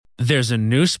There's a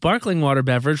new sparkling water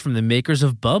beverage from the makers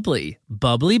of Bubbly,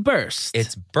 Bubbly Burst.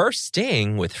 It's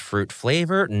bursting with fruit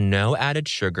flavor, no added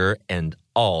sugar, and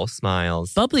all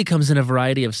smiles. Bubbly comes in a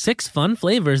variety of 6 fun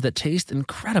flavors that taste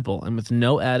incredible, and with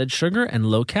no added sugar and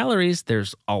low calories,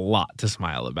 there's a lot to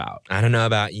smile about. I don't know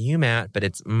about you, Matt, but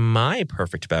it's my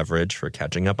perfect beverage for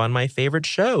catching up on my favorite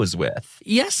shows with.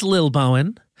 Yes, Lil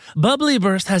Bowen. Bubbly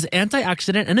Burst has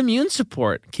antioxidant and immune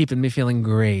support, keeping me feeling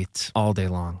great all day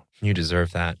long. You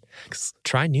deserve that.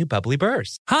 Try new Bubbly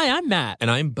Burst. Hi, I'm Matt.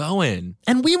 And I'm Bowen.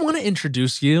 And we want to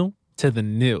introduce you to the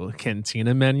new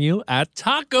Cantina menu at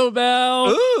Taco Bell.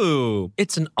 Ooh,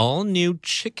 it's an all-new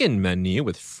chicken menu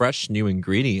with fresh new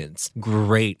ingredients.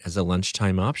 Great as a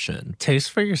lunchtime option.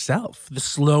 Taste for yourself. The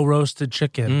slow roasted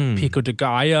chicken, pico de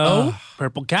gallo,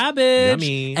 purple cabbage,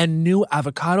 yummy, and new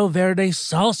avocado verde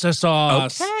salsa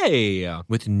sauce. Okay.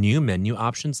 With new menu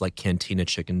options like Cantina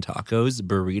chicken tacos,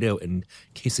 burrito, and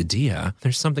quesadilla,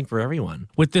 there's something for everyone.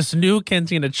 With this new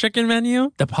Cantina chicken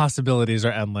menu, the possibilities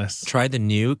are endless. Try the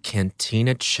new Cantina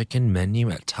chicken menu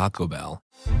at Taco Bell.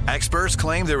 Experts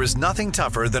claim there is nothing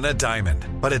tougher than a diamond.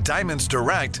 But at Diamonds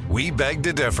Direct, we beg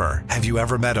to differ. Have you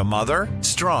ever met a mother?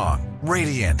 Strong,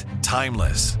 radiant,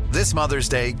 timeless. This Mother's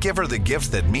Day, give her the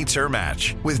gift that meets her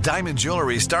match. With diamond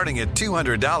jewelry starting at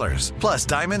 $200. Plus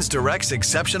Diamonds Direct's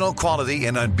exceptional quality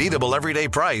and unbeatable everyday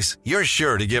price, you're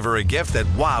sure to give her a gift that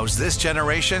wows this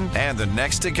generation and the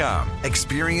next to come.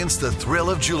 Experience the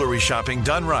thrill of jewelry shopping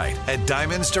done right at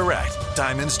Diamonds Direct.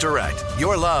 Diamonds Direct.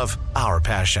 Your love, our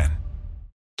passion.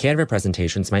 Canva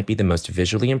presentations might be the most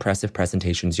visually impressive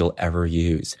presentations you'll ever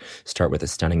use. Start with a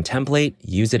stunning template,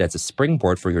 use it as a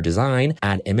springboard for your design,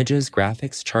 add images,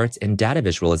 graphics, charts, and data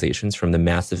visualizations from the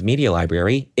massive media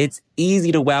library. It's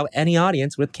easy to wow any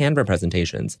audience with Canva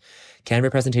presentations. Canva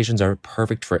presentations are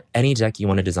perfect for any deck you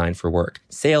want to design for work.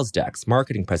 Sales decks,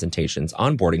 marketing presentations,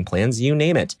 onboarding plans, you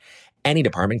name it. Any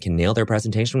department can nail their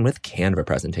presentation with Canva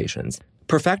presentations.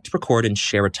 Perfect, record, and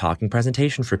share a talking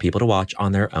presentation for people to watch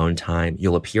on their own time.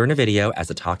 You'll appear in a video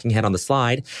as a talking head on the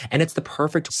slide, and it's the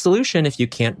perfect solution if you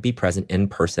can't be present in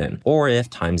person or if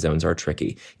time zones are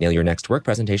tricky. Nail your next work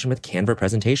presentation with Canva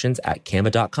presentations at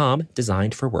canva.com,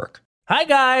 designed for work. Hi,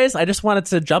 guys. I just wanted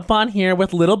to jump on here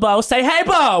with Little Bo. Say, hey,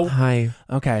 Bo. Hi.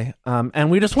 Okay.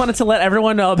 And we just wanted to let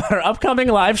everyone know about our upcoming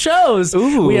live shows.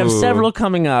 Ooh. We have several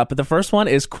coming up. The first one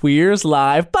is Queers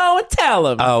Live. Bo, and tell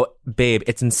them. Oh, babe,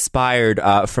 it's inspired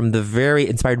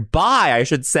inspired by, I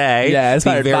should say. Yeah,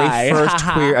 inspired the very by. first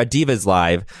queer Divas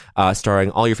Live,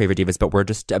 starring all your favorite divas, but we're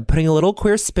just putting a little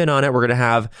queer spin on it. We're going to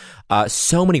have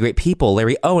so many great people.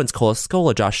 Larry Owens, Cola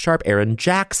Scola, Josh Sharp, Aaron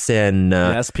Jackson.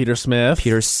 Yes, Peter Smith,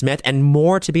 and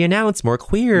more to be announced, more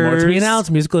queers. More to be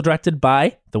announced. Musical directed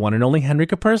by the one and only Henry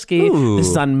Kapersky. Ooh. This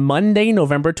is on Monday,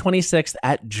 November 26th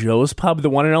at Joe's Pub, the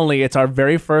one and only. It's our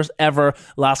very first ever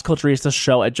Las Culturistas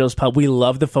show at Joe's Pub. We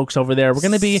love the folks over there. We're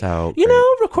going to be,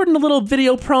 recording a little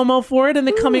video promo for it in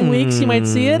the coming weeks. You might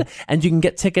see it. And you can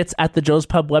get tickets at the Joe's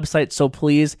Pub website, so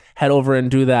please head over and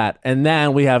do that. And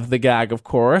then we have the gag, of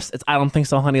course. It's I Don't Think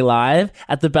So Honey Live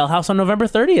at the Bell House on November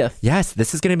 30th. Yes,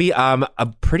 this is going to be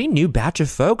a pretty new batch of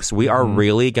folks. We are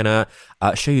really going to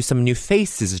show you some new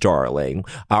faces, darling.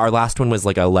 Our last one was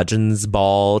like a Legends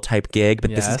Ball type gig, but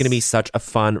this is going to be such a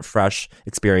fun, fresh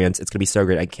experience. It's going to be so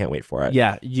great. I can't wait for it.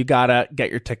 Yeah, you got to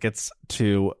get your tickets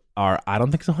to our I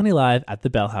Don't Think So Honey Live at the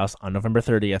Bell House on November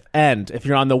 30th. And if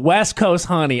you're on the West Coast,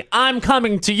 honey, I'm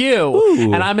coming to you.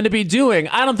 Ooh. And I'm going to be doing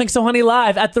I Don't Think So Honey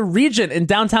Live at the Regent in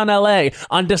downtown LA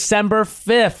on December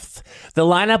 5th. The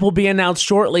lineup will be announced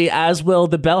shortly, as will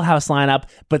the Bell House lineup,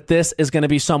 but this is going to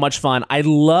be so much fun. I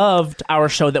loved our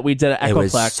show that we did at Echoplex. It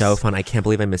was so fun. I can't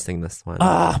believe I'm missing this one.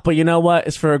 But you know what?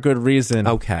 It's for a good reason.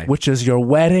 Okay. Which is your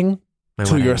wedding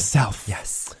to wedding. yourself.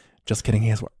 Yes. Just kidding. He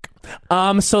has work.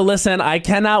 So listen, I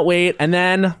cannot wait. And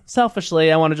then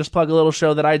selfishly, I want to just plug a little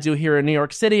show that I do here in New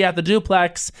York City at the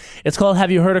Duplex. It's called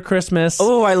Have You Heard of Christmas?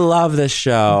 Oh, I love this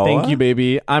show. Thank you,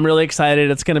 baby. I'm really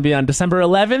excited. It's going to be on December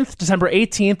 11th, December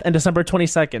 18th, and December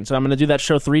 22nd. So I'm going to do that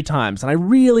show 3 times. And I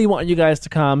really want you guys to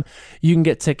come. You can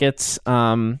get tickets,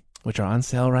 which are on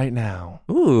sale right now.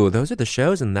 Ooh, those are the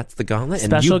shows, and that's the gauntlet.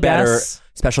 Special guests.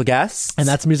 Special guests. And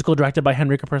that's musical directed by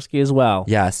Henry Kapersky as well.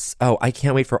 Yes. Oh, I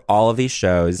can't wait for all of these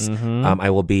shows. I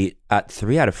will be at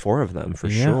 3 out of 4 of them for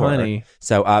sure. Honey.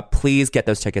 So please get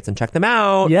those tickets and check them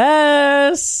out.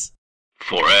 Yes.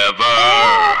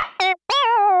 Forever.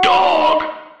 Dog.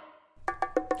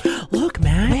 Look,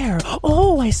 man. Where?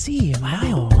 Oh, I see. My,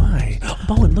 oh, my.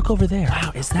 Bowen, look over there.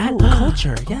 Wow, is that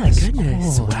culture? Yes. My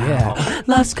goodness. Oh, Wow. Yeah.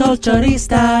 Las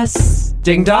Culturistas.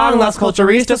 Ding dong, Las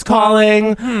Culturistas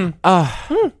calling.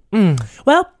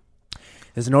 Well,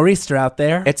 there's a nor'easter out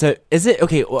there. Is it?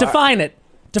 Okay. Define it.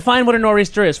 Define what a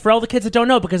nor'easter is for all the kids that don't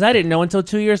know, because I didn't know until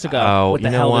 2 years ago what the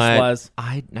hell this was.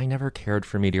 I never cared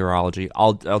for meteorology.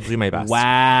 I'll do my best.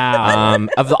 Wow.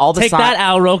 Of all the Take that,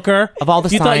 Al Roker. Of all the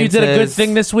you sciences, thought you did a good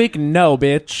thing this week? No,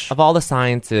 bitch. Of all the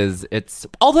sciences,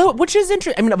 which is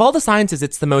interesting. I mean, of all the sciences,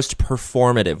 it's the most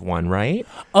performative one, right?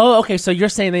 Oh, okay. So you're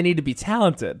saying they need to be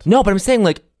talented? No, but I'm saying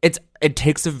like it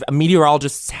takes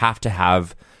meteorologists have to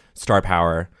have star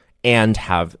power and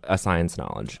have a science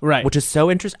knowledge, right? Which is so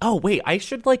interesting. Oh wait, I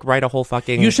should like write a whole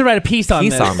fucking. You should write a piece on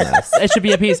this. It should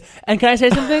be a piece. And can I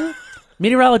say something?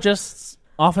 Meteorologists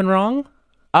often wrong.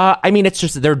 I mean, it's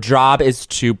just their job is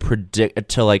to predict,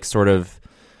 to like sort of.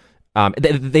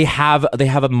 They have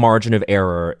a margin of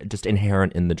error just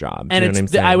inherent in the job. And you know what I'm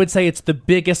saying? I would say it's the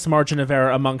biggest margin of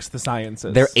error amongst the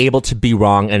sciences. They're able to be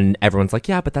wrong, and everyone's like,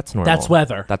 yeah, but that's normal. That's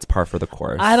weather. That's par for the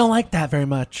course. I don't like that very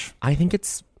much. I think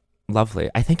it's lovely.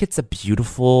 I think it's a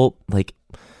beautiful like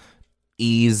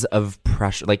ease of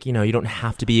pressure. Like, you know, you don't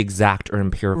have to be exact or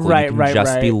empirical. Right, you can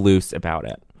just right. be loose about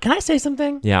it. Can I say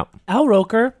something? Yeah. Al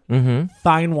Roker,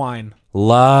 fine wine.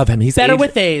 Love him. He's better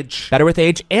with age. Better with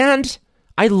age. And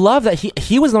I love that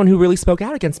he was the one who really spoke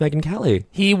out against Megyn Kelly.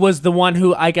 He was the one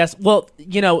who, I guess, well,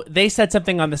 you know, they said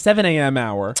something on the 7 a.m.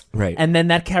 hour. Right. And then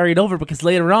that carried over because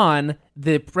later on,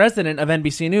 the president of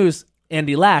NBC News,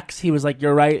 Andy Lax, he was like,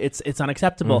 you're right, it's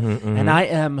unacceptable. And I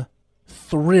am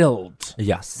thrilled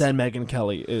that Megyn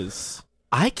Kelly is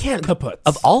kaput.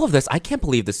 Of all of this, I can't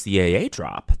believe the CAA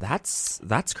drop.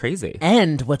 That's crazy.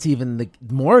 And what's even the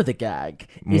gag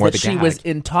is that she was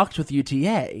in talks with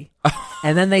UTA,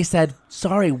 and then they said,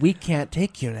 sorry, we can't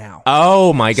take you now.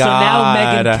 Oh my God. So now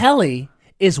Megyn Kelly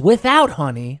is without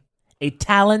Honey, a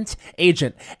talent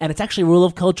agent. And it's actually rule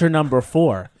of culture number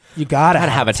 4. You gotta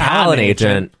have a talent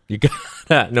agent. You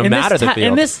gotta, no matter the field.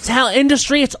 In this talent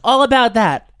industry, it's all about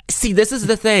that. See, this is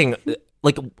the thing.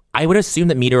 Like, I would assume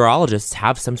that meteorologists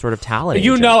have some sort of talent agent.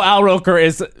 You know Al Roker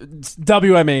is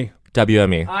WME.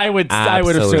 WME. I would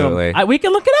assume. We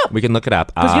can look it up. We can look it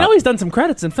up. Because you know he's done some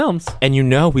credits in films. And you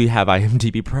know we have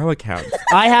IMDb Pro accounts.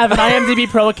 I have an IMDb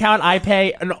Pro account. I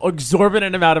pay an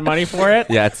exorbitant amount of money for it.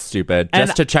 Yeah, it's stupid.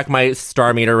 Just to check my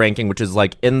star meter ranking, which is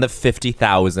like in the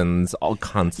 50,000s all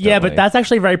constantly. Yeah, but that's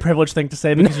actually a very privileged thing to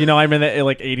say because you know I'm in the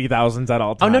like 80,000s at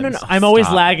all times. Oh, no. I'm always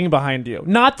lagging behind you.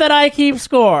 Not that I keep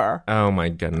score. Oh my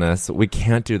goodness. We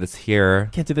can't do this here.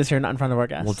 Can't do this here, not in front of our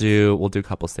guests. We'll do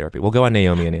couples therapy. We'll go on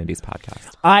Naomi and Andy's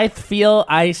podcast.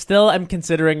 I still am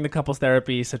considering the couples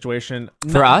therapy situation.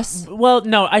 For us? Well,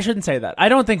 no, I shouldn't say that. I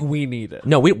don't think we need it.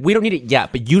 No, we don't need it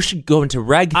yet, but you should go into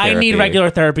reg therapy. I need regular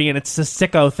therapy, and it's a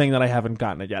sicko thing that I haven't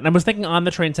gotten it yet. And I was thinking on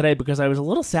the train today because I was a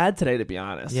little sad today, to be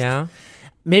honest. Yeah?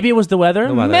 Maybe it was the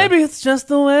weather. Maybe it's just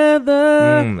the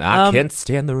weather. I can't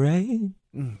stand the rain.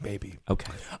 Baby.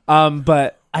 Okay.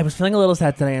 But I was feeling a little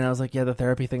sad today, and I was like, yeah, the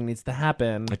therapy thing needs to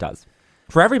happen. It does.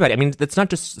 For everybody. I mean, it's not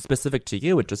just specific to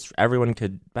you. It just everyone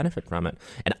could benefit from it.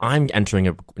 And I'm entering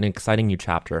an exciting new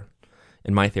chapter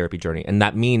in my therapy journey. And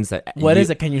that means that... What is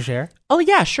it? Can you share? Oh,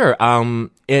 yeah, sure.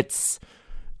 It's...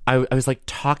 I was like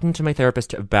talking to my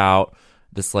therapist about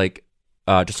this like...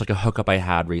 just like a hookup I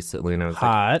had recently, and I was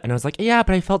hot. I was like, yeah,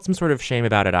 but I felt some sort of shame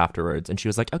about it afterwards. And she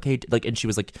was like, okay, and she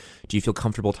was like, do you feel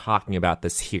comfortable talking about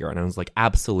this here? And I was like,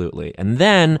 absolutely. And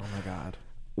then, oh my God,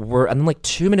 and then like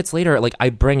 2 minutes later, like I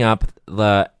bring up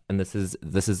and this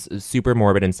is super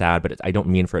morbid and sad, but I don't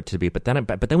mean for it to be. But then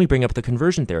we bring up the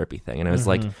conversion therapy thing, and I was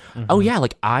like, oh yeah,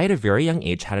 like I at a very young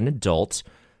age had an adult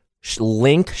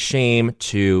link shame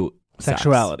to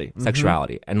sexuality,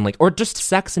 and like, or just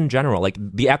sex in general. Like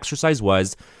the exercise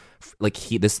was like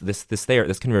this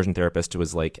conversion therapist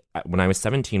was like, when I was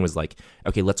 17, was like,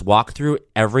 okay, let's walk through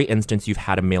every instance you've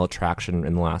had a male attraction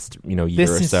in the last year or so.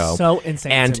 This is so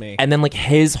insane to me. And then like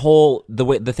his whole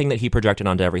the thing that he projected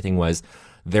onto everything was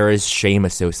there is shame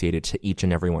associated to each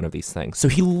and every one of these things. So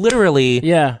he literally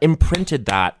imprinted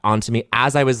that onto me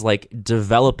as I was like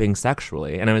developing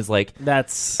sexually, and I was like,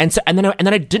 and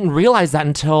then I didn't realize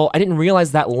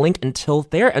that link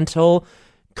until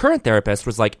current therapist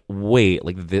was like, wait,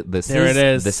 like this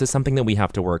is something that we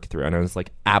have to work through, and I was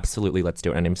like, absolutely, let's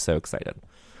do it, and I'm so excited.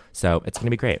 So it's going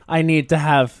to be great. I need to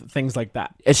have things like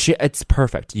that. It's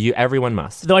perfect. Everyone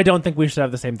must. Though I don't think we should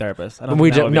have the same therapist.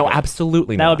 No,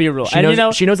 absolutely not. That would be a rule.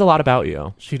 She knows a lot about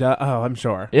you. She does. Oh, I'm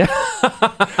sure. Yeah.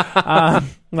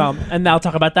 Well, and I'll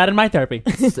talk about that in my therapy.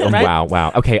 Right?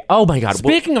 Wow. Okay. Oh my God.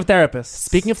 Speaking of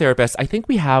therapists, I think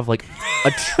we have like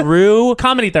a true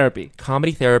comedy therapy.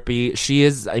 She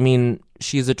is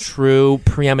a true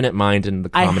preeminent mind in the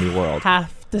comedy world. I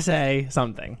have to say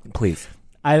something. Please.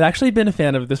 I've actually been a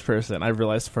fan of this person, I've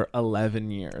realized, for 11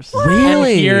 years.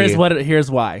 Really? And here's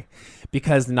why.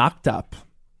 Because Knocked Up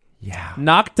Yeah.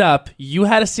 Knocked Up, you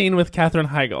had a scene with Katherine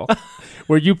Heigl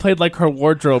where you played like her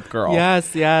wardrobe girl.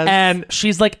 Yes. And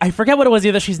she's like, I forget what it was,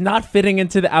 either she's not fitting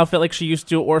into the outfit like she used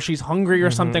to, or she's hungry or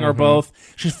something, or both.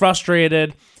 She's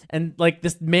frustrated. And like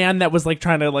this man that was like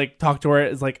trying to like talk to her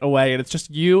is like away, and it's just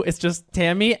you, it's just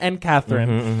Tammy and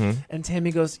Katherine. And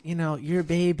Tammy goes, your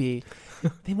baby,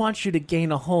 they want you to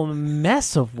gain a whole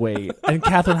mess of weight. And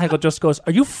Katherine Heigl just goes,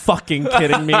 are you fucking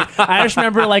kidding me? I just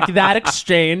remember like that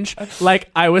exchange. Like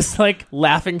I was like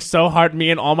laughing so hard. Me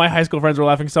and all my high school friends were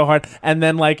laughing so hard. And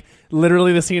then like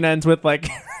literally the scene ends with like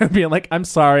her being like, I'm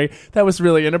sorry, that was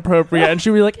really inappropriate. And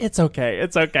she'd be like, it's okay.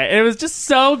 And it was just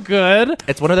so good.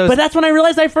 It's one of those. But that's when I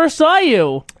realized I first saw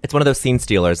you. It's one of those scene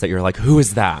stealers that you're like, who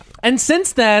is that? And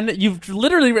since then, you've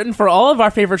literally written for all of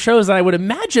our favorite shows. And I would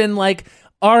imagine like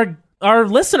our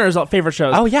listeners' favorite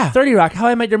shows. Oh, yeah. 30 Rock, How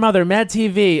I Met Your Mother, Mad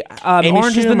TV,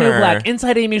 Orange is the New Black,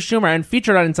 Inside Amy Schumer, and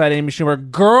featured on Inside Amy Schumer,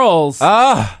 Girls.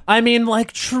 I mean,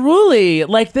 like, truly,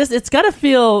 like this, it's got to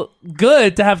feel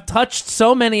good to have touched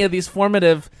so many of these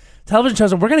formative television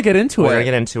shows, and we're going to get into it. We're going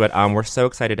to get into it. We're so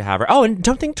excited to have her. Oh, and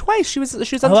Don't Think Twice. She was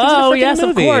on Oh, the yes,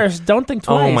 movie. Of course. Don't Think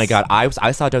Twice. Oh, my God.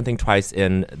 I saw Don't Think Twice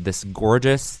in this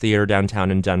gorgeous theater downtown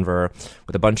in Denver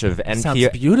with a bunch of Sounds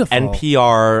beautiful.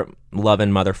 NPR loving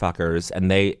motherfuckers, and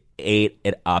they ate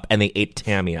it up, and they ate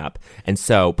Tammy up. And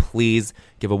so please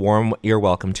give a warm ear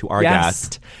welcome to our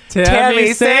guest,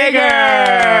 Tammy Sager.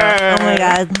 Oh my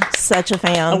God, such a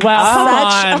fan. Wow, come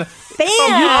on. Such a fan.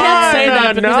 You can't say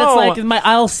that because it's like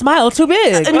I'll smile too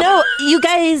big. No, you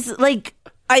guys, like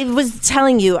I was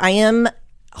telling you, I am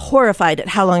horrified at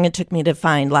how long it took me to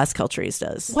find Las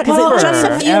Culturistas. Because just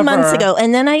a few months ago,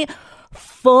 and then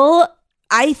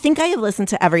I think I have listened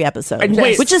to every episode,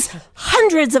 which is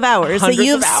hundreds of hours that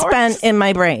you've spent in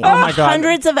my brain. Oh my God,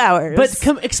 hundreds of hours.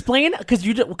 But explain,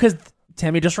 because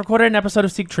Tammy just recorded an episode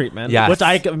of Seek Treatment, which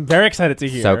I'm very excited to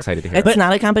hear. So excited to hear. It's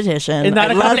not a competition. It's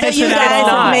not I love that you guys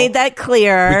have made that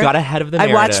clear. We got ahead of the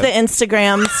narrative. I watched the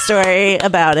Instagram story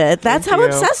about it. That's how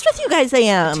obsessed with you guys I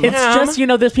am. It's just,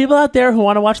 there's people out there who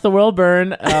want to watch the world burn.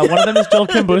 One of them is Joel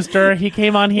Kim Booster. He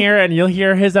came on here, and you'll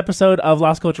hear his episode of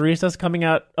Las Culturistas coming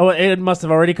out. Oh, it must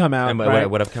have already come out. It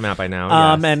would have come out by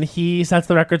now. Yes. And he sets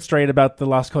the record straight about the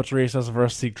Las Culturistas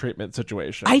versus Seek Treatment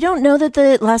situation. I don't know that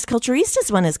the Las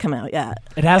Culturistas one has come out yet.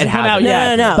 It hasn't come out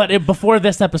yet. No. But before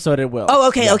this episode, it will. Oh,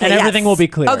 okay. And everything will be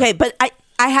clear. Okay, but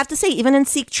I have to say, even in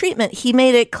Seek Treatment, he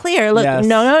made it clear. Look,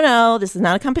 no, this is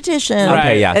not a competition.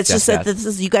 Okay, yes, it's just that this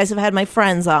is, you guys have had my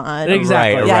friends on.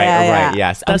 Exactly. Right.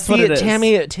 Yes, that's what it is.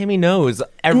 Tammy knows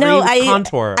every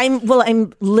contour.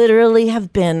 I'm literally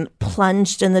have been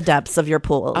plunged in the depths of your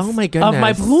pools. Oh my goodness. Of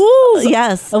my pools.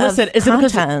 Yes. Listen, is it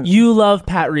because you love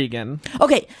Pat Regan?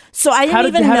 Okay, so I didn't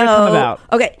even know. How did it come about?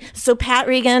 Okay, so Pat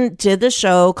Regan did the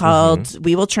show called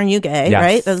 "We Will Turn You Gay,"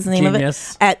 right? That was the name of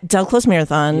it at Del Close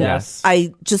Marathon. Yes, I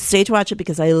just stayed to watch it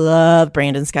because I love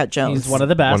Brandon Scott Jones. He's one of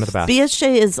the best.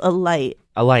 BSJ is a light.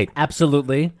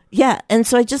 Absolutely. Yeah, and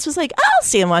so I just was like, I'll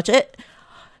stay and watch it.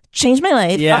 Changed my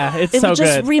life. Yeah, it's so good. It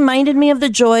just reminded me of the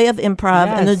joy of improv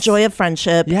and the joy of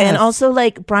friendship, and also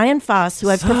like Brian Foss, who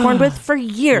I've performed with for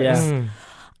years. Yeah.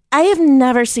 I have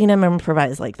never seen him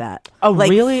improvise like that. Oh, like,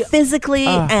 really? Physically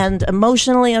and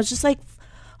emotionally. I was just like,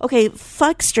 okay,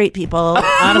 fuck straight people.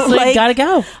 Honestly, like, gotta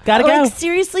go. Like,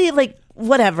 seriously, like,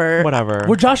 whatever.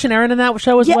 Were Josh and Aaron in that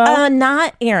show as well?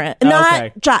 Not Aaron.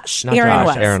 Not Josh.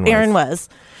 Aaron was.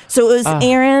 So it was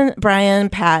Aaron, Brian,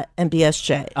 Pat, and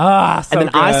BSJ. So and then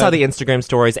good. I saw the Instagram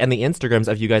stories and the Instagrams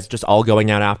of you guys just all going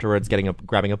out afterwards,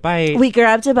 grabbing a bite. We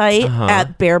grabbed a bite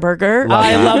at Bear Burger.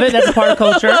 I love it. That's a part of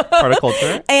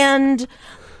culture. And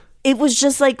it was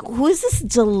just like, who is this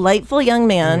delightful young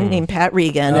man named Pat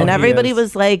Regan? And everybody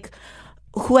was like,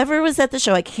 whoever was at the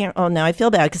show, now I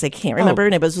feel bad because I can't remember her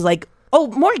name, but it was like,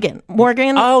 Morgan.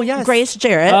 Oh, yes. Grace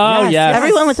Jarrett. Oh, yes.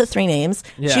 Everyone with the three names.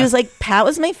 Yeah. She was like, Pat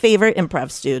was my favorite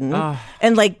improv student.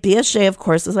 And like BSJ, of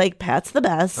course, was like, Pat's the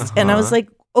best. And I was like,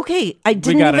 okay, I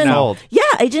didn't even know. Yeah,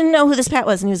 I didn't know who this Pat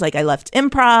was. And he was like, I left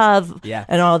improv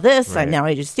and all this. And now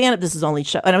I do stand up. This is only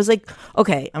show. And I was like,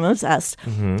 okay, I'm obsessed.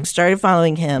 Started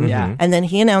following him. And then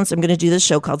he announced, I'm going to do this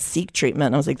show called Seek Treatment.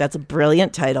 And I was like, that's a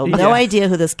brilliant title. No idea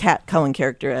who this Kat Cohen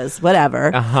character is.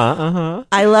 Whatever.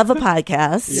 I love a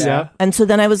podcast. Yeah. And so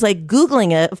then I was like,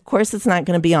 Googling it. Of course, it's not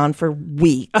going to be on for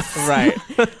weeks. Right.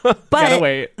 But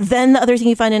wait. then the other thing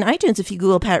you find in iTunes, if you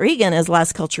Google Pat Regan, is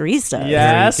Las Culturistas.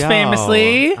 Yes,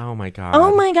 famously. Oh my god.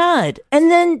 Oh my god.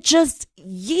 And then just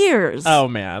years. Oh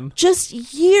man. Just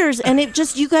years. And it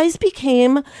just, you guys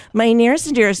became my nearest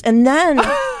and dearest. And then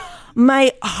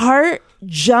my heart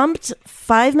jumped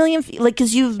 5 million feet. Like,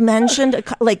 because you've mentioned,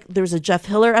 like, there was a Jeff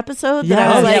Hiller episode that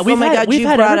I was like, oh my God, you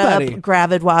brought up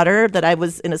Gravid Water, that I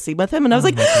was in a scene with him. And I was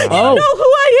like, I don't know who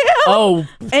I am. Oh.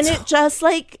 And it just,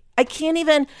 like, I can't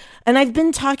even. And I've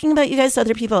been talking about you guys to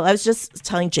other people. I was just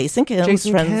telling Jason Kim's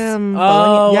friends.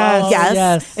 Oh,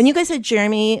 yes. And you guys had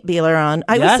Jeremy Beeler on.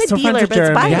 I would say Beeler, but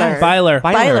it's Byler. Yeah.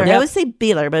 Byler. Yep. I would say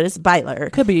Beeler, but it's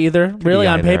Byler. Could be either. Really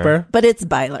on paper. But it's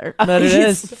Byler. But it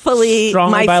is. Fully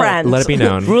Strongly my Byler. friend. Let it be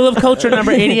known. Rule of culture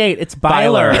number 88. It's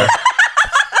Byler.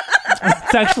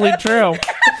 It's actually true.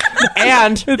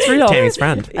 And it's real. Tammy's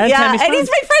friend. And he's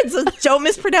my friend, so don't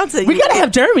mispronounce it. We gotta have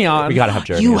Jeremy on. We gotta have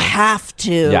Jeremy You on. have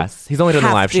to. Yes. He's only doing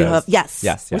the live shows.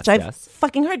 Yes. Which I've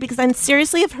fucking heard, because I'm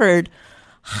seriously have heard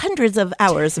hundreds of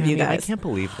hours of you guys. I can't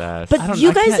believe that. But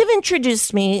you guys have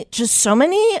introduced me to so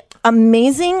many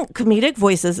amazing comedic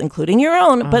voices, including your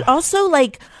own, but also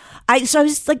like, I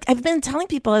was like, I've been telling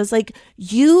people, I was like,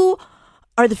 you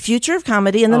are the future of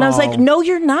comedy. And then I was like, no,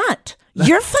 you're not.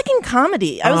 You're fucking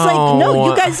comedy. I was like, no,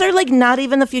 you guys are like not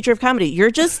even the future of comedy. You're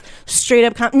just straight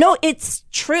up no, it's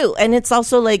true. And it's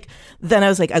also like, then I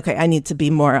was like, okay, I need to be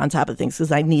more on top of things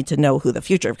because I need to know who the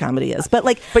future of comedy is. But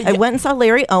I went and saw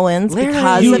Larry Owens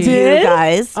because of you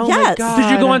guys. Oh yes. my God.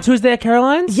 Did you go on Tuesday at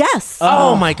Caroline's? Yes.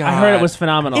 Oh my God. I heard it was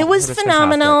phenomenal. It was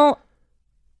phenomenal.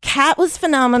 Kat was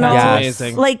phenomenal. Yes.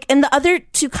 Amazing. Like, and the other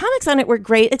two comics on it were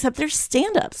great, except they're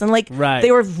stand-ups, and like they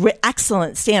were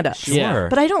excellent stand-ups. Sure.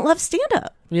 But I don't love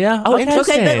stand-up. Yeah. Oh,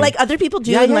 interesting. Okay, but like other people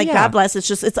do, and like God bless. It's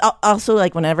just, it's also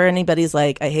like whenever anybody's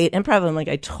like, I hate improv, I'm like,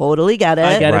 I totally get it.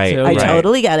 I get it too. I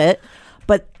totally get it.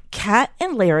 But Kat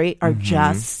and Larry are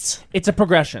just. It's a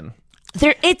progression.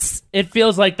 It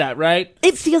feels like that, right?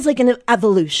 It feels like an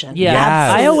evolution. Yeah.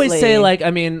 Yes. I always say, like,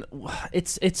 I mean,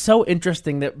 it's so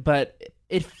interesting but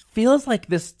it feels like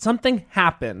something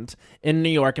happened in New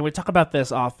York, and we talk about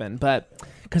this often, but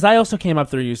because I also came up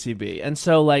through UCB, and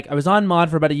so like I was on Mod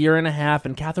for about a year and a half,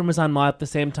 and Catherine was on Mod at the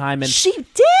same time, and she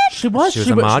did. She was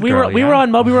a Mod girl, we were on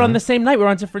Mod. We were on the same night. We were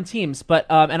on different teams, but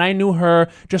and I knew her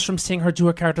just from seeing her do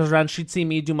her characters around. She'd see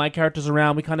me do my characters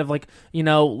around. We kind of like,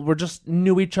 we're just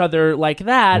knew each other like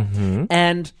that,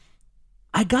 and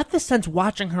I got the sense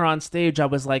watching her on stage. I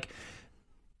was like,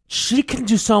 she can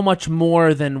do so much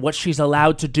more than what she's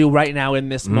allowed to do right now in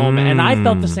this moment. And I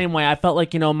felt the same way. I felt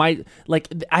like,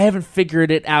 I haven't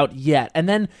figured it out yet. And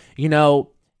then,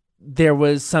 there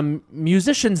was some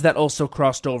musicians that also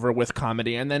crossed over with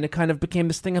comedy, and then it kind of became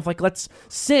this thing of like, let's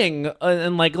sing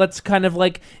and like let's kind of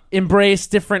like embrace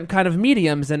different kind of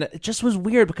mediums, and it just was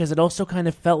weird because it also kind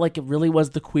of felt like it really was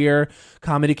the queer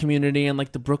comedy community and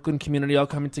like the Brooklyn community all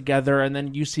coming together, and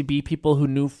then UCB people who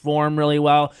knew form really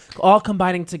well all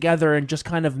combining together and just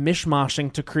kind of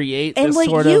mishmashing to create and this what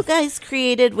sort you of guys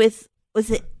created with, was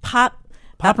it Pop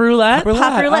Roulette?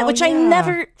 Pop Roulette, which I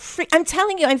never. I'm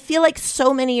telling you, I feel like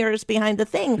so many years behind the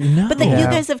thing, but that you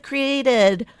guys have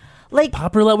created. Like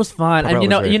Pop Roulette was fun,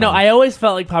 and fun. I always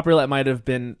felt like Pop Roulette might have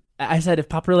been. I said if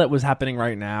Pop Roulette was happening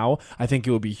right now, I think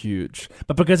it would be huge.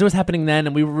 But because it was happening then,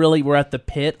 and we really were at the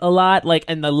Pit a lot, like,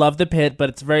 and I love the Pit, but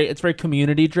it's very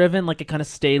community driven. Like it kind of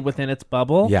stayed within its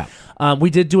bubble. Yeah. We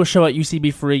did do a show at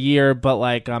UCB for a year, but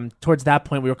like towards that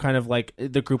point, we were kind of like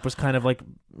the group was kind of like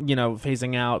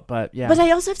phasing out. But yeah. But I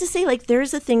also have to say, like,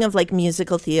 there's a thing of like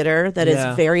musical theater that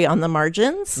is very on the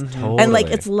margins, Totally. and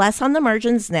like it's less on the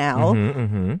margins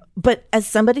now. But as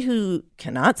somebody who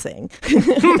cannot sing,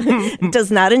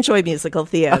 does not enjoy musical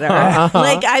theater,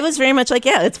 like I was very much like,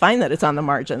 yeah, it's fine that it's on the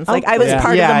margins. Like I was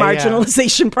part of the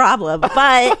marginalization problem,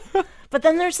 but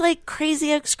then there's like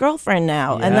Crazy Ex-Girlfriend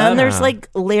now, and then there's like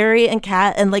Larry and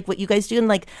Kat and like what you guys do, and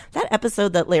like that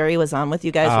episode that Larry was on with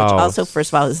you guys, which also,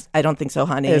 first of all, is I Don't Think So,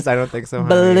 Honey. I Don't Think So,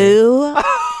 Honey. Blew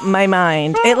my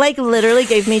mind. It like literally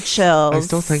gave me chills. I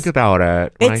still think about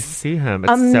it when I see him.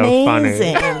 It's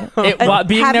amazing. so funny.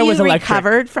 Being have there was you electric.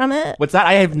 recovered from it? What's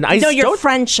that? No, your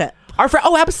friendship. Our friend,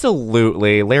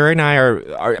 absolutely. Larry and I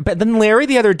are. But then Larry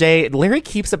the other day, Larry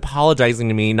keeps apologizing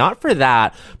to me, not for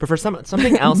that, but for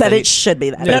something else. But it should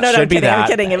be that. No, I'm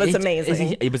kidding. It was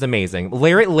amazing. It was amazing.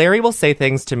 Larry will say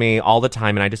things to me all the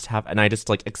time, and I just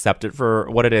like accept it for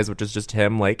what it is, which is just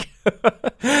him. Like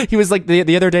he was like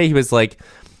the other day, he was like,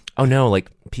 oh no,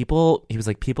 like people. He was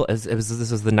like people. This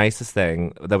was the nicest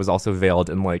thing that was also veiled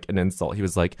in like an insult. He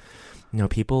was like, no,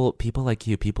 people like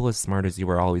you, people as smart as you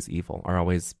are always evil, are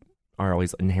always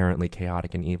inherently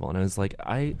chaotic and evil. And I was like,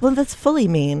 well, that's fully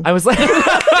mean. I was like, I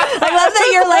love that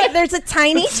you're like, there's a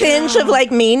tiny tinge of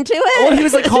like mean to it. Well, he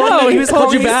was like calling you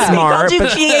smart, he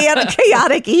called you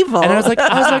chaotic evil. And I was like,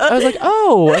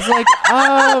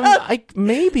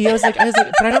 maybe. I was like,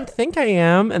 but I don't think I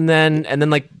am. And then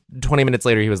like 20 minutes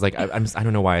later, he was like, I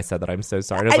don't know why I said that. I'm so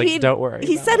sorry. And I was like, don't worry.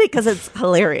 He said it because it's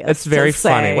hilarious. It's very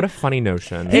funny. What a funny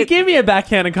notion. He gave me a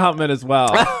backhanded compliment as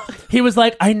well. He was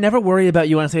like, I never worry about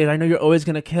you on stage. I know you're always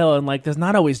going to kill. And like, there's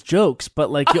not always jokes,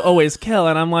 but like, you always kill.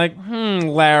 And I'm like,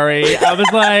 Larry. I was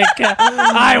like,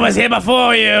 I was here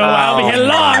before you. I'll be here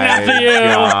long after you.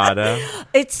 God.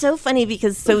 It's so funny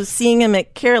because seeing him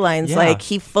at Caroline's, like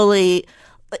he's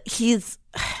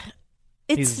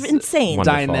insane. Wonderful.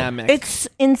 Dynamic. It's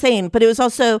insane. But it was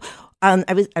also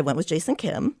I went with Jason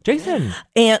Kim. Jason.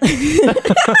 And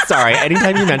sorry,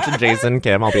 anytime you mention Jason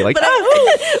Kim, I'll be like,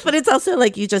 but it's also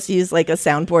like you just use like a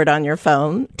soundboard on your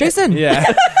phone. Jason.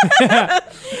 Yeah.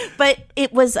 But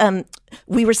it was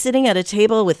we were sitting at a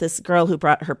table with this girl who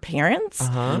brought her parents,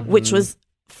 which was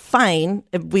fine.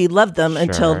 We loved them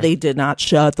until they did not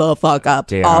shut the fuck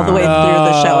up all the way through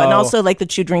the show. And also like the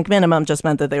 2-drink minimum just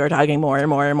meant that they were talking more and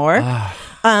more and more.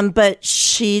 But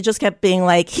she just kept being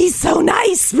like, he's so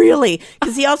nice, really.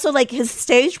 Because he also like his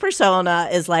stage persona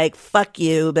is like, fuck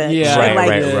you, bitch. Yeah.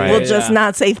 Right. We'll just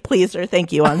not say please or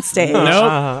thank you on stage.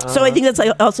 Nope. So I think that's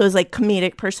like also his like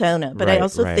comedic persona. But I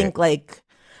also think like,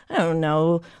 I don't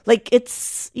know, like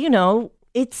it's,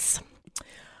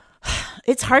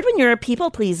 it's hard when you're a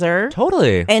people pleaser.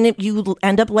 Totally. And you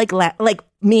end up like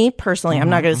me personally, I'm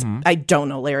not going to, I don't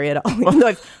know Larry at all. Although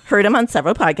I've heard him on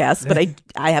several podcasts, but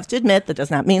I have to admit that does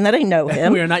not mean that I know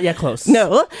him. We are not yet close.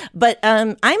 No, but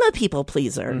I'm a people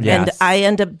pleaser. Yes. And I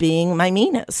end up being my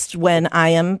meanest when I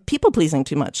am people pleasing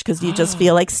too much because you just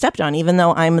feel like stepped on, even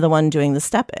though I'm the one doing the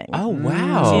stepping. Oh,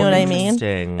 wow. Do you know what I mean?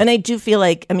 Interesting. And I do feel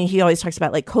like, I mean, he always talks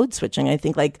about like code switching. I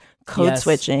think like code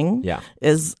switching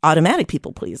is automatic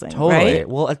people pleasing. Totally. Right?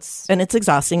 Well, it's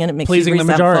exhausting and it makes pleasing you the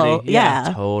resentful. majority.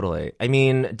 Yeah. Totally. I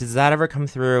mean, does that ever come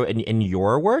through in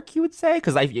your work, you would say?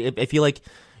 Because I feel like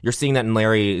you're seeing that in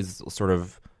Larry's sort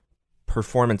of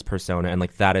performance persona, and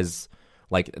like that is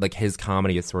like his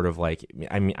comedy is sort of like,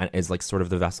 I mean, is like sort of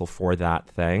the vessel for that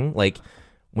thing. Like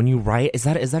when you write, is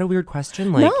that a weird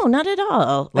question? Like, no, not at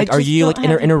all. Like, are you like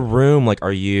in a room? Like,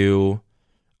 are you?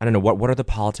 I don't know. What are the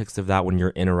politics of that when you're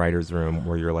in a writer's room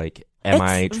where you're like,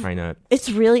 I trying to? It's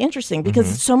really interesting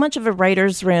because so much of a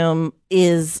writer's room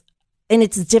is. And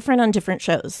it's different on different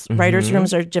shows. Writers'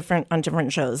 rooms are different on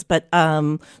different shows. But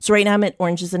so right now I'm at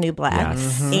Orange is the New Black.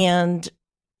 Yes. And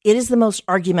it is the most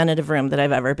argumentative room that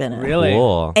I've ever been in. Really?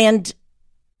 Cool. And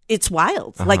it's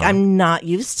wild. Like I'm not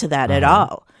used to that at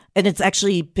all. And it's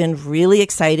actually been really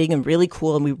exciting and really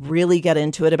cool. And we really get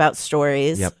into it about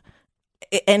stories. Yep.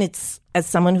 And it's, as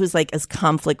someone who's like as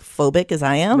conflict phobic as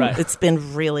I am, it's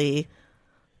been really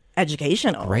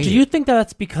educational. Great. Do you think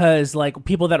that's because like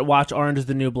people that watch Orange is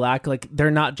the New Black, like they're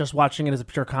not just watching it as a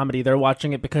pure comedy, they're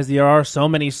watching it because there are so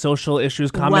many social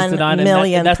issues commented on, and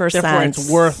that's therefore it's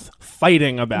worth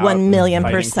fighting about.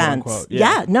 1,000,000%. Quote,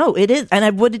 yeah, no, it is. And I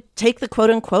would take the quote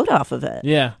unquote off of it.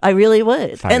 Yeah. I really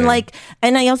would. Fighting.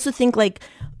 And I also think like,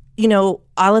 all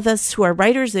of us who are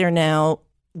writers there now,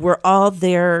 we're all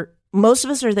there. Most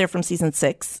of us are there from season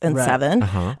 6 and 7.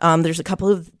 There's a couple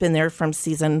who've been there from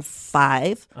season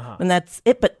 5, and that's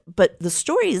it. But the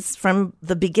stories from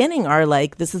the beginning are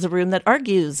like, this is a room that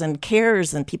argues and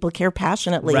cares, and people care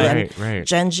passionately. Right.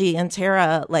 Genji and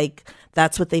Tara, like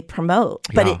that's what they promote.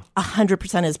 But it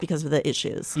 100% is because of the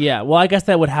issues. Yeah. Well, I guess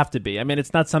that would have to be. I mean,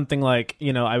 it's not something like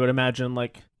I would imagine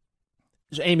like.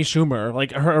 Amy Schumer,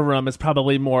 like her room is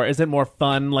probably more. Is it more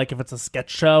fun, like if it's a sketch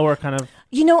show or kind of?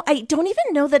 I don't even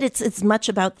know that it's as much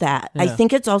about that. Yeah. I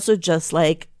think it's also just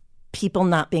like people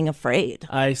not being afraid.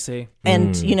 I see,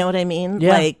 and you know what I mean.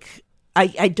 Yeah. Like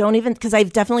I don't even, because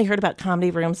I've definitely heard about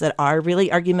comedy rooms that are really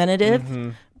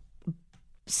argumentative.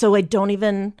 So I don't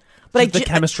even. But the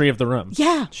chemistry of the room.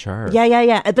 Yeah, sure.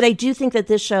 Yeah. But I do think that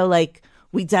this show, like.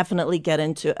 We definitely get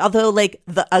into it. Although, like,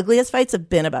 the ugliest fights have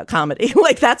been about comedy.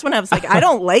 Like, that's when I was like, I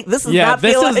don't like this.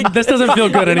 This doesn't feel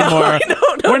good anymore.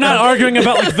 We're not arguing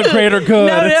about like the greater good.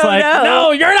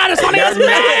 No, you're not as funny as me.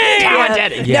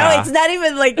 No, it's not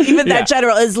even like that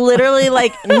general. It's literally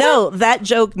like, no, that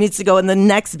joke needs to go in the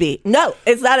next beat. No,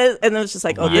 it's not. And then it's just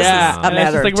like, this is a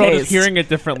matter of taste. We're all just hearing it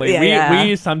differently.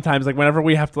 We sometimes, like, whenever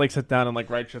we have to like sit down and like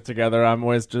write shit together, I'm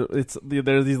always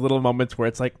there's these little moments where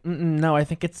it's like, no, I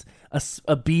think it's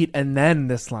a beat and then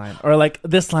this line, or like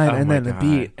this line and then the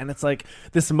beat, and it's like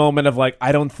this moment of like,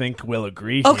 I don't think we'll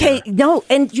agree here. Okay, no,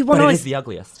 and you want to. It is the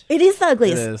ugliest. It is the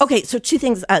ugliest. Okay, so two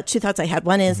thoughts I had.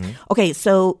 One is okay,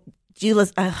 so Do you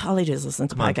listen? All I do is listen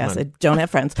to podcasts. I don't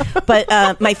have friends.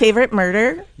 But My Favorite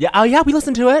Murder. Yeah. Oh, yeah. We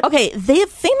listened to it. Okay. They have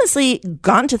famously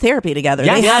gone to therapy together.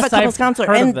 Yes, they have a couples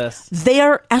counselor. And they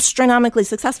are astronomically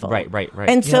successful. Right.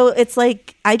 And so it's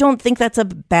like, I don't think that's a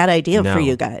bad idea for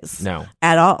you guys. No.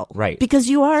 At all. Right. Because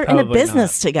you are in a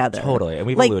business together. Totally. And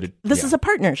we've like, alluded. This is a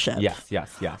partnership. Yes.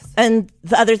 And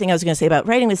the other thing I was going to say about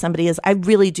writing with somebody is I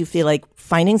really do feel like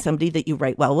finding somebody that you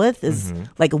write well with is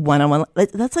like a one-on-one.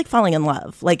 That's like falling in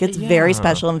love. Like it's very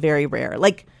special and very rare.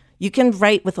 Like you can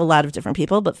write with a lot of different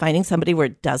people, but finding somebody where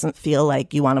it doesn't feel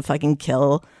like you want to fucking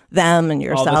kill them and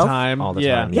yourself. All the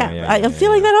time. Yeah. I feel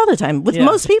like that all the time with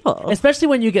most people. Especially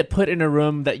when you get put in a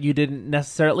room that you didn't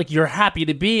necessarily, like you're happy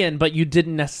to be in, but you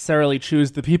didn't necessarily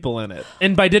choose the people in it.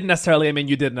 And by didn't necessarily, I mean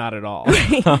you did not at all.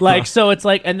 Like, so it's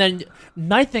like, and then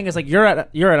my thing is like, you're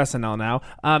at SNL now.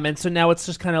 And so now it's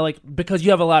just kind of like, because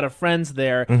you have a lot of friends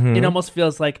there, it almost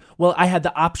feels like, well, I had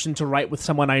the option to write with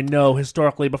someone I know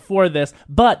historically before this,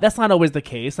 but that's not always the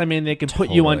case. I mean, they can put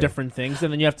you on different things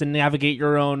and then you have to navigate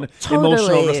your own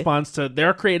emotional response to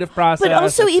their creative process. But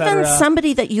also even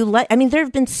somebody that you like. I mean, there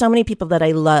have been so many people that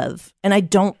I love and I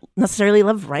don't necessarily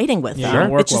love writing with them.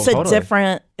 Sure. It's just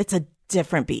it's a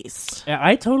different beast. Yeah,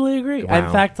 I totally agree. Wow.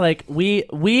 In fact, like we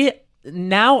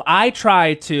now I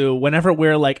try to, whenever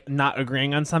we're like not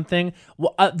agreeing on something,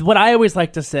 what I always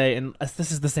like to say, and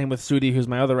this is the same with Sudi, who's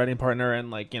my other writing partner,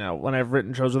 and like, you know, when I've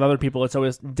written shows with other people, it's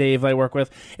always Dave I work with,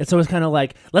 it's always kind of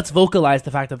like, let's vocalize the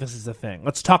fact that this is a thing.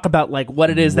 Let's talk about like what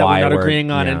it is that we're not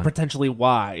agreeing on and potentially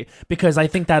why, because I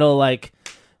think that'll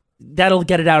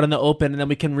get it out in the open, and then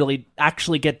we can really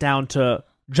actually get down to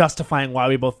justifying why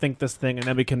we both think this thing, and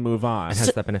then we can move on.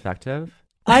 Has that been effective?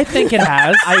 I think it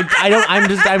has.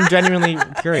 I'm genuinely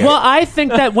curious. Well, I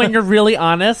think that when you're really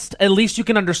honest, at least you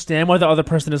can understand where the other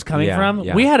person is coming from.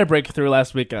 Yeah. We had a breakthrough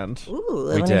last weekend.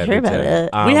 Ooh, I want to hear about it.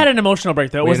 We had an emotional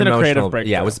breakthrough. It wasn't a creative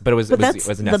breakthrough. Yeah, but it was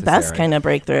necessary. The best kind of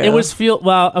breakthrough. It was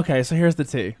okay, so here's the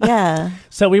tea. Yeah.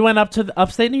 So we went up to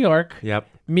upstate New York. Yep.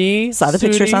 Me, saw the Sudi,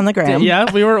 pictures on the gram. Yeah,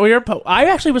 we were. I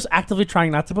actually was actively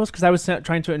trying not to post because I was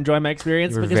trying to enjoy my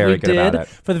experience. You were because very we good about did it.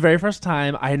 for the very first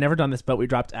time. I had never done this, but we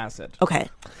dropped acid. Okay.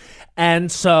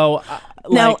 And so,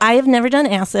 now I have never done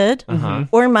acid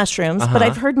or mushrooms, but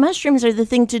I've heard mushrooms are the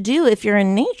thing to do if you're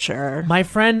in nature. My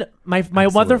friend, my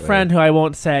other friend, who I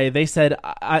won't say, they said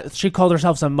she called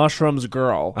herself a mushrooms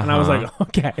girl, and I was like,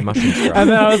 okay, mushrooms girl. And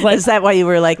then I was like, is that why you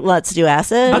were like, let's do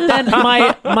acid? But then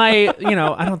my you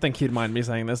know, I don't think he'd mind me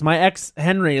saying this. My ex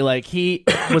Henry, like he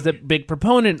was a big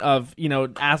proponent of, you know,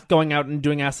 going out and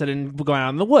doing acid and going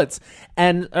out in the woods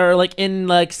or like in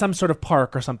like some sort of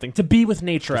park or something to be with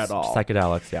nature at all.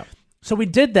 Psychedelics, yeah. So we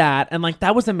did that, and like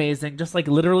that was amazing. Just like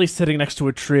literally sitting next to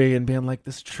a tree and being like,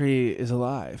 "This tree is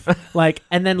alive." Like,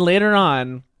 and then later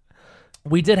on,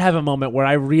 we did have a moment where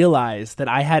I realized that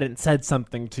I hadn't said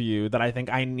something to you that I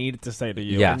think I needed to say to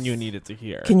you, and you needed to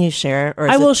hear. Can you share? Or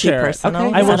is I will it too share personal? it.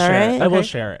 Okay. I will share it. I will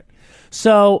share it.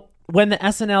 So when the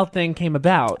SNL thing came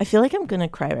about, I feel like I'm gonna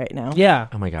cry right now. Yeah.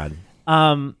 Oh my god.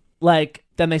 Like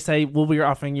then they say, "Well, we are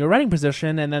offering you a writing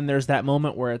position," and then there's that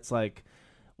moment where it's like,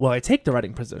 well, I take the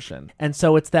writing position. And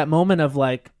so it's that moment of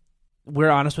like, we're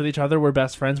honest with each other. We're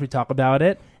best friends. We talk about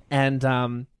it.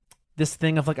 And this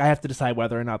thing of like, I have to decide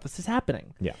whether or not this is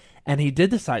happening. Yeah. And he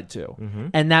did decide to.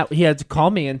 And that he had to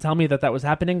call me and tell me that was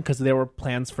happening because there were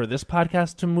plans for this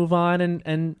podcast to move on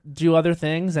and do other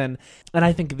things. And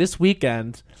I think this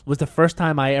weekend was the first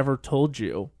time I ever told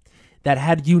you that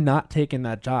had you not taken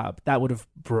that job, that would have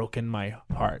broken my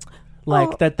heart.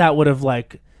 Like that would have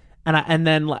like... And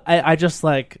then I just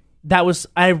like that was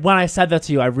when I said that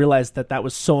to you, I realized that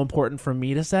was so important for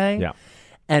me to say,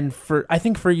 and I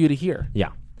think for you to hear. Yeah.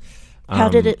 How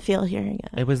did it feel hearing it?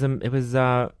 It was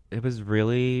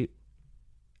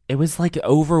like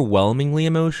overwhelmingly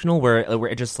emotional, where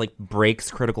it just like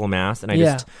breaks critical mass, and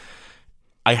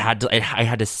I had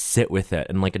to sit with it,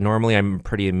 and like normally I'm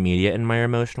pretty immediate in my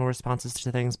emotional responses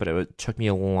to things, but it took me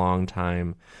a long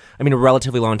time. I mean, a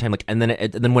relatively long time. Like, and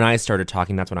then when I started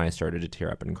talking, that's when I started to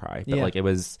tear up and cry. But like, it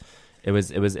was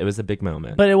a big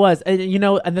moment. But it was, and you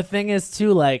know, and the thing is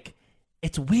too, like,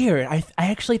 it's weird. I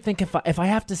actually think if I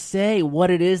have to say what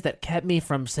it is that kept me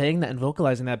from saying that and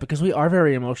vocalizing that, because we are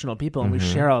very emotional people and we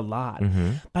share a lot.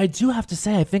 But I do have to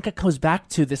say, I think it goes back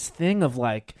to this thing of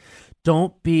like,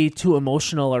 don't be too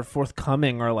emotional or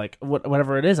forthcoming or like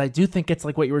whatever it is. I do think it's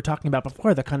like what you were talking about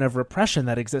before, the kind of repression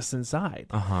that exists inside.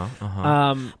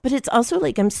 But it's also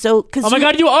like I'm so... Oh my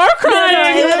God, you are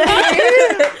crying!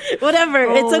 Whatever.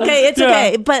 It's okay. It's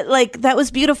okay. But like that was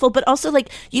beautiful. But also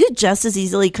like you just as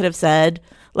easily could have said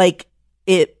like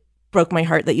it broke my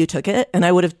heart that you took it, and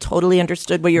I would have totally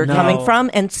understood where you're coming from.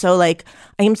 And so like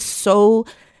I am so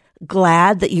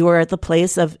glad that you were at the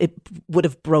place of it would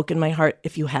have broken my heart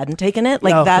if you hadn't taken it.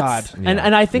 Like that's God.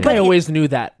 And I think I always knew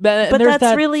that. But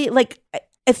that's really like,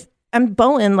 if I'm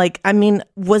Bowen, like, I mean,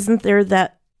 wasn't there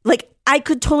that, like, I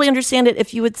could totally understand it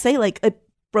if you would say, like, it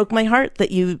broke my heart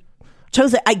that you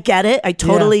chose it. I get it. I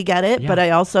totally get it. Yeah. But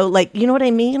I also, like, you know what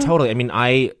I mean? Totally. I mean,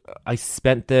 I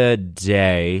spent the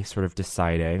day sort of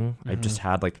deciding. I just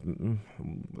had, like,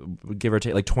 give or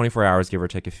take, like 24 hours, give or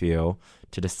take a few,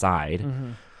 to decide.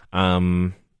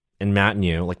 And Matt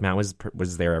knew. Like, Matt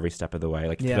was there every step of the way.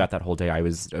 Like, throughout that whole day, I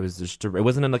was just, it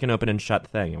wasn't like an open and shut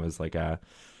thing. It was like I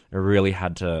really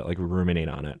had to, like, ruminate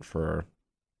on it for,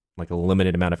 like, a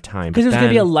limited amount of time. Because it was going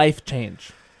to be a life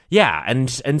change. Yeah, and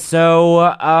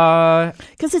so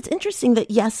because it's interesting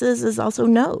that yeses is also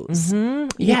no's.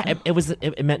 Yeah,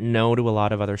 it meant no to a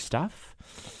lot of other stuff.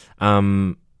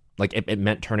 Like it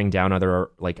meant turning down other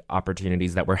like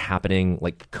opportunities that were happening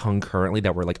like concurrently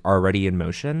that were like already in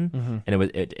motion, and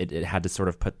it had to sort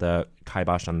of put the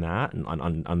kibosh on that and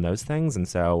on those things. And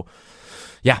so,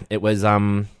 yeah, it was a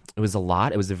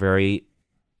lot. It was a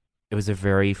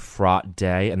very fraught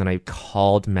day, and then I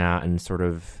called Matt and sort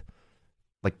of.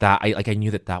 Like that, I knew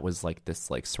that was like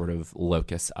this like sort of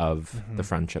locus of the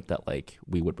friendship that like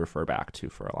we would refer back to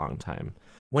for a long time.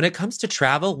 When it comes to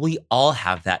travel, we all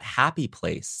have that happy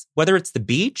place. Whether it's the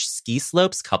beach, ski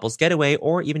slopes, couples getaway,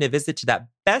 or even a visit to that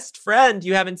best friend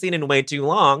you haven't seen in way too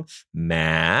long,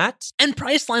 Matt. And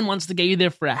Priceline wants to get you there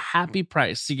for a happy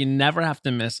price so you never have to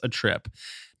miss a trip.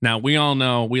 Now, we all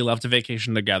know we love to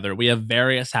vacation together. We have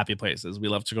various happy places. We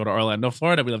love to go to Orlando,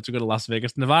 Florida. We love to go to Las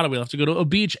Vegas, Nevada. We love to go to a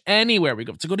beach anywhere. We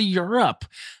love to go to Europe.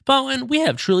 But when we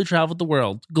have truly traveled the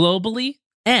world globally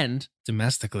and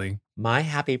domestically. My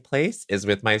happy place is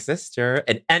with my sister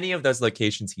in any of those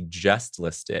locations he just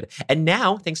listed. And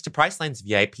now, thanks to Priceline's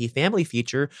VIP family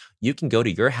feature, you can go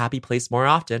to your happy place more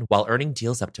often while earning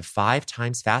deals up to 5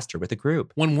 times faster with a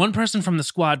group. When one person from the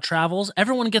squad travels,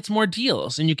 everyone gets more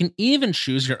deals, and you can even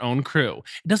choose your own crew.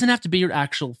 It doesn't have to be your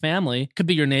actual family. It could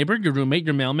be your neighbor, your roommate,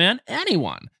 your mailman,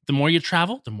 anyone. The more you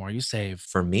travel, the more you save.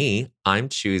 For me, I'm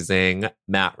choosing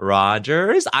Matt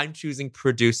Rogers. I'm choosing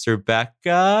producer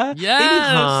Becca. Yes! Baby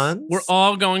Hans. We're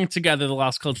all going together, the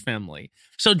Lost Coach family.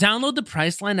 So download the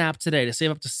Priceline app today to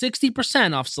save up to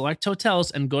 60% off select hotels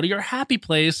and go to your happy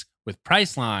place with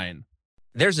Priceline.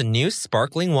 There's a new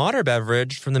sparkling water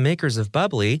beverage from the makers of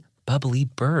Bubbly, Bubbly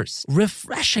Burst.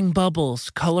 Refreshing bubbles,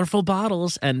 colorful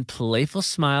bottles, and playful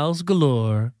smiles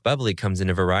galore. Bubbly comes in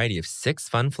a variety of 6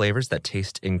 fun flavors that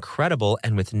taste incredible,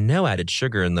 and with no added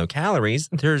sugar and low calories,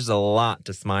 there's a lot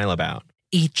to smile about.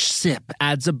 Each sip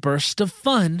adds a burst of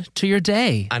fun to your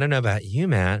day. I don't know about you,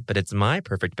 Matt, but it's my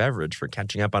perfect beverage for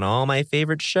catching up on all my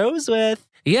favorite shows with.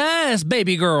 Yes,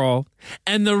 baby girl.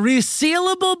 And the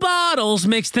resealable bottles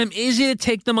makes them easy to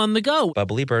take them on the go.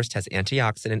 Bubbly Burst has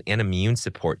antioxidant and immune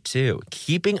support, too,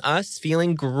 keeping us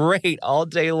feeling great all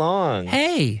day long.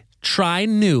 Hey, try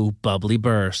new Bubbly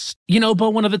Burst. You know,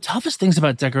 but one of the toughest things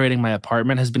about decorating my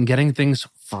apartment has been getting things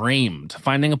framed.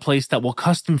 Finding a place that will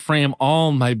custom frame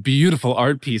all my beautiful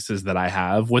art pieces that I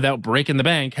have without breaking the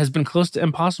bank has been close to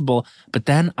impossible. But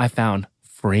then I found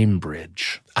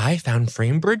FrameBridge. I found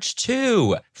FrameBridge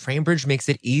too. FrameBridge makes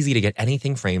it easy to get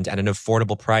anything framed at an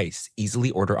affordable price. Easily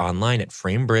order online at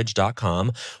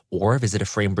framebridge.com or visit a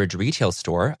FrameBridge retail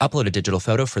store, upload a digital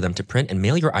photo for them to print and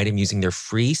mail your item using their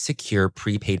free, secure,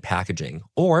 prepaid packaging.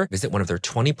 Or visit one of their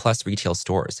 20-plus retail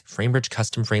stores. FrameBridge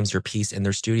custom frames your piece in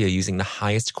their studio using the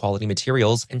highest quality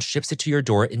materials and ships it to your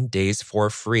door in days for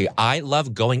free. I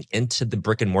love going into the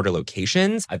brick and mortar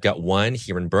locations. I've got one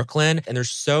here in Brooklyn, and they're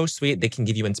so sweet. They can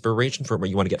give you inspiration for where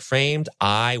you want to get framed.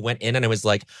 I went in and I was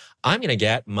like, I'm going to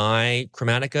get my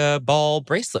Chromatica ball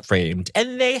bracelet framed.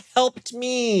 And they helped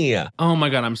me. Oh my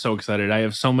God, I'm so excited. I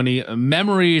have so many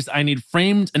memories I need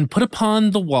framed and put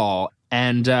upon the wall.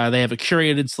 And they have a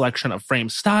curated selection of frame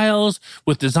styles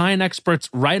with design experts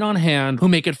right on hand who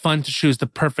make it fun to choose the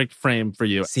perfect frame for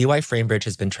you. See why FrameBridge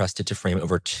has been trusted to frame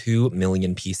over 2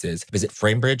 million pieces. Visit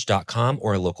framebridge.com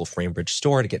or a local FrameBridge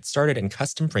store to get started and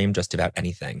custom frame just about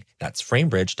anything. That's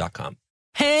framebridge.com.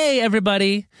 Hey,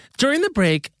 everybody. During the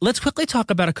break, let's quickly talk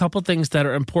about a couple things that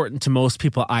are important to most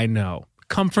people I know.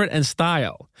 Comfort and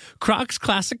style. Crocs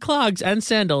classic clogs and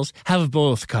sandals have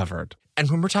both covered. And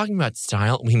when we're talking about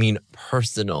style, we mean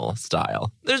personal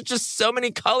style. There's just so many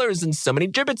colors and so many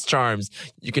Jibbitz charms.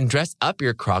 You can dress up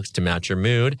your Crocs to match your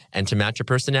mood and to match your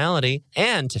personality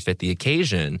and to fit the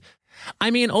occasion.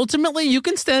 I mean, ultimately, you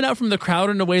can stand out from the crowd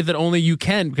in a way that only you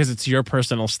can because it's your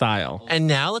personal style. And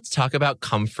now let's talk about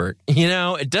comfort. You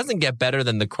know, it doesn't get better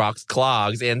than the Crocs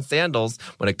clogs and sandals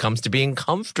when it comes to being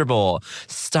comfortable.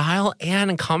 Style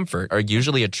and comfort are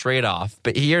usually a trade-off,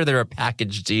 but here they're a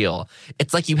package deal.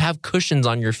 It's like you have cushions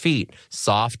on your feet.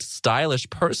 Soft, stylish,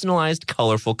 personalized,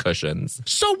 colorful cushions.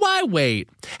 So why wait?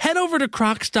 Head over to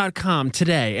Crocs.com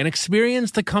today and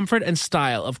experience the comfort and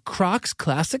style of Crocs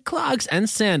classic clogs and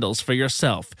sandals for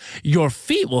yourself. Your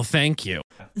feet will thank you.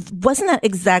 Wasn't that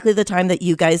exactly the time that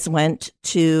you guys went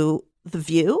to The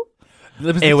View?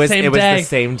 It was the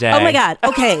same day. Oh my God.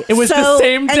 Okay. It was the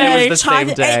same day. It was the same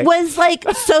day. It was like,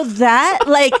 so that,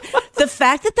 like, the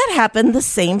fact that happened the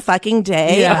same fucking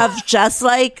day of just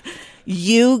like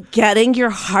you getting your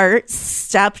heart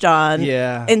stepped on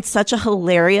in such a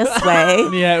hilarious way.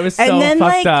 Yeah, it was so and then,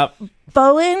 fucked up.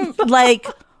 Bowen, like,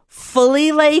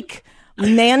 fully, like,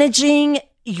 managing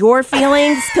your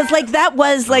feelings, because like that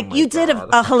was like you did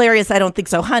a hilarious I don't think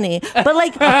so honey, but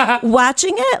like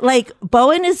watching it, like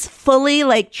Bowen is fully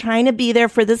like trying to be there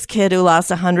for this kid who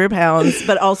lost 100 pounds,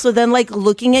 but also then like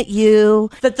looking at you,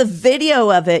 that the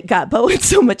video of it got Bowen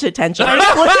so much attention. It's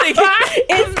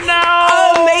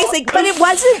amazing, but it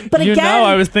wasn't, but you again, know,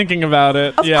 I was thinking about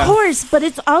it, of course, but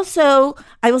it's also,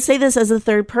 I will say this as a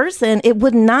third person,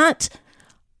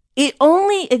 it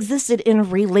only existed in a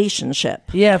relationship.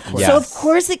 Yeah, of course. So of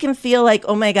course it can feel like,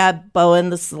 oh my God, Bowen,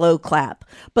 the slow clap.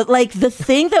 But like the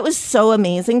thing that was so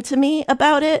amazing to me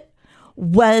about it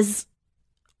was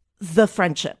the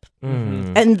friendship.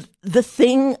 Mm-hmm. And the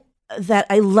thing that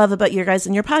I love about your guys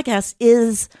and your podcast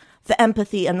is the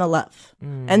empathy and the love.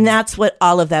 Mm. And that's what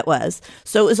all of that was.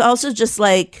 So it was also just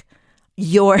like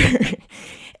and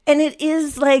it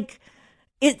is like,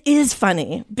 it is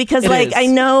funny because I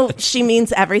know she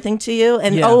means everything to you.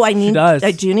 And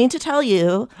I do need to tell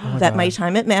you that my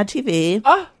time at Mad TV,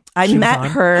 I met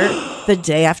her the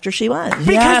day after she won.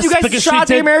 Because you guys shot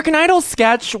the American Idol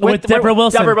sketch with Deborah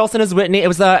Wilson. Deborah Wilson as Whitney. She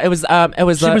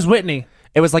was Whitney.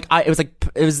 It was like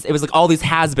all these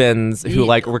has-beens who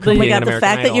like were competing in American Idol. The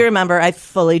fact that you remember, I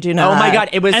fully do not. Oh my God,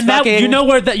 it was and fucking. That,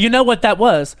 you know what that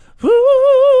was,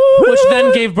 which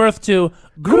then gave birth to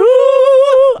Gru.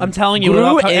 I'm telling you,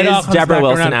 Gru is Deborah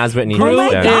Wilson as Whitney Houston. Oh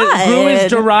my God. Gru is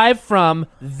derived from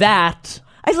that.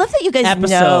 I love that you guys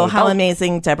know how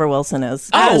amazing Deborah Wilson is.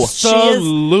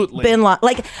 Absolutely. She has been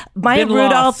like Maya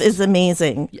Rudolph is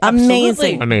amazing.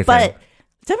 Amazing. But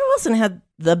Deborah Wilson had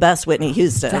the best Whitney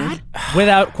Houston.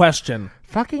 Without question.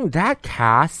 Fucking that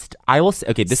cast, I will say,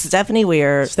 okay, this is Stephanie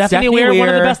Weir. Stephanie Weir, one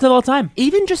of the best of all time.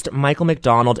 Even just Michael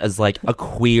McDonald as like a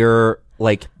queer,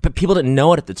 like, but people didn't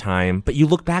know it at the time. But you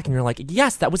look back and you're like,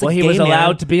 yes, that was a gay man. Well, he was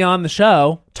allowed to be on the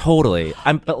show. Totally.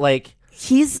 But like,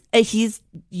 he's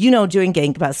doing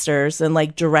gangbusters and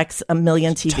like directs a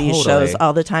million TV shows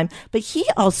all the time. But he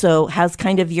also has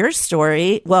kind of your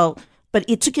story. Well, but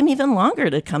it took him even longer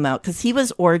to come out because he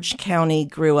was Orange County,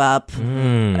 grew up,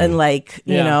 and like,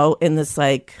 you know, in this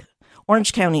like,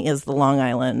 Orange County is the Long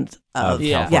Island of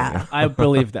California. Yeah. I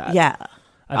believe that. Yeah.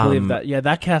 I believe that. Yeah,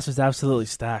 that cast was absolutely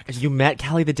stacked. You met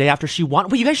Kelly the day after she won.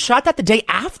 Wait, you guys shot that the day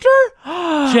after?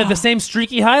 She had the same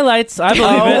streaky highlights. I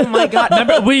believe it. Oh my God.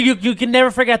 Remember, you can never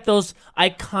forget those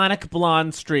iconic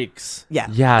blonde streaks. Yeah.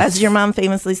 Yes. As your mom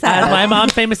famously said. As my mom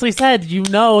famously said, you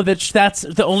know that's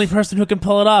the only person who can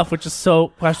pull it off, which is so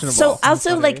questionable. So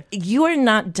also, like, you are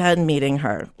not done meeting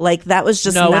her. Like, that was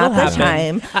just not the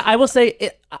time. I will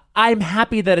say, I'm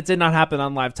happy that it did not happen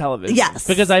on live television. Yes.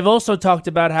 Because I've also talked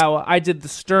about how I did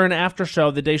the Stern after show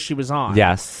the day she was on.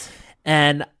 Yes.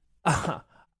 And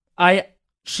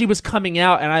she was coming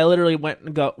out, and I literally went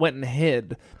and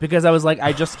hid because I was like,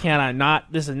 I just can't.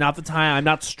 This is not the time. I'm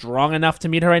not strong enough to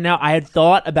meet her right now. I had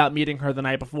thought about meeting her the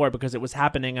night before because it was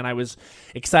happening, and I was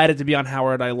excited to be on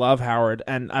Howard. I love Howard,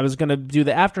 and I was going to do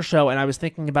the after show, and I was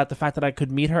thinking about the fact that I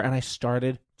could meet her, and I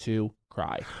started to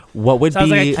cry. What would be? I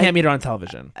was like, I can't meet her on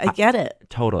television. I get it.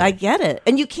 Totally. I get it.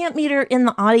 And you can't meet her in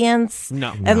the audience.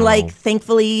 No. And like,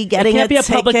 thankfully, getting it can't be a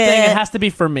public ticket. thing. It has to be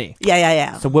for me.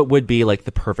 Yeah. So what would be like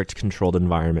the perfect controlled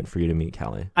environment for you to meet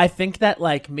Kelly? I think that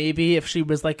like maybe if she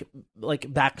was like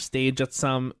backstage at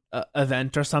some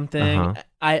event or something,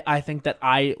 I think that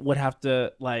I would have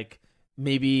to like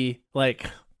maybe like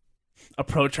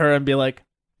approach her and be like,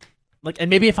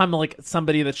 and maybe if I'm like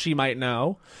somebody that she might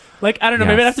know, like, I don't know,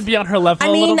 maybe I'd have to be on her level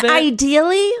a little bit.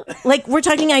 Ideally, like, we're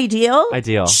talking ideal.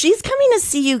 She's coming to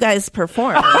see you guys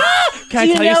perform. Can Do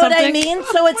I tell you know something? what I mean?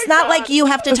 So it's not like you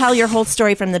have to tell your whole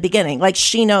story from the beginning. Like,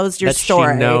 she knows your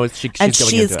story. She knows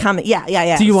she's coming.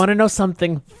 Yeah. Do you want to know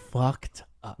something fucked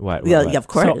up? What? Yeah, of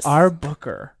course. So our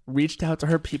booker reached out to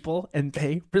her people and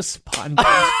they responded.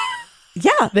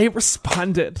 Yeah. They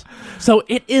responded. So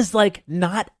it is like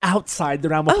not outside the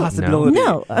realm of possibility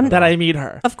that I meet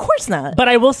her. Of course not. But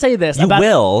I will say this. You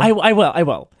will. I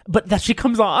will. But that she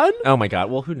comes on? Oh my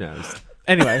God. Well, who knows?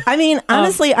 Anyway. I mean,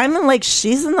 honestly, I'm like,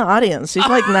 she's in the audience. She's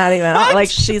like not even, like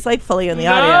she's like fully in the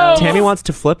audience. Tammy wants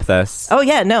to flip this. Oh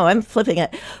yeah, no, I'm flipping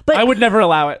it. But I would never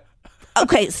allow it.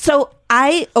 Okay, so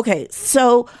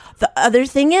the other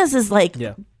thing is like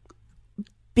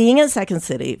being in Second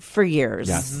City for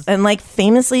years and like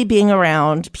famously being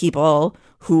around people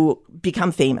who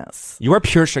become famous. You are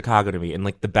pure Chicago to me in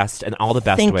like the best and all the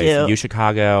best Thank ways. you.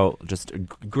 Chicago, just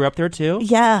grew up there too.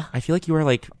 Yeah. I feel like you were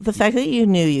like the fact that you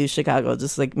knew you Chicago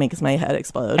just like makes my head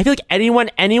explode. I feel like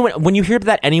anyone when you hear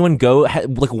that anyone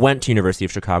went to University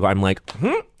of Chicago, I'm like,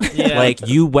 like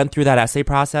you went through that essay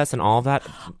process and all of that.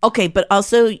 Okay, but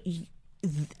also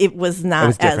it was not. It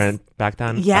was different back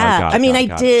then. Yeah,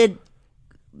 I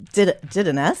did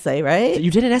an essay, right? You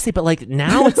did an essay, but like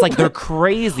now it's like they're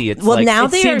crazy. It's well, like, now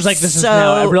it they seems are like this so, is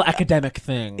now a real academic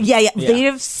thing. Yeah. They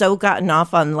have so gotten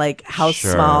off on like how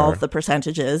small the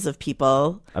percentage is of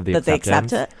people that they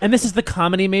accept it. And this is the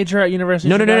comedy major at University.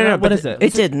 No. What is it?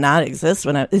 It did not exist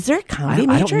when is there a comedy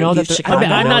major? I don't know that Chicago?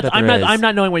 I'm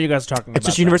not knowing what you guys are talking about. It's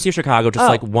just University of Chicago, just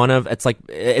like one of. It's like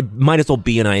it might as well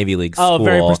be an Ivy League school. Oh,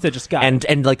 very prestigious guy. And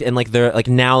they're like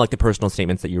now like the personal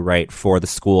statements that you write for the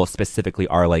school specifically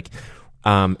are like.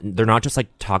 They're not just like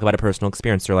talk about a personal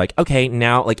experience. They're like, okay,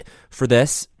 now like for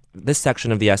this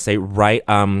section of the essay, write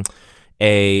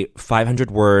a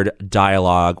 500-word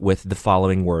dialogue with the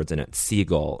following words in it: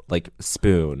 seagull, like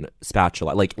spoon,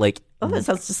 spatula, like. Oh, that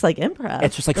sounds just like improv.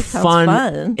 It's just like that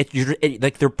fun.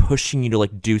 Like they're pushing you to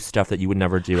like do stuff that you would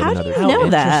never do at another. How do you know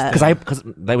that? Because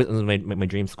that was my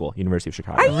dream school, University of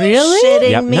Chicago. Are you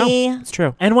really shitting me? No, it's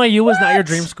true. NYU was not your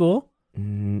dream school?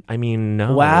 I mean,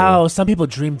 no. Wow, some people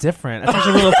dream different. That's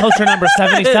actually rule of culture number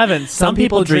 77. Some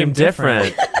people dream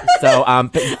different. So,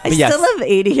 but I yes. still have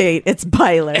 88. It's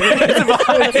Byler.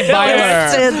 Byler.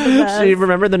 She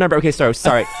remembered the number. Okay, sorry.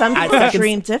 Some people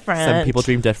dream different. Some people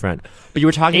dream different. But you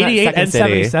were talking 88 about Second and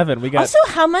City. 77. We got also,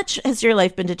 how much has your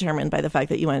life been determined by the fact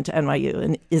that you went to NYU?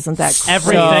 And isn't that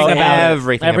crazy?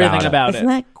 everything about it? Isn't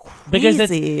that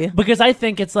crazy? Because I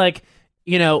think it's like,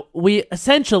 we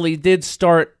essentially did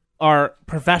start our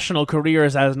professional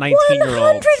careers as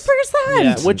 19-year-olds. 100%.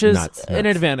 Yeah, which is Nuts. an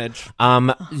advantage.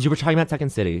 You were talking about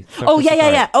Second City.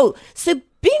 Yeah. Oh, so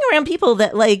being around people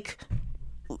that like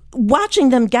watching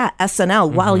them get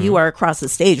SNL while you are across the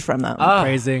stage from them.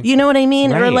 Crazy. You know what I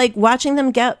mean? Right. Or like watching them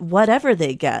get whatever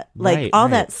they get. Like all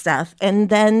that stuff. And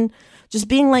then just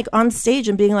being like on stage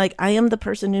and being like, I am the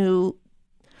person who,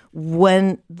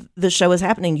 when the show is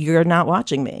happening, you're not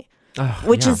watching me.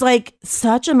 Which is like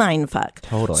such a mind fuck.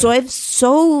 Totally. So I've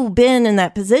so been in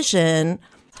that position.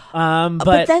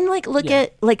 But then like look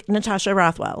at like Natasha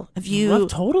Rothwell. Have you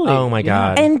totally? Oh my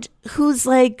God. And who's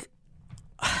like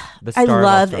The I star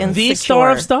love of Insecure. The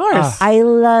star of stars. I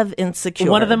love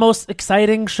Insecure. One of the most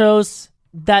exciting shows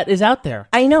that is out there.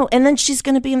 I know. And then she's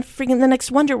going to be in freaking the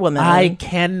next Wonder Woman. I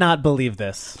cannot believe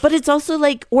this. But it's also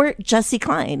like, or Jessie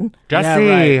Klein. Jesse.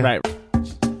 Yeah, right.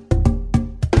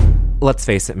 Let's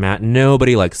face it, Matt.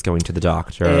 Nobody likes going to the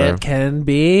doctor. It can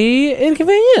be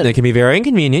inconvenient. It can be very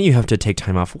inconvenient. You have to take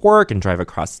time off work and drive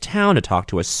across town to talk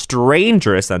to a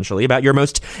stranger, essentially, about your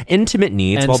most intimate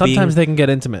needs. And sometimes they can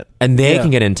get intimate. And they can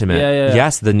get intimate. Yeah.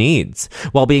 Yes, the needs.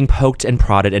 While being poked and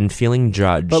prodded and feeling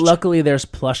judged. But luckily, there's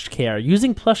PlushCare.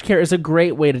 Using PlushCare is a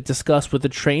great way to discuss with a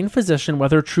trained physician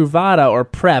whether Truvada or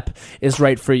PrEP is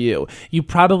right for you. You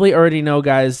probably already know,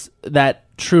 guys, that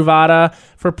Truvada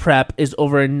for PrEP is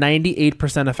over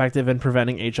 98% effective in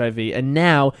preventing HIV, and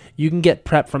now you can get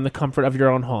PrEP from the comfort of your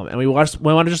own home. And we want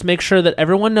to just make sure that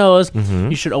everyone knows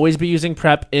you should always be using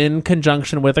PrEP in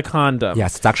conjunction with a condom.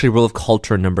 Yes, it's actually rule of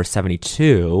culture number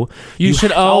 72. You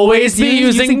should always be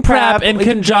using PrEP in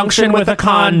conjunction with a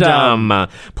condom.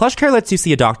 PlushCare lets you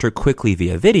see a doctor quickly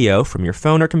via video from your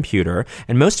phone or computer,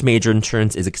 and most major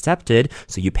insurance is accepted,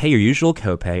 so you pay your usual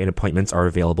copay, and appointments are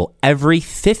available every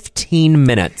 15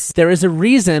 minutes. There is a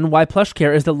reason why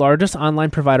PlushCare is the largest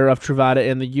online provider of Truvada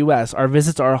in the U.S. Our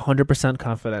visits are 100%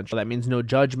 confidential. That means no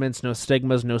judgments, no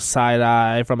stigmas, no side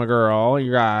eye from a girl,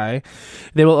 your guy.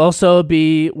 They will also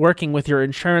be working with your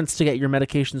insurance to get your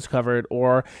medications covered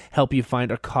or help you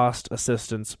find a cost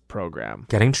assistance program.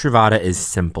 Getting Truvada is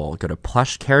simple. Go to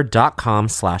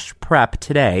plushcare.com/prep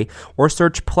today or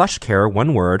search PlushCare,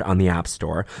 one word, on the App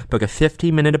Store. Book a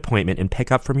 15-minute appointment and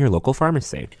pick up from your local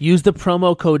pharmacy. Use the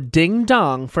promo code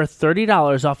DINGDONG for $30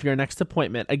 $30 off your next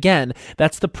appointment. Again,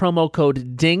 that's the promo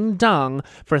code Ding Dong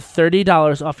for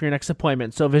 $30 off your next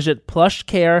appointment. So visit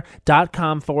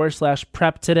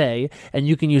plushcare.com/prep today, and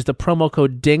you can use the promo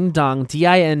code Ding Dong,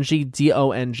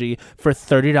 DINGDONG, for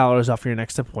 $30 off your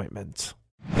next appointment.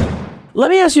 Let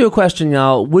me ask you a question,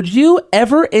 y'all. Would you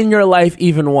ever in your life,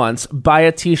 even once, buy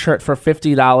a t-shirt for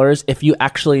 $50 if you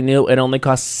actually knew it only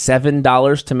cost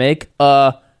 $7 to make?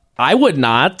 I would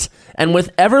not. And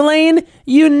with Everlane,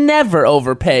 you never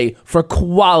overpay for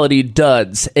quality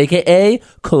duds, aka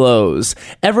clothes.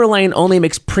 Everlane only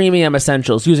makes premium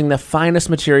essentials using the finest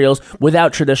materials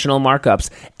without traditional markups.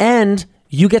 And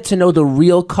you get to know the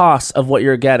real costs of what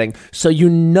you're getting, so you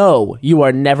know you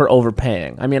are never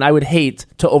overpaying. I mean, I would hate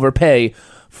to overpay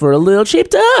for a little cheap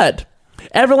dud.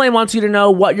 Everlane wants you to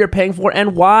know what you're paying for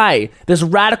and why. There's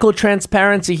radical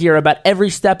transparency here about every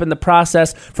step in the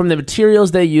process, from the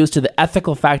materials they use to the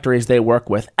ethical factories they work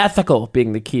with. Ethical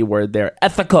being the key word there.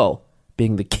 Ethical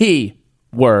being the key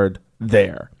word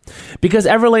there. Because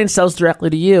Everlane sells directly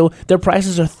to you, their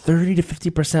prices are 30 to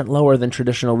 50% lower than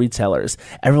traditional retailers.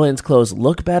 Everlane's clothes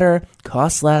look better,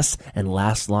 cost less, and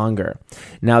last longer.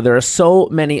 Now, there are so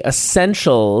many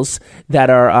essentials that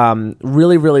are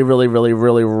really great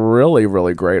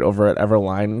over at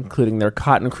Everlane, including their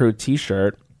Cotton Crew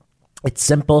t-shirt. It's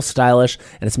simple, stylish,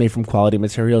 and it's made from quality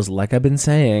materials, like I've been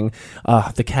saying.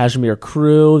 The Cashmere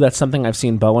Crew, that's something I've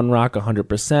seen Bowen rock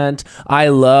 100%. I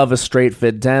love a straight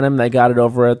fit denim. They got it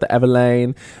over at the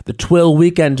Everlane. The Twill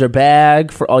Weekender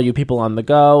bag for all you people on the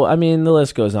go. I mean, the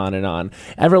list goes on and on.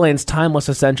 Everlane's timeless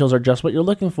essentials are just what you're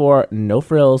looking for. No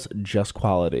frills, just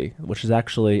quality, which is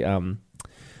actually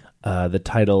the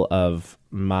title of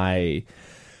my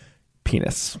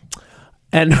penis.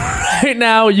 And right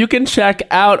now, you can check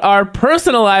out our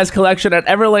personalized collection at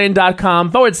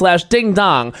everlane.com/ding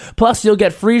dong. Plus, you'll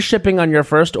get free shipping on your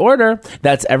first order.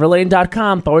 That's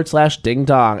everlane.com/ding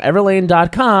dong.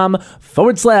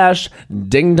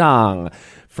 Everlane.com/ding dong.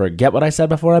 Forget what I said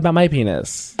before about my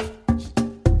penis.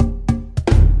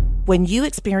 When you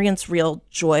experience real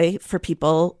joy for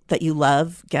people that you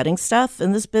love getting stuff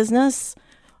in this business,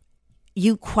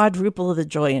 you quadruple the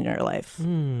joy in your life.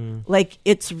 Like,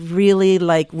 it's really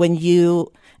like when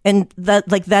you, and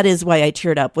that is why I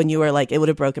teared up when you were like, it would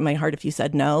have broken my heart if you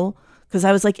said no. Because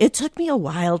I was like, it took me a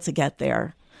while to get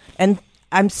there. And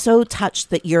I'm so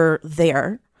touched that you're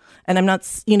there. And I'm not,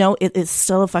 it is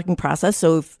still a fucking process.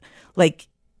 So if, like,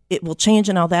 it will change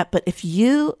and all that. But if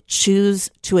you choose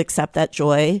to accept that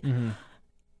joy,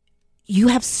 you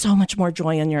have so much more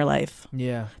joy in your life.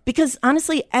 Yeah. Because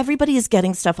honestly, everybody is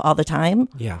getting stuff all the time.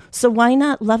 Yeah. So why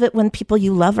not love it when people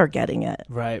you love are getting it?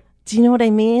 Right. Do you know what I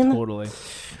mean? Totally.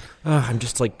 I'm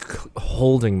just like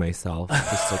holding myself,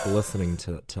 just like listening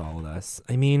to all of this.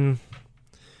 I mean,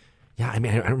 I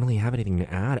don't really have anything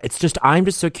to add. It's just, I'm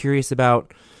just so curious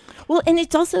about. Well, and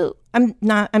it's also,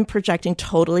 I'm projecting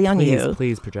totally on you.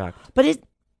 Please project. But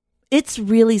it's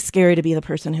really scary to be the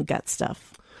person who gets stuff.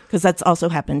 Because that's also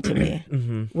happened to me,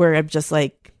 where I'm just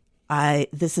like,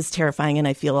 this is terrifying and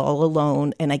I feel all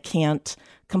alone and I can't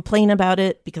complain about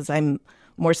it because I'm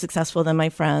more successful than my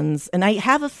friends. And I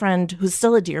have a friend who's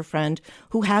still a dear friend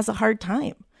who has a hard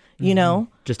time, you know?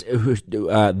 Just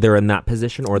they're in that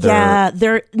position, or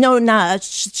they're... Yeah,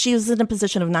 she was in a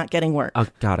position of not getting work. Oh,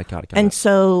 got it. And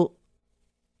so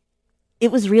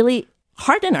it was really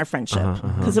hard in our friendship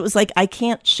because it was like, I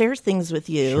can't share things with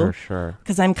you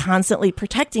because I'm constantly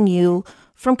protecting you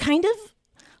from kind of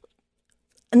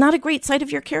not a great side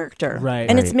of your character, right?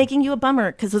 And it's making you a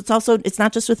bummer because it's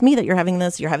not just with me that you're having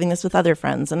this with other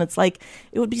friends, and it's like,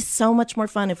 it would be so much more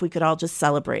fun if we could all just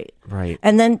celebrate, right?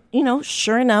 And then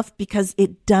sure enough, because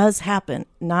it does happen,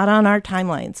 not on our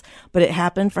timelines, but it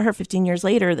happened for her 15 years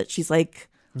later, that she's like,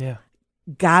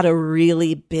 got a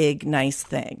really big, nice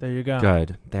thing. There you go.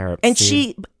 Good. There. And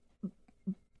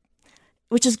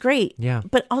which is great. Yeah.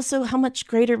 But also, how much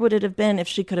greater would it have been if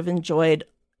she could have enjoyed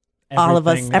all of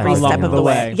us every step of the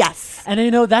way? Yes.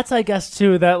 And that's, I guess,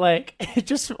 too, that like, it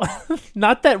just,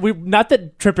 not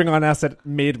that tripping on acid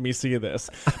made me see this,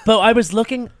 but I was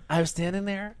standing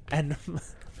there and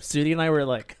Sudie and I were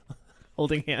like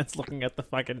holding hands looking at the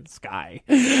fucking sky.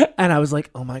 And I was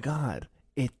like, oh my God.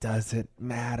 It doesn't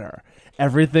matter.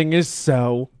 Everything is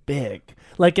so big.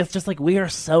 Like, it's just like, we are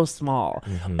so small.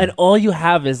 And all you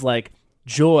have is like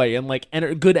joy and like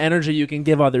good energy you can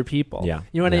give other people. Yeah.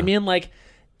 You know what I mean? Like,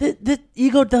 the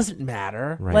ego doesn't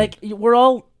matter. Right. Like, we're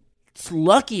all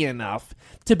lucky enough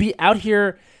to be out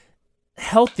here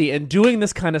healthy and doing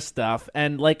this kind of stuff.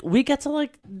 And like, we get to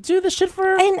like do this shit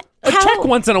for a check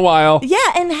once in a while. Yeah.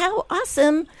 And how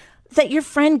awesome that your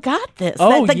friend got this.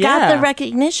 Oh, that got the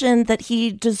recognition that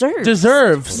he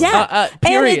deserves. Yeah.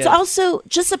 And it's also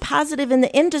just a positive in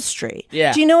the industry.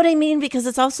 Yeah. Do you know what I mean? Because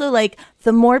it's also like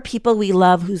the more people we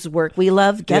love whose work we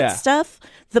love get stuff,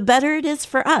 the better it is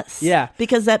for us. Yeah.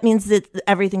 Because that means that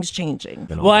everything's changing.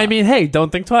 Well, I mean, hey,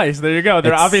 don't think twice. There you go.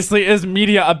 There obviously is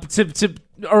media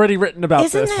already written about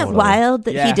Isn't this. that wild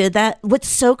that he did that? What's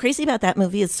so crazy about that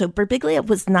movie is so Birbiglia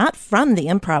was not from the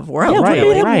improv world. Yeah, really.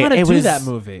 What made him want to do that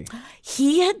movie?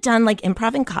 He had done like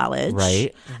improv in college.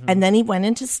 Right. And then he went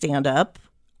into stand-up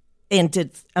and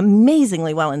did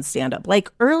amazingly well in stand-up.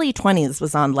 Like early 20s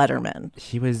was on Letterman.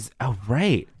 He was,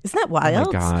 right. Isn't that wild?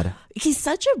 Oh my God. He's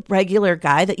such a regular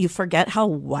guy that you forget how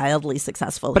wildly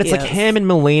successful But he it's is. like him and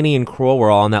Mulaney and Kroll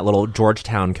were all in that little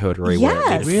Georgetown coterie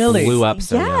where they Really? blew up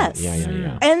so Yes.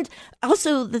 Yeah. And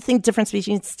also the difference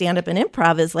between stand-up and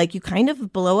improv is like you kind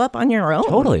of blow up on your own.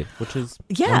 Totally, which is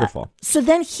wonderful. So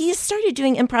then he started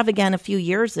doing improv again a few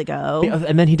years ago.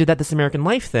 And then he did that This American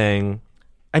Life thing.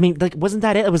 I mean, like, wasn't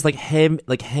that it? It was like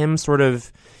him sort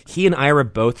of, he and Ira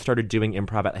both started doing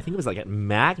improv I think it was like at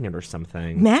Magnet or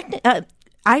something.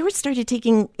 Ira started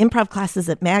taking improv classes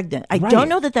at Magnet. I don't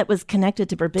know that was connected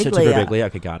to Birbiglia. To Birbiglia,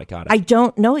 okay, got it. I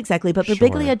don't know exactly, but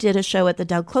Birbiglia did a show at the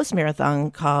Dow Close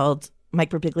Marathon called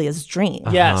Mike Birbiglia's Dream.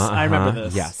 Yes, I remember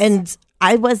this. Yes. And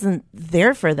I wasn't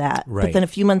there for that. Right. But then a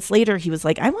few months later, he was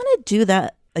like, I want to do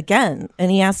that again.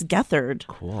 And he asked Gethard.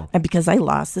 Cool. And because I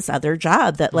lost this other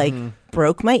job that like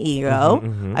broke my ego,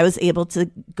 I was able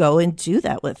to go and do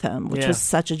that with him, which was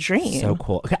such a dream. So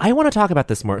cool. Okay, I want to talk about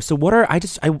this more. So what are, I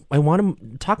want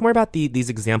to talk more about these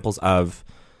examples of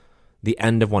the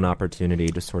end of one opportunity,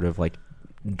 just sort of like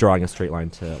drawing a straight line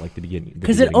to like the beginning.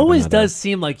 Because it always does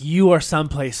seem like you are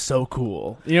someplace so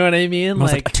cool. You know what I mean? I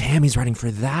was like, Tammy's running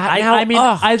for that. I mean,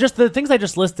 the things I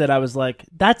just listed, I was like,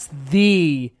 that's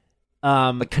the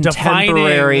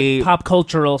contemporary defining pop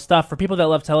cultural stuff for people that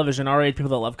love television, our age,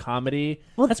 people that love comedy.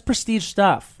 Well, that's prestige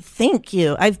stuff. Thank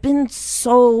you. I've been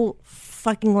so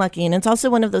fucking lucky, and it's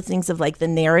also one of those things of like the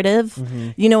narrative,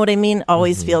 you know what I mean,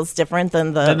 always feels different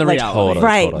than the like, reality.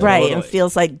 Right, and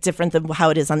feels like different than how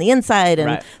it is on the inside.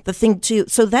 And the thing too,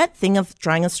 so that thing of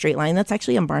drawing a straight line, that's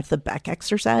actually a Martha Beck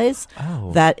exercise.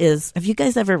 That is, have you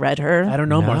guys ever read her? I don't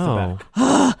know. Martha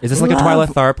Beck. Is this like a Twyla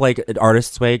Tharp, like an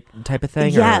Artist's Way type of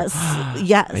thing? Yes.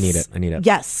 Yes. I need it.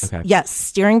 Yes. Okay. Yes.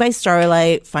 Steering by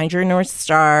Starlight, Find Your North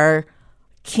Star.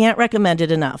 Can't recommend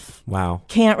it enough. Wow.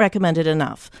 Can't recommend it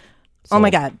enough. Oh my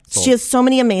God. She has so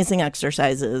many amazing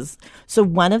exercises. So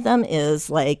one of them is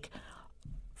like,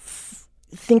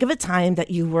 think of a time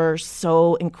that you were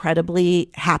so incredibly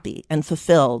happy and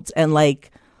fulfilled and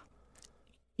like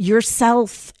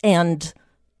yourself, and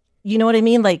you know what I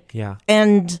mean? Like,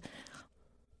 and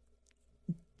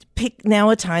pick now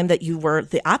a time that you were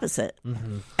the opposite.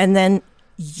 And then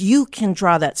you can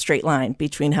draw that straight line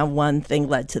between how one thing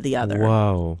led to the other.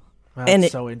 Whoa.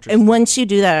 That's so interesting. And once you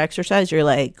do that exercise, you're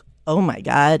like, oh my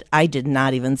God, I did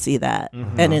not even see that.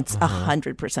 And it's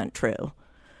 100% true.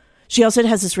 She also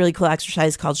has this really cool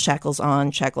exercise called shackles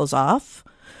on, shackles off.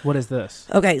 What is this?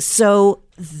 Okay, so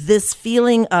this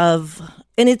feeling of,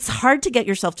 and it's hard to get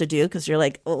yourself to do because you're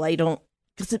like, oh, I don't,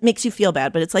 because it makes you feel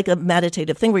bad, but it's like a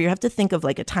meditative thing where you have to think of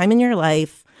like a time in your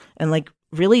life and like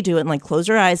really do it and like close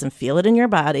your eyes and feel it in your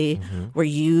body where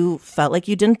you felt like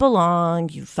you didn't belong,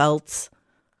 you felt,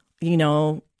 you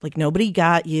know, like nobody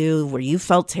got you, where you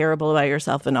felt terrible about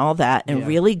yourself and all that, and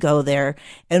really go there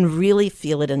and really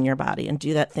feel it in your body and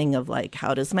do that thing of like,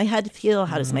 how does my head feel?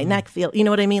 How does my neck feel? You know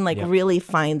what I mean? Like really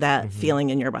find that feeling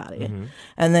in your body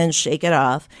and then shake it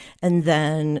off, and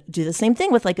then do the same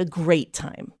thing with like a great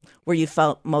time where you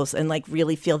felt most, and like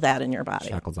really feel that in your body.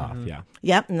 Shackles off, yeah.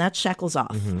 Yep, and that's shackles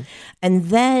off. And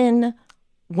then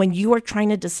when you are trying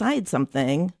to decide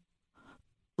something,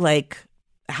 like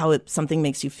how something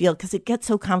makes you feel, because it gets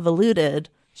so convoluted,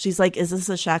 she's like, is this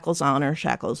a shackles on or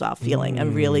shackles off feeling?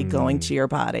 And really going to your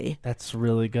body. That's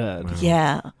really good. Wow.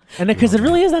 Yeah. And because it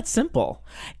really is that simple.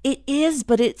 It is,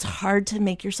 but it's hard to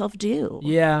make yourself do.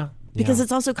 Yeah. Because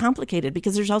it's also complicated,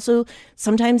 because there's also,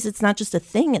 sometimes it's not just a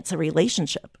thing, it's a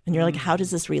relationship. And you're like, how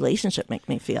does this relationship make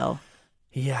me feel?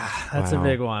 Yeah, that's a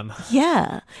big one.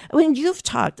 Yeah. I mean, you've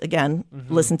talked, again,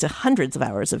 listened to hundreds of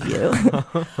hours of you.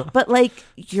 But like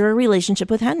your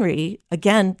relationship with Henry,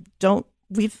 again,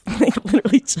 we've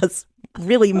literally just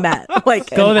really met like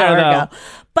Go an there, hour though. ago.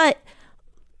 But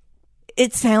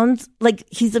it sounds like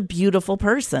he's a beautiful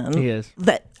person. He is.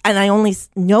 And I only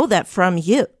know that from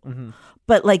you.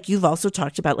 But like you've also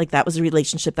talked about, like that was a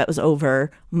relationship that was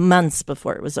over months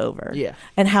before it was over. Yeah.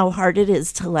 And how hard it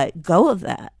is to let go of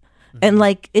that. And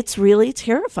like it's really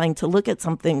terrifying to look at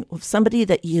somebody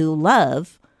that you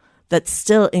love that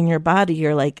still in your body,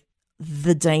 you're like,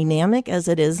 the dynamic as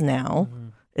it is now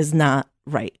is not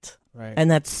right. Right.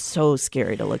 And that's so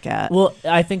scary to look at. Well,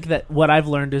 I think that what I've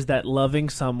learned is that loving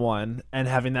someone and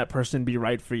having that person be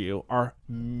right for you are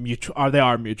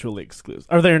mutually exclusive.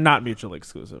 Or they're not mutually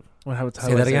exclusive.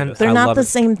 Say that again? They're not the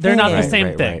same thing. They're not the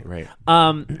same thing.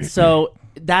 Right. So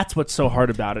that's what's so hard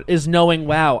about it, is knowing,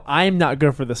 wow, I'm not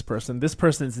good for this person. This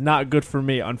person's not good for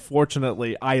me.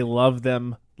 Unfortunately, I love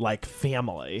them like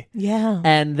family. Yeah.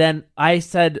 And then I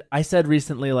said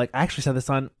recently, like, I actually said this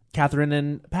on Catherine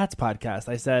and Pat's podcast.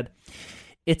 I said,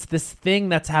 it's this thing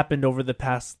that's happened over the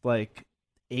past like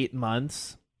 8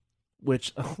 months,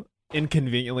 which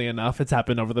inconveniently enough, it's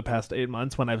happened over the past 8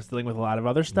 months when I was dealing with a lot of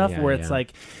other stuff where it's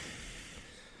like,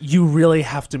 you really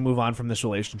have to move on from this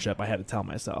relationship. I had to tell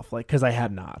myself, like, because I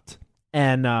had not.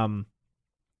 And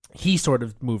he sort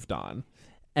of moved on.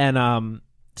 And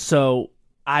so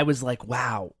I was like,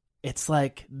 wow, it's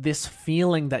like this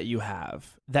feeling that you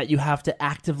have to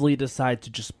actively decide to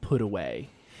just put away.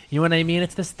 You know what I mean?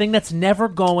 It's this thing that's never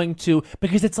going to,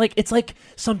 because it's like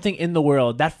something in the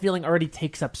world. That feeling already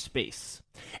takes up space.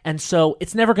 And so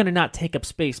it's never going to not take up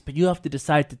space, but you have to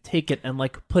decide to take it and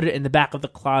like put it in the back of the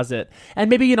closet. And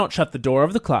maybe you don't shut the door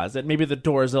of the closet. Maybe the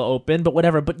doors will open, but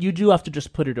whatever. But you do have to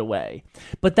just put it away.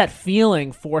 But that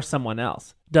feeling for someone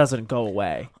else doesn't go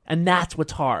away. And that's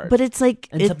what's hard. But it's like,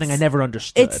 and something I never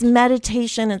understood. It's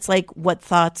meditation. It's like what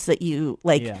thoughts that you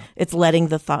like, it's letting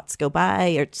the thoughts go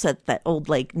by, or it's that old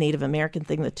like Native American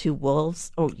thing, the two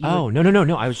wolves. No.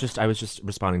 I was just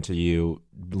responding to you,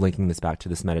 linking this back to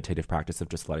this meditative practice of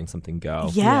just letting something go.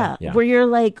 Yeah. Where you're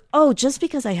like, oh, just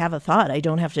because I have a thought, I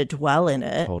don't have to dwell in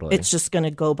it. Totally. It's just going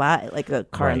to go by like a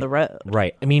car on the road.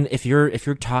 Right. I mean, if you're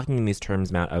talking in these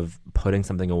terms, Matt, of putting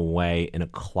something away in a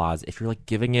closet, if you're like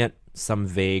giving it some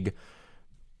vague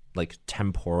like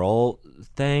temporal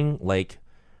thing, like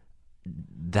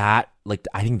that, like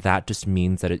I think that just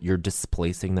means that you're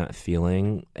displacing that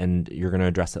feeling and you're going to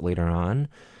address it later on.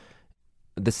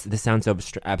 This sounds so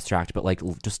abstract, but like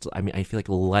just, I mean, I feel like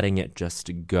letting it just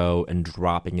go and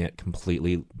dropping it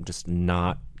completely, just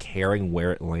not caring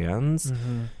where it lands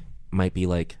might be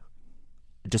like,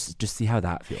 just see how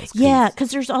that feels. Yeah,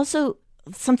 because there's also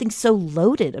something so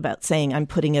loaded about saying I'm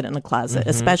putting it in a closet,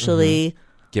 especially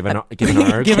given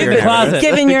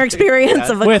your experience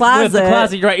of a closet. With the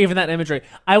closet, you're right. Even that imagery.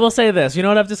 I will say this. You know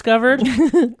what I've discovered?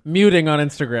 Muting on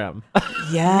Instagram.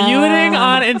 Yeah, muting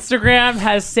on Instagram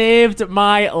has saved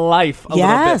my life a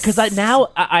little bit, because I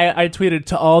tweeted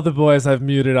to all the boys I've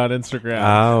muted on Instagram.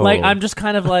 Oh. Like I'm just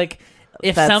kind of like.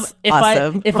 If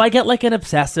I get like an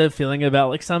obsessive feeling about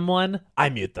like someone, I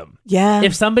mute them. Yeah.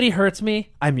 If somebody hurts me,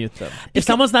 I mute them. If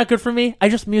someone's not good for me, I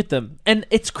just mute them. And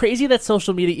it's crazy that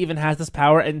social media even has this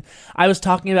power. And I was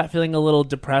talking about feeling a little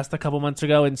depressed a couple months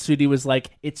ago, and Sudi was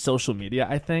like, "It's social media."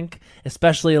 I think,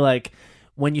 especially like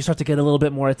when you start to get a little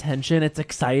bit more attention, it's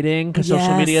exciting because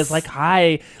social media is like,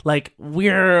 hi, like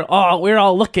we're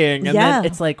all looking. And then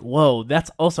it's like, whoa,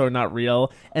 that's also not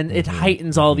real. And it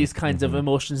heightens all these kinds of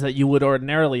emotions that you would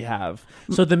ordinarily have.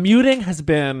 So the muting has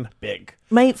been big.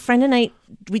 My friend and I,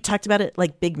 we talked about it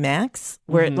like Big Macs,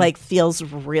 where it like feels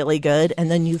really good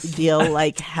and then you feel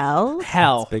like hell.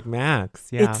 It's Big Macs.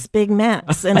 Yeah. It's Big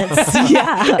Macs. And it's,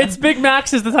 It's Big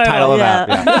Macs is the title of that.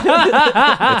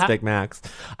 It's Big Macs.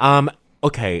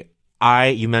 Okay,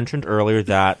 you mentioned earlier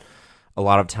that a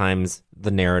lot of times the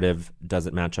narrative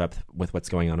doesn't match up with what's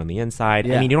going on the inside.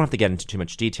 Yeah. I mean, you don't have to get into too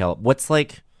much detail. What's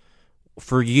like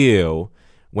for you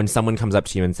when someone comes up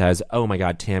to you and says, "Oh my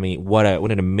God, Tammy, what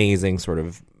an amazing sort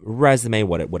of resume,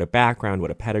 what a background,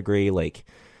 what a pedigree." Like,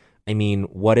 I mean,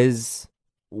 what is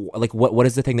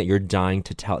the thing that you're dying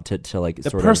to tell to like the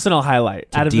sort personal of highlight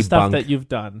out of the stuff that you've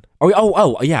done? Oh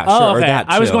yeah, sure. Okay. Or that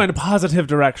too. I was going to positive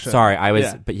direction. Sorry, I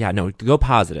was, but yeah, no, go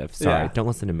positive. Sorry, don't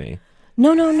listen to me.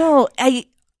 No.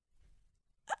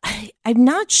 I'm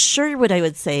not sure what I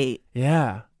would say.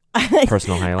 Yeah,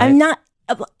 personal highlight.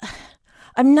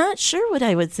 I'm not sure what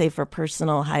I would say for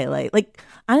personal highlight. Like,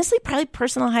 honestly, probably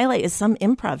personal highlight is some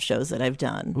improv shows that I've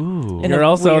done. Ooh. You're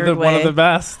also one of the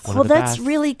best. Well, that's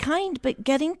really kind. But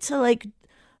getting to like,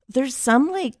 there's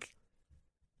some like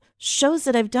shows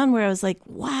that I've done where I was like,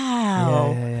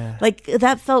 wow. Yeah. Like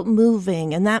that felt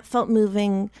moving, and that felt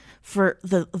moving for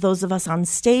those of us on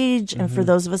stage and for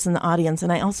those of us in the audience.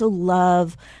 And I also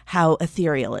love how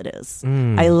ethereal it is.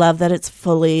 I love that it's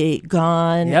fully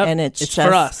gone and it's just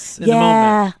for us in the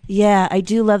moment. Yeah, I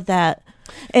do love that.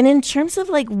 And in terms of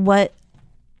like what,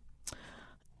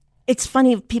 it's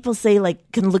funny, people say like,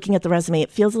 looking at the resume, it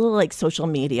feels a little like social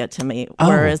media to me,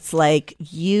 where it's like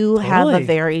you have a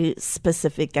very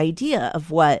specific idea of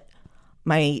what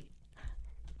my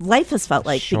life has felt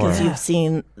like because you've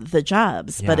seen the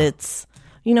jobs. But it's,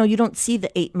 you know, you don't see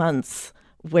the 8 months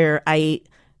where I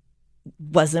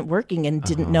wasn't working and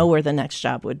didn't know where the next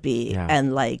job would be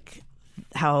and like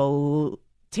how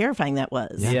terrifying that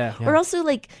was. Or also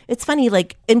like, it's funny,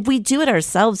 like, and we do it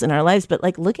ourselves in our lives, but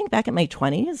like looking back at my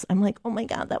 20s, I'm like, oh my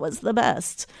God, that was the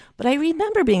best. But I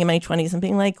remember being in my 20s and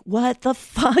being like, what the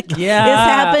fuck is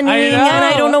happening? And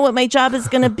I don't know what my job is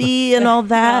going to be and all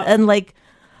that. And like,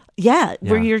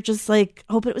 where you're just like,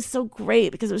 oh, but it was so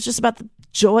great because it was just about the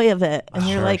joy of it. And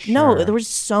you're like, no, there was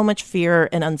so much fear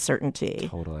and uncertainty.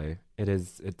 Totally.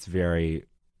 It's very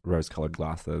rose-colored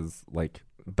glasses. Like,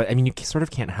 but I mean, you sort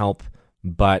of can't help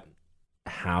but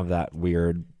have that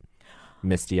weird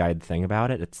misty-eyed thing about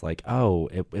it. It's like, oh,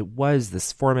 it was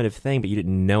this formative thing, but you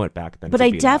didn't know it back then. But I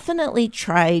definitely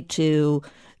try to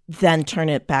then turn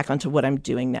it back onto what I'm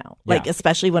doing now. Like,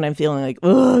 especially when I'm feeling like,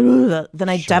 then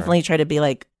I definitely try to be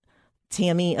like,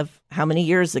 Tammy of how many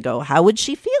years ago, how would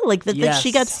she feel like that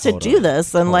she gets to do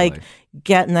this and like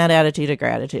getting that attitude of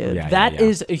gratitude. That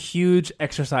is a huge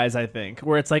exercise, I think,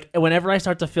 where it's like whenever I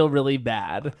start to feel really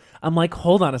bad, I'm like,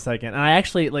 hold on a second. And I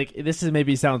actually like, this is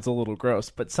maybe sounds a little gross,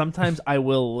 but sometimes I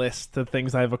will list the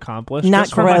things I've accomplished. Not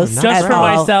just gross. Just for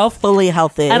myself. Fully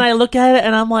healthy. And I look at it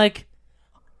and I'm like,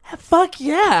 fuck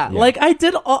yeah. Like I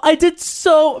did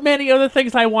so many other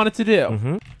things I wanted to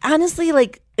do. Honestly,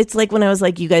 like it's like when I was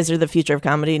like, you guys are the future of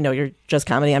comedy. No, you're just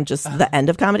comedy. I'm just the end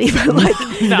of comedy. But like,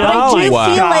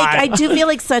 I do feel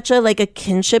like such a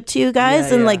kinship to you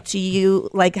guys and like to you,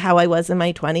 like how I was in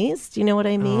my 20s. Do you know what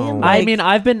I mean? I mean,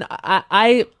 I've been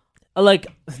I like,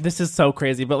 this is so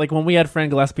crazy, but like when we had Fran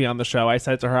Gillespie on the show, I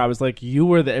said to her, I was like, you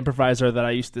were the improviser that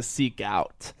I used to seek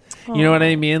out. You know what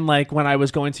I mean? Like when I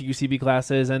was going to UCB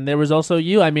classes, and there was also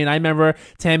you. I mean, I remember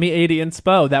Tammy, 80, and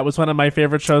Spo. That was one of my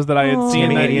favorite shows that I had seen.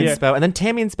 Tammy, 80, and Spo. And then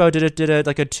Tammy and Spo did a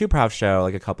like a 2-prov show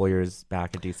like a couple years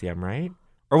back at DCM, right?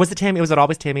 Or was it Tammy? Was it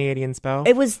always Tammy, 80, and Spo?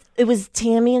 It was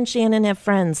Tammy and Shannon have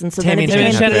friends, and so Tammy then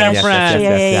and Shannon have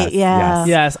friends.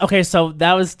 Yes. Okay, so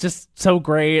that was just so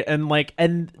great, and like,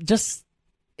 and just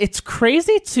it's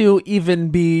crazy to even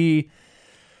be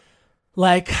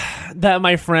like that.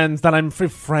 My friends that I'm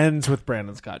friends with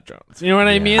Brandon Scott Jones. You know what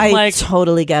I mean? I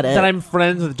totally get it. That I'm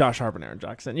friends with Josh Hart and Aaron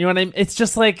Jackson. You know what I mean? It's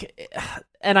just like,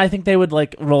 and I think they would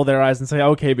like roll their eyes and say,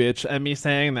 "Okay, bitch," and me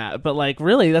saying that, but like,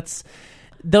 really, that's.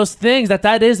 Those things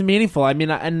that is meaningful. I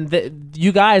mean, and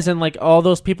you guys and like all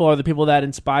those people are the people that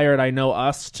inspired, I know,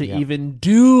 us to even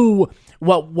do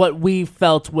what we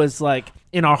felt was like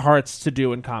in our hearts to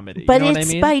do in comedy. But you know it's what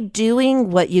I mean? By doing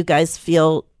what you guys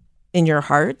feel in your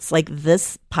hearts. Like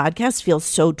this podcast feels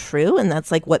so true, and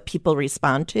that's like what people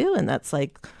respond to, and that's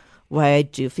like why I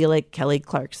do feel like Kelly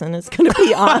Clarkson is going to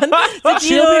be on. Like,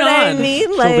 you know what I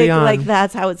mean? Like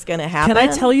that's how it's going to happen. Can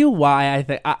I tell you why I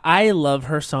think I love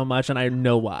her so much, and I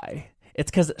know why?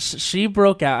 It's because she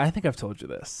broke out. I think I've told you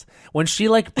this. When she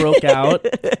like broke out,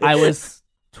 I was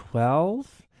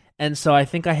 12, and so I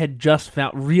think I had just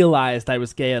realized I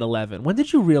was gay at 11. When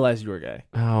did you realize you were gay?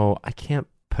 Oh, I can't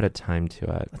put a time to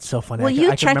it. That's so funny.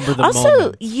 Well, I can remember the also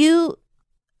moment.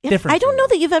 I don't know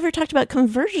that you've ever talked about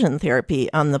conversion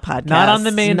therapy on the podcast. Not on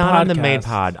the main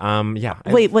pod.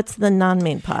 Wait, what's the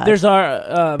non-main pod? There's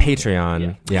our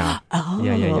Patreon. Yeah. Oh.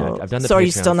 Yeah. I've done the So Patreon are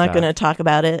you still not going to talk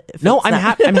about it? No, I'm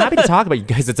happy to talk about it, you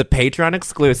guys. It's a Patreon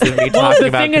exclusive. Me talking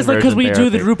about thing is, like, because we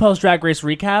do the RuPaul's Drag Race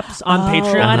recaps on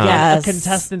Patreon, and a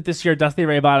contestant this year, Dusty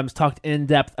Ray Bottoms, talked in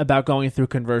depth about going through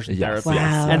conversion therapy.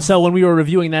 Wow. And so when we were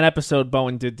reviewing that episode,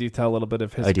 Bowen did detail a little bit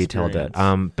of his experience. I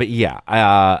detailed it. But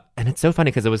yeah, and it's so funny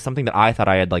because it was something that I thought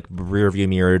I had like rear view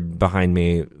mirrored behind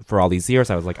me for all these years.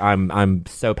 I was like, I'm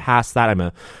so past that.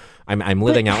 I'm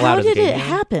living out loud. How did it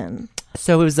happen?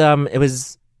 So it was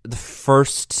the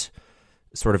first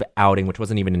sort of outing, which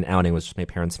wasn't even an outing. It was just my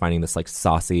parents finding this like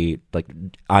saucy like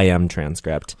IM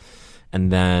transcript.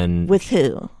 And then with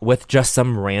who? With just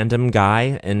some random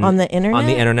guy on the internet. On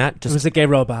the internet, it was a gay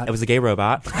robot. It was a gay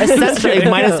robot. Essentially, it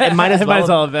might as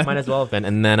well have been.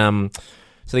 And then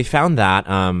so they found that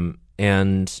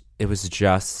and it was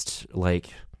just like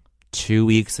 2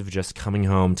 weeks of just coming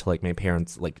home to like my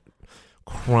parents like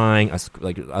crying,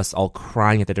 us all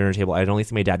crying at the dinner table. I'd only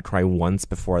seen my dad cry once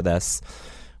before this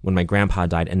when my grandpa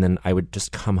died, and then I would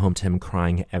just come home to him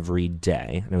crying every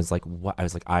day. And it was like, what? I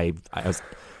was like, I was.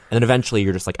 And then eventually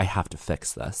you're just like, I have to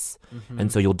fix this. Mm-hmm.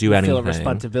 And so you'll do anything. Feel a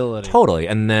responsibility. Totally.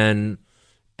 And then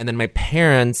my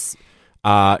parents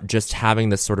just having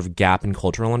this sort of gap in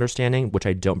cultural understanding, which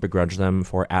I don't begrudge them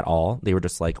for at all. They were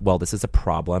just like, well, this is a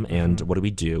problem, and what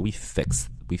do? We fix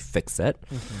it.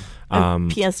 Mm-hmm.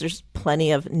 P.S. There's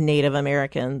plenty of Native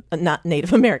American, not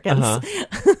Native Americans,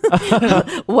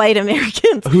 white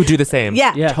Americans who do the same.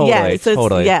 Yeah, totally, so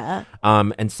totally. Yeah.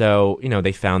 And so,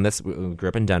 they found this, grew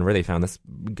up in Denver. They found this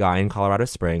guy in Colorado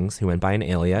Springs who went by an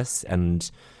alias and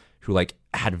who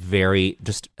had a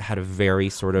very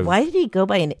sort of. Why did he go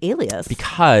by an alias?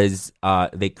 Because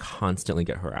they constantly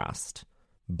get harassed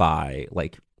by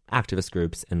activist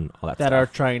groups and all that that stuff. are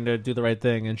trying to do the right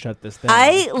thing and shut this down.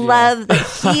 I love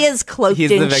that he is cloaked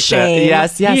in shame.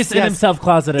 Yes. He's in himself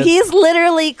closeted. He's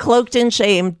literally cloaked in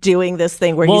shame doing this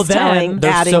thing where he's adding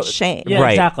shame. Yeah,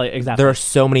 right. Exactly. There are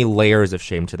so many layers of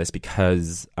shame to this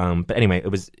because, but anyway,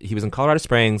 he was in Colorado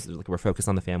Springs. We're focused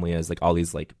on the family as all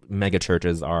these mega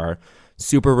churches are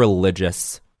super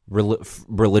religiously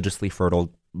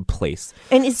fertile place.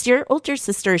 And is your older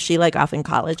sister, is she off in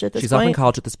college at this point? She's off in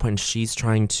college at this point. She's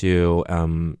trying to,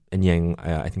 and Yang,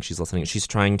 I think she's listening. She's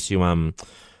trying to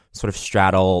sort of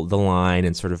straddle the line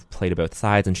and sort of play to both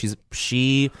sides. And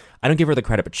she I don't give her the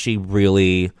credit, but she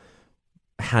really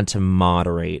had to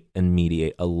moderate and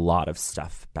mediate a lot of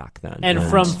stuff back then. And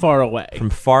from far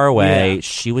away.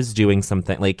 She was doing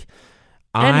something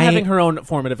and having her own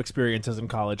formative experiences in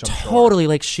college, I'm totally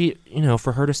sure. She,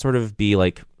 for her to sort of be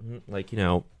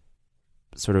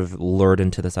sort of lured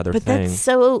into this other thing. But that's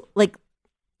so I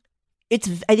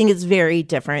think it's very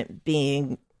different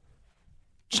being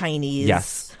Chinese.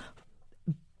 Yes.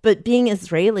 But being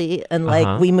Israeli and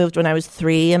we moved when I was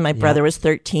 3 and my brother was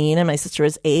 13 and my sister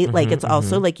was 8, it's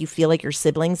also you feel like your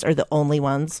siblings are the only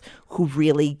ones who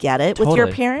really get it with your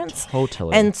parents.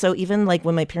 Totally. And so even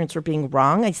when my parents were being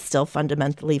wrong, I still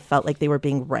fundamentally felt like they were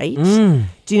being right.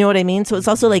 Do you know what I mean? So it's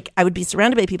also I would be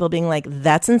surrounded by people being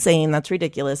that's insane, that's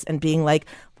ridiculous, and being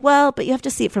well, but you have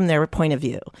to see it from their point of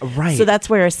view. Right. So that's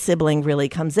where a sibling really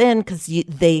comes in because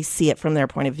they see it from their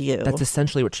point of view. That's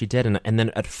essentially what she did. And then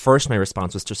at first my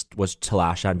response was to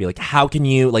lash out and be how can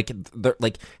you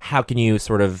how can you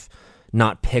sort of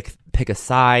not pick a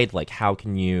side? How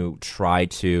can you try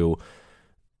to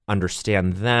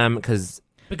understand them? Because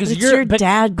you're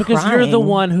dad because crying. you're the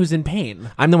one who's in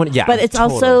pain. I'm the one. Yeah, but it's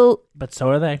totally. also. But so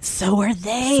are they.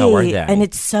 And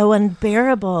it's so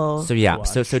unbearable. So yeah,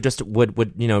 so just would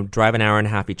drive an hour and a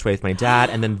half each way with my dad,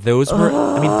 and then those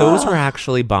were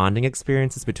actually bonding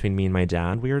experiences between me and my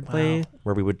dad. Weirdly,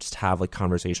 where we would just have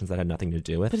conversations that had nothing to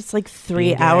do with. But it's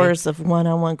 3 hours of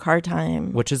one-on-one car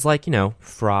time, which is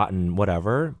fraught and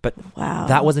whatever. But wow,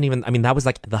 that wasn't even. I mean, that was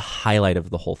the highlight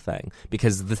of the whole thing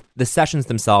because the sessions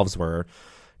themselves were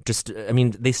just. I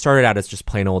mean, they started out as just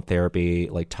plain old therapy,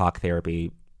 talk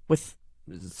therapy. With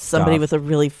somebody with a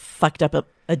really fucked up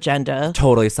agenda.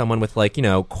 Totally. Someone with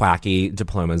quacky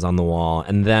diplomas on the wall.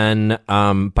 And then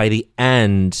by the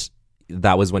end,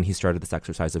 that was when he started this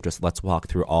exercise of just let's walk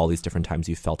through all these different times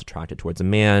you felt attracted towards a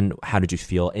man. How did you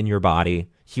feel in your body?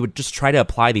 He would just try to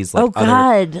apply these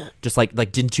just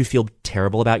didn't you feel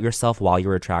terrible about yourself while you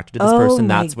were attracted to this person?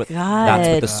 That's what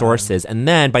the source is. And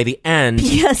then by the end,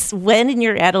 yes, when in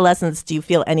your adolescence do you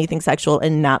feel anything sexual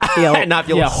and not feel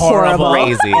horrible,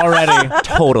 crazy already?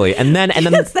 Totally. And then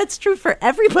yes, that's true for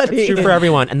everybody. It's true for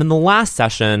everyone. And then the last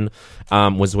session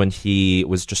was when he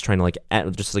was just trying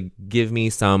to give me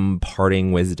some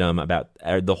parting wisdom about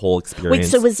the whole experience. Wait,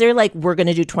 so was there we're going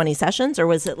to do 20 sessions, or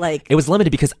was it It was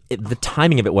limited because the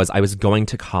timing of it was I was going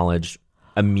to college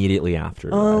immediately after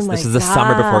this. This is the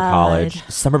summer before college,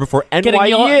 summer before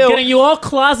NYU. Getting you all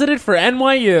closeted for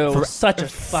NYU. Such a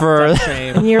fucked up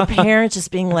shame. And your parents just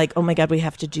being oh my God, we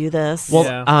have to do this.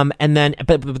 Well, and then,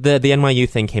 but the NYU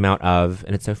thing came out of,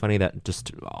 and it's so funny that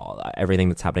just everything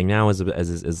that's happening now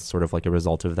is sort of a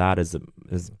result of that, is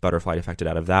Butterfly affected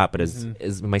out of that. But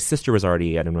as my sister was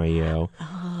already at NYU,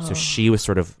 so she was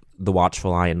sort of the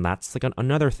watchful eye, and that's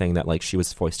another thing that she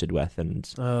was foisted with, and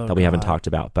that we haven't talked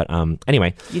about. But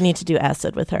anyway, you need to do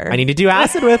acid with her. I need to do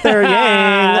acid with her.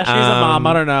 Yay! She's a mom.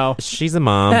 I don't know. She's a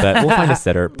mom, but we'll find a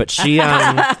sitter. But she's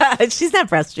not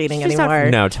breastfeeding anymore.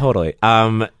 No, totally.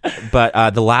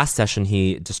 But the last session,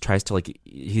 he just tries to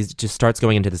he just starts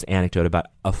going into this anecdote about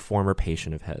a former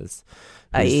patient of his,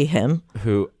 i.e. him,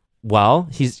 who. Well,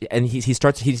 he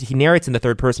narrates in the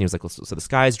third person. He was so this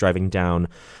guy's driving down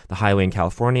the highway in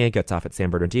California, gets off at San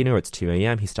Bernardino. It's 2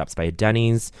 a.m. He stops by a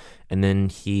Denny's, and then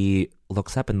he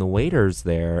looks up, and the waiter's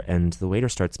there, and the waiter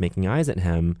starts making eyes at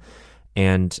him,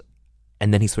 and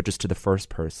then he switches to the first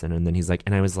person, and then he's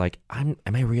and I was am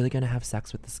I really gonna have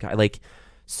sex with this guy?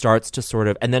 Starts to sort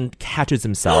of, and then catches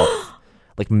himself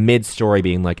mid-story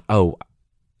being oh,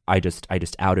 I just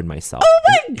outed myself. Oh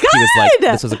my God! He was like,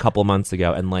 this was a couple months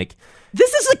ago, and like,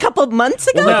 this is a couple months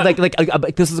ago.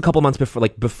 Like this was a couple months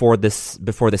before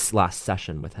this last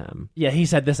session with him. Yeah, he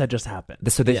said this had just happened.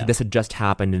 This had just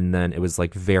happened, and then it was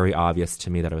like very obvious to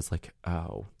me that I was like,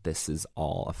 oh, this is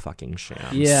all a fucking sham.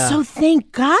 Yeah. So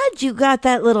thank God you got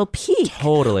that little peek.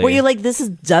 Totally. Where you're like,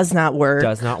 does not work.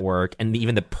 Does not work, and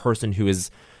even the person who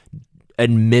is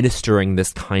administering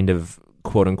this kind of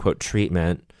quote unquote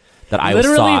treatment. That I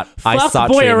sought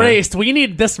Boy treatment. Erased. We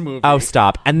need this movie. Oh,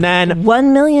 stop! And then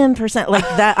 1,000,000%. Like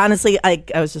that. Honestly, I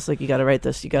was just like, you got to write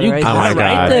this. You got to write this. Oh my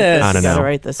God. This. I don't know. You got to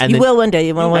write this. And you will one day.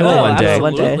 You will one day.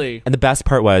 one day. And the best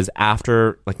part was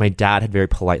after, like, my dad had very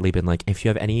politely been like, if you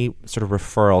have any sort of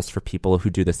referrals for people who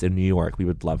do this in New York, we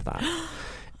would love that.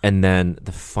 And then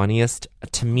the funniest,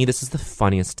 to me, this is the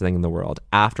funniest thing in the world.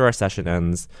 After our session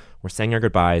ends, we're saying our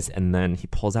goodbyes, and then he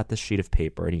pulls out this sheet of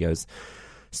paper and he goes,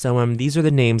 so these are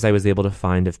the names I was able to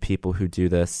find of people who do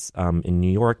this in New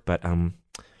York, but you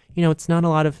know, it's not a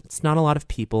lot of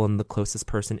people, and the closest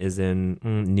person is in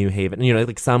New Haven, you know,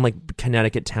 like some like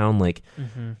Connecticut town, like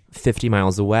 50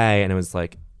 miles away. And I was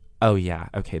like, oh yeah,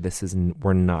 okay,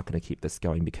 we're not going to keep this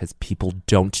going because people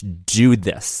don't do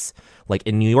this like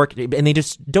in New York, and they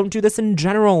just don't do this in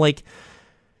general. Like,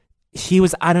 he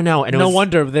was, I don't know. And no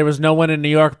wonder there was no one in New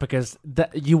York, because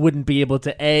you wouldn't be able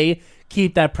to A,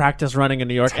 keep that practice running in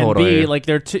New York, totally. And B, like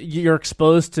you're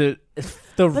exposed to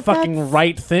the fucking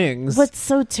right things. What's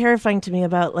so terrifying to me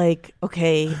about, like,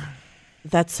 okay,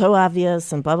 that's so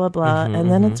obvious and blah blah blah,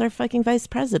 and then it's our fucking vice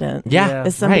president. Yeah,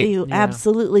 is somebody who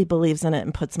absolutely believes in it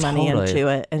and puts money into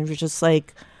it, and you're just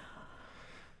like.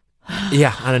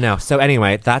 Yeah, I don't know. So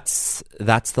anyway, that's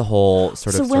the whole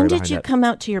sort of. So story when did you come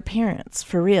out to your parents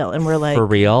for real? And we're like, for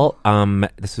real.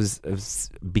 It was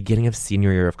beginning of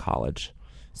senior year of college.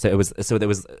 So it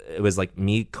was like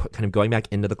me kind of going back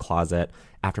into the closet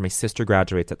after my sister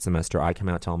graduates that semester. I come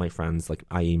out to all my friends, like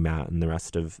i.e. Matt and the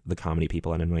rest of the comedy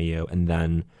people at NYU, and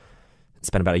then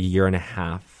spent about a year and a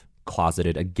half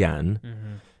closeted again,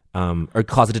 or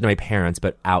closeted to my parents,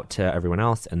 but out to everyone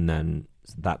else, and then.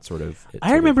 That sort of.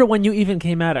 I remember when you even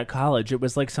came out at college, it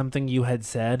was like something you had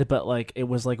said, but like it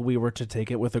was like we were to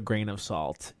take it with a grain of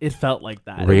salt. It felt like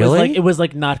that. Really? It was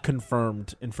like not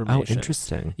confirmed information. Oh,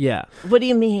 interesting. Yeah. What do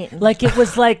you mean? Like it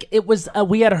was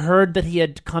we had heard that he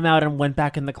had come out and went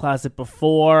back in the closet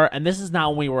before, and this is not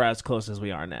when we were as close as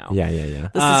we are now. Yeah.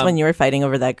 This is when you were fighting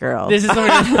over that girl. This is when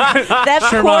that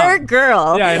poor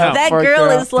girl. Yeah, I know. That girl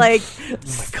is like, oh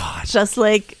my God, just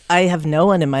like I have no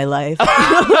one in my life.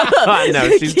 No,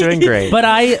 she's doing great. But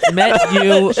I met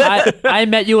you. I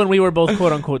met you when we were both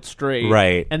quote unquote straight,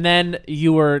 right? And then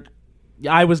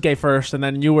I was gay first, and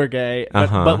then you were gay.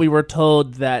 But we were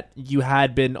told that you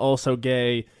had been also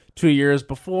gay 2 years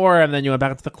before, and then you went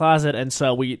back into the closet, and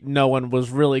so no one was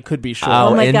really could be sure.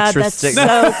 Oh my God, that's so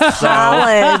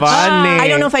college. Funny. I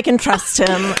don't know if I can trust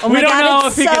him. Oh We my don't know God,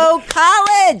 if it's he so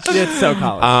college. It's so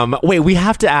college. Wait, we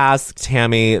have to ask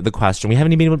Tammy the question. We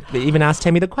haven't even asked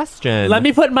Tammy the question. Let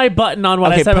me put my button on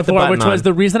what I said put the before, button which was on.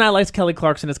 the reason I liked Kelly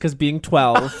Clarkson is because being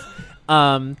 12,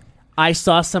 I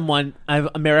saw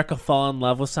America fall in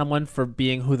love with someone for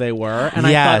being who they were, and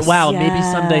I thought, wow, maybe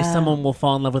someday someone will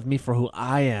fall in love with me for who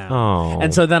I am. Oh.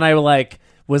 And so then I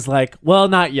was like, well,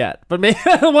 not yet, but maybe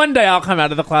one day I'll come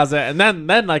out of the closet, and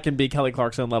then I can be Kelly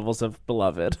Clarkson levels of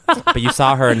beloved. But you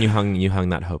saw her, and you hung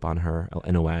that hope on her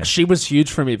in a way. She was huge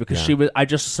for me because I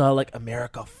just saw like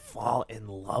America fall in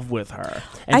love with her,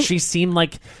 and she seemed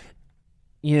like.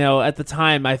 You know, at the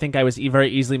time, I think I was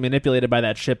very easily manipulated by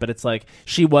that shit, but it's like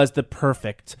she was the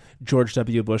perfect George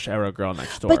W. Bush era girl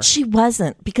next door. But she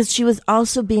wasn't, because she was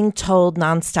also being told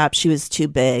nonstop she was too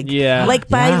big. Yeah.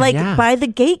 By the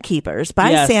gatekeepers,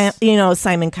 by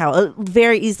Simon Cowell. It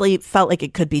very easily felt like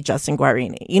it could be Justin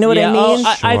Guarini. You know what I mean?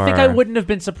 I think I wouldn't have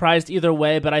been surprised either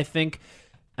way, but I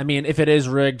mean, if it is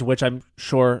rigged, which I'm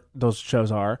sure those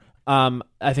shows are,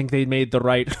 I think they made the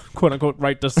right quote unquote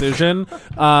right decision.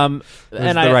 And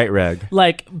the right rig.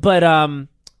 I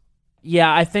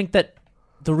think that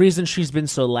the reason she's been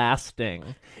so lasting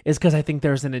is because I think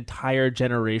there's an entire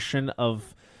generation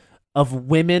of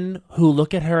women who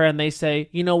look at her and they say,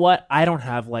 you know what, I don't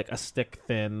have like a stick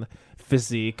thin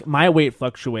physique. My weight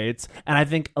fluctuates, and I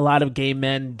think a lot of gay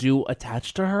men do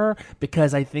attach to her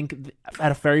because I think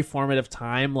at a very formative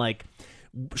time, like.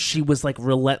 She was like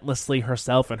relentlessly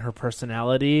herself and her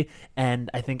personality, and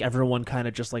I think everyone kind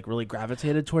of just like really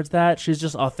gravitated towards that. She's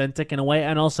just authentic in a way,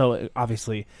 and also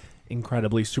obviously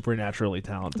incredibly supernaturally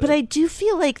talented. But I do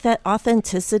feel like that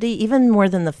authenticity, even more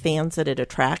than the fans that it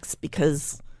attracts,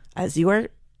 because as you are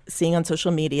seeing on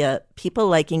social media, people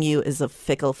liking you is a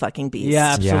fickle fucking beast.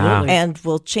 Yeah, absolutely. And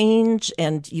will change,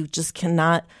 and you just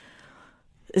cannot.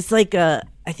 It's like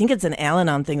I think it's an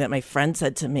Al-Anon thing that my friend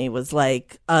said to me was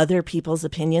like, other people's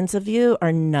opinions of you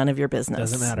are none of your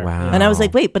business. Doesn't matter. Wow. And I was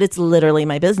like, wait, but it's literally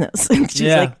my business. And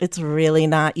she's like, it's really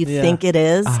not. You think it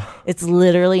is. It's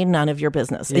literally none of your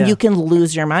business. And you can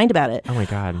lose your mind about it. Oh my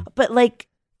God. But like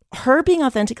her being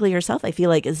authentically herself, I feel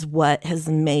like is what has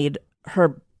made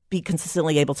her be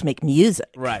consistently able to make music.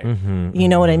 Right. You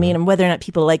know what I mean? And whether or not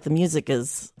people like the music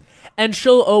is... And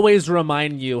she'll always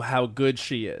remind you how good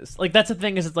she is. Like, that's the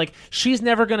thing, is it's like, she's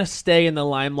never going to stay in the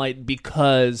limelight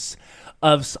because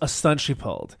of a stunt she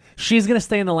pulled. She's going to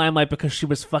stay in the limelight because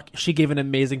she gave an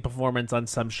amazing performance on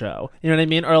some show. You know what I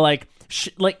mean? Or like,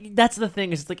 that's the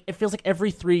thing, is it's like, it feels like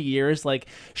every 3 years, like,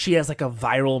 she has like a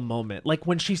viral moment. Like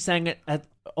when she sang it at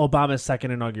Obama's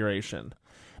second inauguration.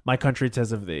 My Country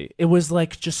 'Tis of Thee. It was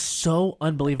like just so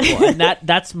unbelievable. And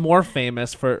that's more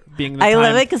famous for being the I time.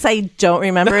 love it because I don't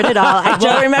remember it at all. I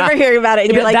don't remember hearing about it.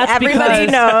 And you're like, everybody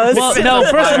knows. Well,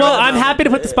 no, first of all, I'm happy to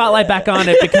put the spotlight back on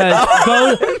it because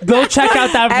go check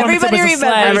out that performance. Everybody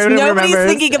remembers. Nobody's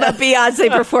thinking about Beyonce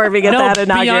performing at that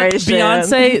inauguration.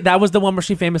 Beyonce, that was the one where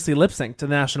she famously lip synced to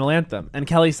the national anthem, and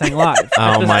Kelly sang live.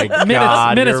 Oh my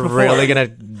God. Minutes You're before. really going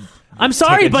to... I'm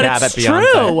sorry, but it's true.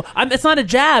 Beyonce. It's not a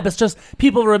jab. It's just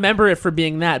people remember it for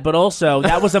being that. But also,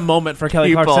 that was a moment for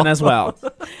Kelly Clarkson as well.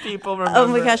 People remember. Oh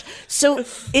my gosh. So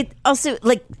it also,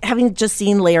 like, having just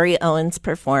seen Larry Owens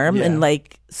perform and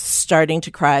like starting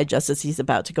to cry just as he's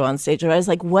about to go on stage, I was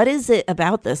like, what is it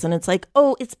about this? And it's like,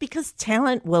 oh, it's because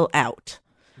talent will out.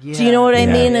 Yeah. Do you know what I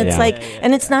mean? It's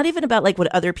and it's not even about like what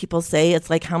other people say.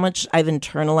 It's like how much I've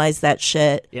internalized that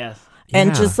shit. Yes.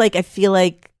 And just like, I feel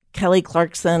like Kelly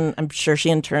Clarkson, I'm sure she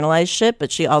internalized shit, but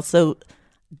she also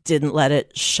didn't let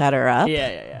it shut her up.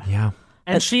 Yeah.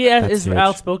 And she is huge.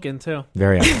 Outspoken too.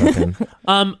 Very outspoken.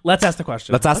 Let's ask the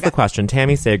question. Let's ask the question.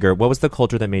 Tammy Sager, what was the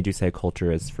culture that made you say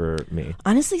culture is for me?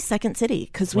 Honestly, Second City,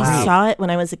 because we saw it when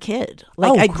I was a kid.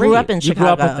 Like I grew up in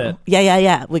Chicago. You grew up with it.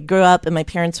 Yeah. We grew up, and my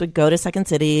parents would go to Second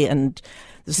City, and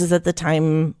this is at the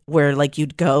time where like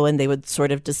you'd go and they would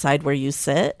sort of decide where you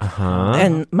sit.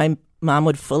 And my mom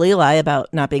would fully lie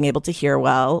about not being able to hear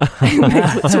well.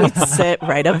 So we'd sit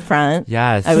right up front.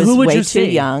 Yes. I was way too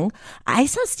see? Young. I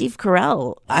saw Steve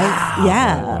Carell.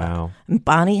 Wow.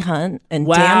 Bonnie Hunt and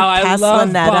Dan I love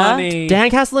Castellaneta. Bonnie. Dan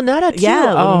Castellaneta, too.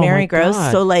 Yeah, Mary Gross.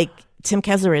 God. So like Tim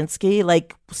Kazurinsky,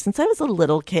 like since I was a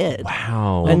little kid.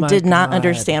 Wow. And did not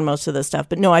understand most of this stuff.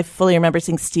 But no, I fully remember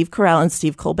seeing Steve Carell and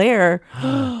Steve Colbert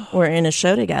were in a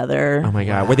show together. Oh my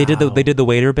God. Where they did the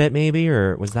waiter bit maybe,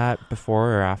 or was that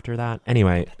before or after that?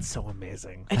 Anyway. It's so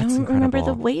amazing. I don't remember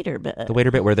the waiter bit. The waiter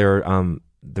bit where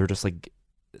they're just like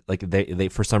they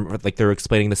for some, like they're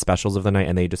explaining the specials of the night,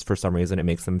 and they just, for some reason, it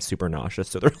makes them super nauseous.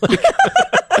 So they're like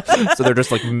so they're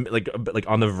just like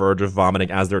on the verge of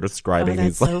vomiting as they're describing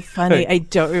that's these. so funny. I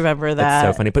don't remember that. That's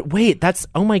so funny. But wait,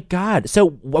 oh my God. So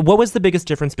what was the biggest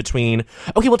difference between?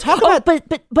 Okay, we'll talk about.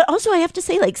 But also I have to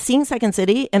say, like, seeing Second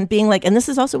City and being like, and this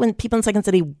is also when people in Second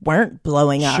City weren't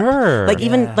blowing up. Sure. Like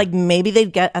even like maybe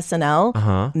they'd get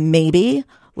SNL. Maybe.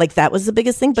 Like that was the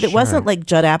biggest thing, but it wasn't like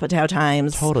Judd Apatow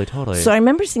times. Totally. So I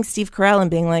remember seeing Steve Carell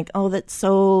and being like, "Oh, that's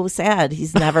so sad.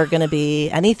 He's never going to be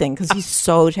anything because he's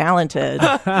so talented."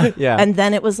 Yeah. And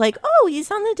then it was like, "Oh, he's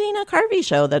on the Dana Carvey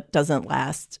show that doesn't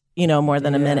last, more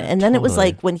than a minute." And then it was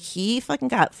like when he fucking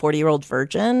got 40-Year-Old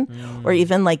Virgin, or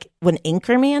even like when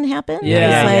Anchorman happened.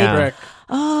 Yeah.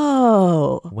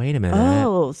 Oh, wait a minute.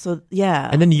 Oh, so yeah.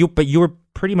 And then you were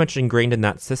pretty much ingrained in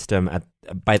that system at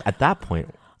that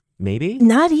point. Maybe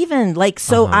not even like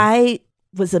so. I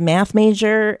was a math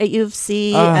major at U of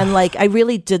C, and like I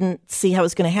really didn't see how it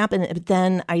was going to happen. But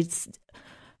then I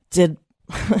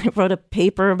wrote a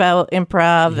paper about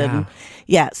improv, and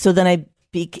so then I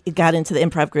got into the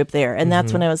improv group there, and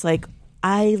that's when I was like,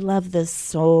 I love this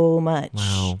so much.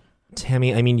 Wow,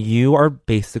 Tammy. I mean, you are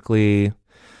basically.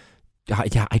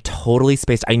 Yeah, I totally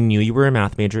spaced. I knew you were a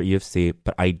math major at U of C,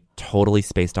 but I totally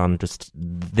spaced on just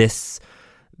this.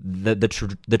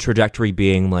 The trajectory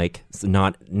being like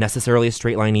not necessarily a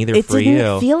straight line either for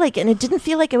you. It didn't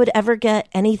feel like I would ever get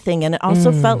anything, and it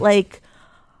also felt like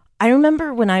I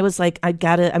remember when I was like, I'm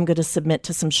going to submit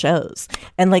to some shows,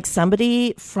 and like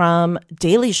somebody from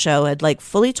Daily Show had like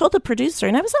fully told the producer,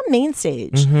 and I was on main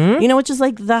stage, which is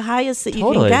like the highest that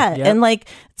you can get, and like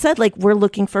said like we're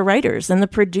looking for writers, and the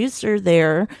producer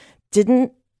there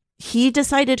didn't. He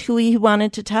decided who he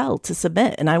wanted to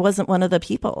submit, and I wasn't one of the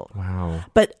people. Wow.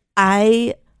 But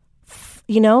I,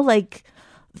 like,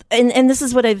 and this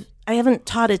is what I've I haven't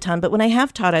taught a ton, but when I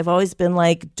have taught, I've always been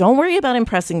like, don't worry about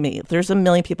impressing me. There's a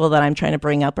million people that I'm trying to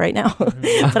bring up right now.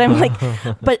 But I'm like,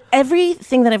 but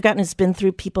everything that I've gotten has been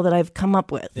through people that I've come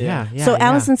up with. Yeah. So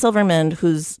Alison Silverman,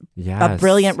 who's a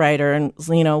brilliant writer and,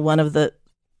 one of the,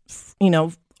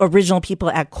 original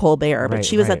people at Colbert, but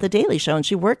she was at The Daily Show and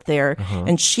she worked there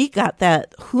and she got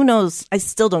that. Who knows? I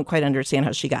still don't quite understand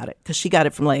how she got it, because she got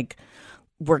it from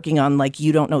working on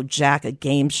You Don't Know Jack, a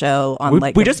game show on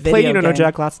we just played You Don't Know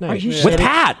Jack last night with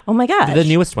Pat. Oh my god, the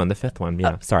newest one, the 5th one.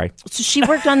 Yeah, sorry. So she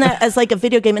worked on that as a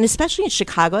video game, and especially in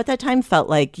Chicago at that time felt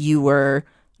like you were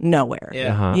nowhere.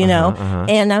 Yeah,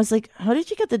 And I was like, how did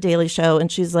you get The Daily Show?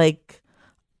 And she's like,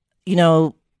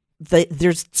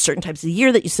 there's certain types of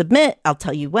year that you submit. I'll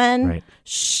tell you when. Right.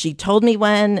 She told me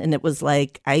when, and it was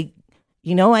like I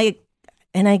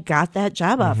got that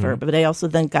job offer, but I also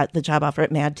then got the job offer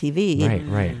at Mad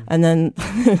TV. Right. And then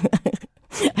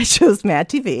I chose Mad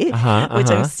TV,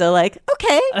 which I'm still like,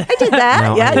 okay, I did that.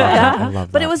 No, I love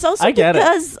that. But it was also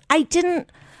because I didn't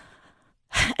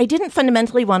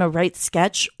fundamentally want to write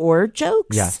sketch or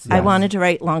jokes. Yes. I wanted to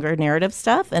write longer narrative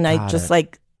stuff, and I just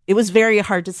it was a very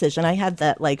hard decision. I had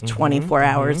that 24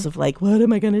 hours of what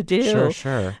am I going to do?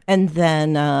 Sure. And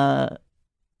then, and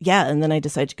then I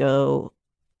decided to go.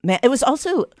 It was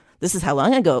also, this is how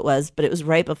long ago it was, but it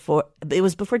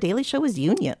was before Daily Show was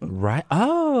union. Right.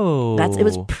 Oh. It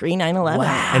was pre 9/11.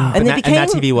 Wow. And that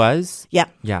TV was? Yeah.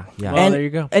 Yeah. Well, there you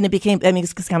go. And it became,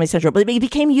 it's Comedy Central, but it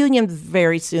became union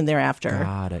very soon thereafter.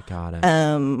 Got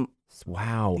it.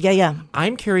 Wow. Yeah.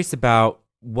 I'm curious about,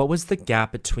 what was the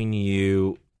gap between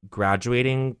you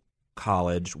graduating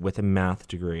college with a math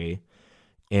degree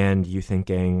and you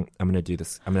thinking, I'm going to do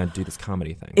this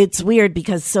comedy thing? It's weird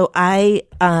because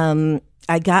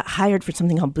I got hired for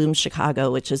something called Boom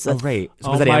Chicago, which is was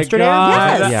that my Amsterdam?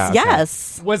 God.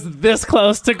 Yes. Was this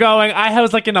close to going? I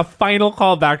was in a final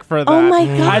callback for that. Oh my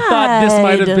God. I thought this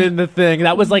might have been the thing.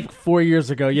 That was 4 years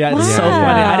ago. Yeah, it's so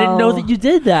funny. I didn't know that you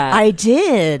did that. I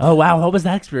did. Oh wow, what was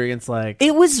that experience like?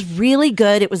 It was really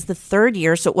good. It was the 3rd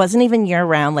year, so it wasn't even year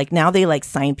round. Now they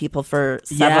sign people for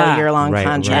several year-long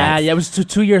contracts. Yeah, it was a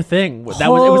 2-year thing. It was a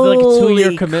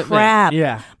 2-year commitment. Crap.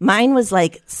 Yeah. Mine was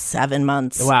 7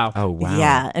 months. Wow. Oh wow.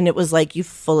 Yeah, and it was you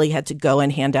fully had to go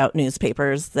and hand out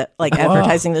newspapers that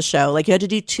advertising the show. You had to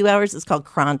do 2 hours. It's called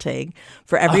cronting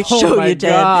for every show you did.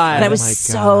 God. And I was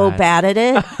so bad at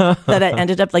it that I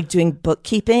ended up doing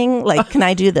bookkeeping. Can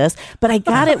I do this? But I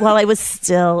got it while I was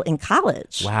still in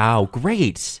college. Wow,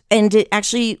 great. And it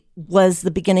actually was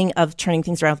the beginning of turning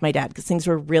things around with my dad, because things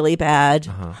were really bad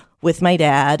with my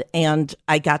dad. And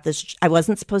I got this,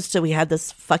 we had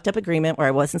this fucked up agreement where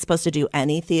I wasn't supposed to do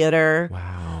any theater.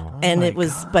 Wow. And it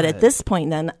was, but at this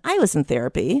point then I was in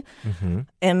therapy,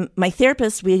 and my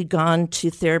therapist, we had gone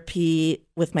to therapy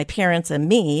with my parents and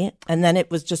me, and then it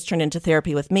was just turned into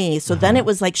therapy with me. So then it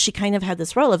was she kind of had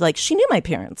this role of she knew my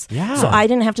parents. Yeah. So I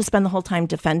didn't have to spend the whole time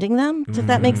defending them, if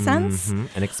that makes sense.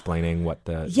 And explaining what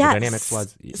the dynamics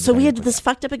was. So we had this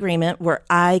fucked up agreement where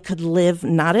I could live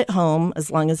not at home as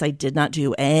long as I did not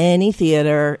do any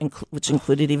theater, which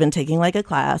included even taking a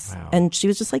class. Wow. And she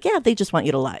was just yeah, they just want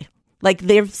you to lie.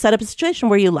 They've set up a situation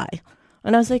where you lie.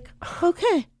 And I was like,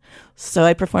 okay. So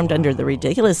I performed under the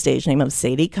ridiculous stage name of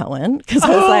Sadie Cohen, because I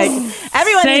was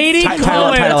everyone Sadie Cohen.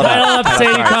 Title up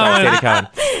Sadie Cohen.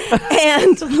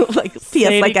 And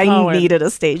P.S. I needed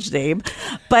a stage name.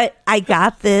 But I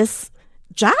got this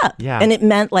job. Yeah. And it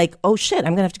meant oh shit,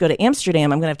 I'm going to have to go to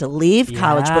Amsterdam. I'm going to have to leave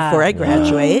college before I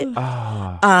graduate.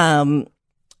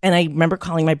 And I remember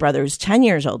calling my brother, who's 10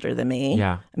 years older than me,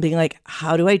 and being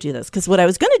how do I do this? Because what I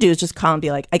was going to do is just call and be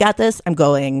I got this, I'm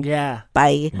going. Yeah.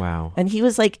 Bye. Wow. And he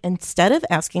was instead of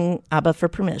asking Abba for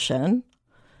permission,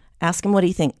 ask him what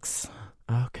he thinks.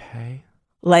 Okay.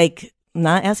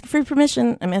 Not asking for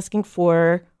permission, I'm asking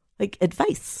for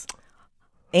advice.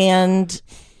 And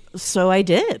so I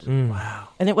did. Wow.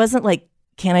 And it wasn't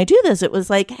can I do this? It was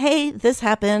hey, this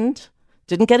happened.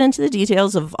 Didn't get into the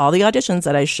details of all the auditions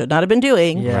that I should not have been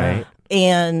doing. Yeah. Right.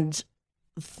 And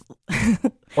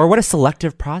or what a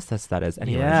selective process that is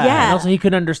anyway. Yeah. And also he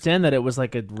couldn't understand that it was a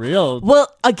real. Well,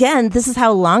 again, this is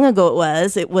how long ago it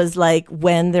was. It was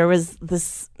when there was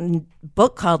this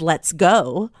book called Let's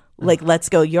Go. Let's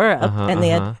Go Europe, and they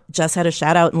had just had a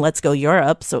shout out in Let's Go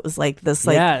Europe, so it was this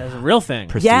it was a real thing,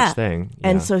 prestige thing. Yeah.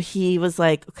 And so he was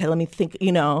okay, let me think,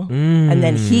 and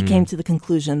then he came to the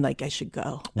conclusion I should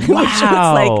go. Wow. Which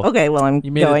was okay, well I'm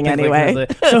going anyway.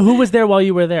 So who was there while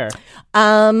you were there?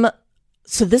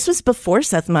 So this was before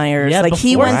Seth Meyers. Yeah,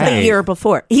 he went the year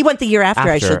before. He went the year after.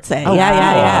 I should say. Oh,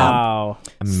 yeah. Wow.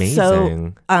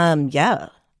 Amazing. So, yeah.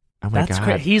 Oh my That's God.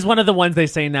 great. He's one of the ones they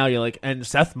say now. You're like, and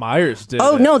Seth Meyers did.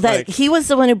 Oh it. no, that he was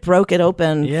the one who broke it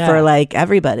open for like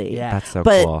everybody. Yeah, that's so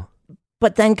cool.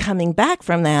 But then coming back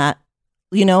from that,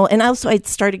 you know, and also I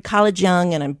started college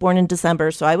young, and I'm born in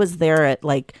December, so I was there at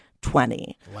like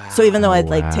 20. Wow. So even though I'd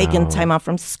like taken time off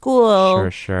from school,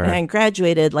 sure, and I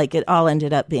graduated, like it all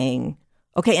ended up being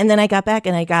okay. And then I got back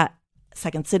and I got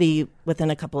Second City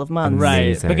within a couple of months.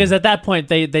 Right. Because at that point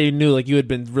they knew like you had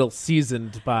been real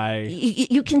seasoned by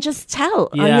you can just tell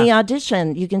on the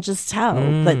audition. You can just tell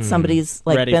that somebody's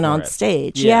like Ready been for on it.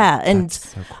 stage. Yeah. And That's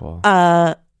so cool.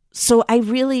 so I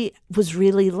really was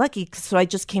really lucky. So I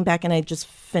just came back and I just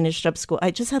finished up school.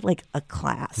 I just had like a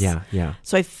class. Yeah.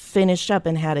 So I finished up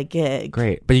and had a gig.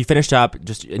 Great. But you finished up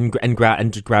just and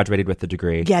graduated with the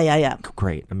degree. Yeah.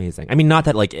 Great. Amazing. I mean, not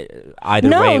that like either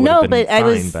way would have been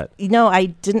but fine, I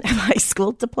didn't have a high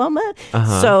school diploma.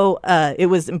 So it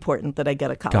was important that I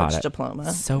get a college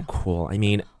diploma. So cool. I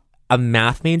mean, a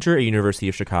math major at University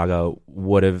of Chicago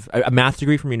a math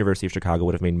degree from University of Chicago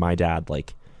would have made my dad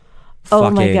like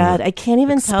oh my God, I can't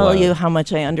even tell you how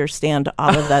much I understand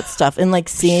all of that stuff. And like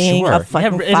seeing a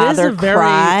fucking father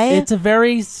cry. It's a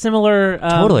very similar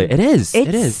totally. It is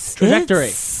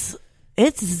trajectory.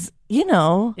 It's you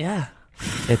know. Yeah.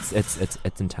 It's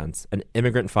intense. An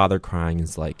immigrant father crying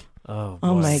is like oh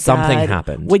my God, something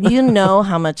happened. When you know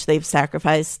how much they've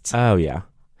sacrificed. Oh yeah.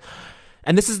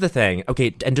 And this is the thing,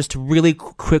 okay, and just to really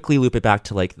quickly loop it back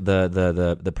to like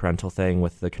the parental thing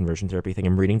with the conversion therapy thing.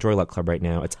 I'm reading Joy Luck Club right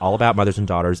now. It's all about mothers and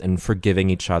daughters and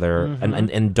forgiving each other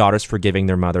and daughters forgiving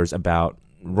their mothers about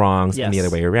wrongs and the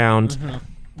other way around.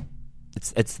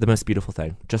 It's the most beautiful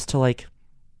thing. Just to like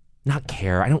not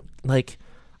care.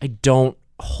 I don't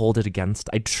hold it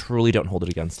against. I truly don't hold it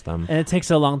against them. And it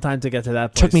takes a long time to get to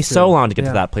that place. Took me so long to get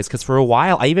to that place because for a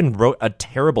while I even wrote a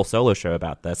terrible solo show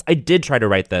about this. I did try to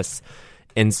write this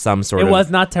in some sort of... It was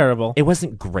not terrible. It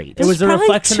wasn't great. It was a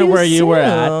reflection of where you were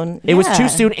at. It was too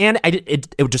soon, and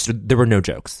it just there were no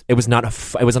jokes. It was not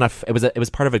it was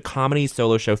part of a comedy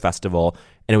solo show festival,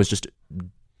 and it was just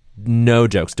no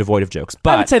jokes, devoid of jokes.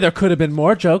 But I would say there could have been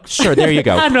more jokes. Sure, there you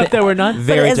go. I don't know if there were none.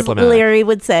 Very but as diplomatic. Larry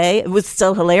would say, it was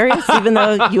still hilarious, even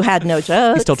though you had no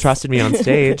jokes. He still trusted me on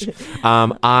stage.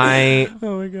 Oh my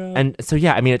God. And so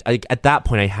yeah, I mean, at that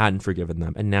point, I hadn't forgiven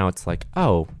them, and now it's like,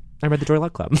 oh. I read the Joy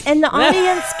Luck Club. And the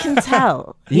audience can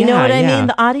tell. You know what I mean?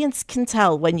 The audience can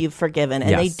tell when you've forgiven.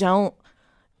 And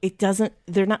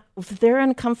they're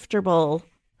uncomfortable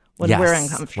when we're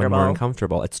uncomfortable. When we're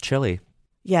uncomfortable. It's chilly.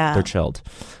 Yeah. They're chilled.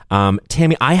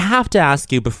 Tammy, I have to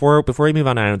ask you before we move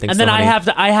on, I don't think and so. And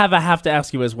then I have to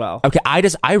ask you as well. Okay,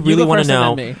 I really want to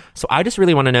know. So I just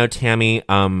really want to know, Tammy,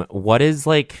 what is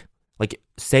like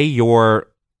say you're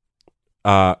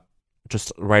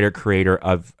just writer creator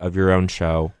of your own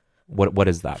show. What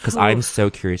is that? Because I'm so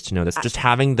curious to know this. Just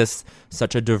having this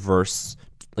such a diverse,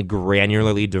 like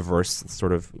granularly diverse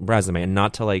sort of resume, and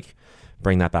not to like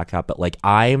bring that back up, but like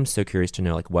I am so curious to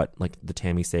know like what like the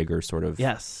Tammy Sager sort of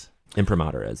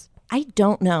imprimatur is. I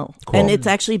don't know, cool. And it's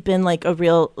actually been like a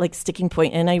real like sticking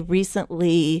point. And I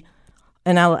recently,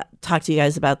 and I'll talk to you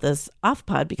guys about this off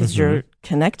pod because you're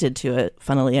connected to it,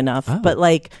 funnily enough. But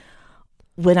like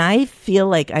when I feel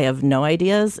like I have no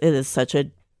ideas, it is such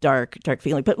a dark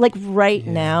feeling. But like right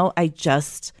now, I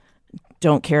just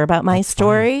don't care about my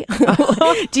story.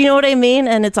 Do you know what I mean?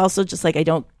 And it's also just like it's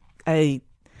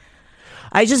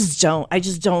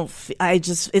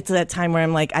that time where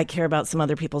I'm like, I care about some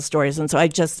other people's stories. And so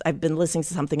I've been listening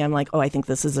to something. I'm like, oh, I think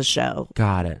this is a show.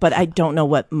 Got it. But I don't know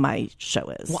what my show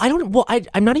is.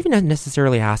 I'm not even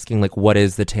necessarily asking like, what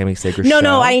is the Tammy Sager show?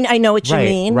 No, I know what you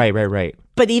mean. Right.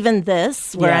 But even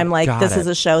this, where I'm like, this is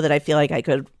a show that I feel like I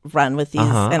could run with these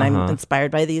and I'm inspired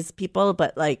by these people.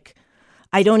 But like,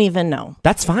 I don't even know.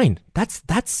 That's fine.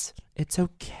 It's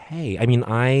okay. I mean,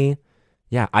 I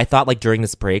thought like during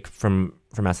this break from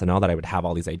SNL that I would have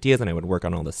all these ideas and I would work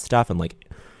on all this stuff and like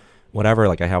whatever,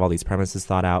 like I have all these premises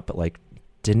thought out, but like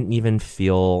didn't even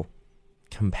feel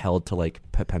compelled to like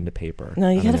put pen to paper. No,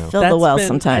 you gotta fill the well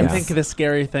sometimes. I think the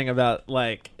scary thing about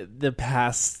like the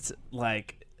past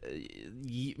like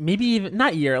maybe even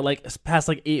not year, like past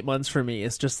like 8 months for me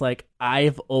is just like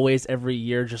I've always every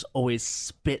year just always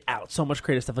spit out so much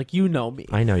creative stuff. Like you know me,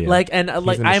 I know you. Like and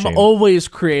like I'm always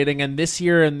creating, and this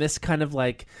year and this kind of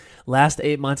like last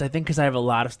 8 months, I think because I have a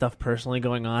lot of stuff personally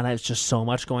going on, it's just so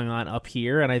much going on up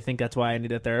here, and I think that's why I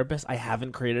need a therapist. I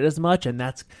haven't created as much, and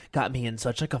that's got me in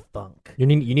such like a funk. You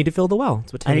need to fill the well.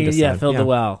 That's what Tammy just said. Fill the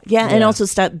well. Yeah, and also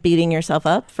stop beating yourself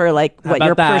up for like what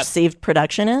your perceived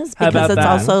production is, because it's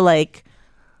also like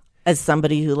as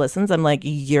somebody who listens, I'm like,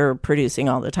 you're producing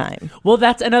all the time. Well,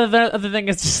 that's another other thing.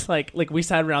 It's just like we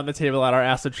sat around the table at our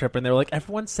acid trip, and they were like,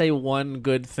 everyone say one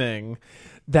good thing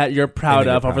that you're proud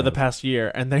of over the past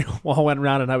year. And they all went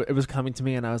around, and it was coming to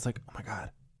me, and I was like, oh my God,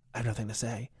 I have nothing to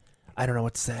say. I don't know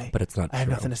what to say. But it's not I have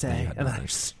true. nothing to say. And then I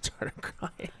just started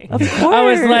crying. Of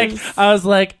course. I was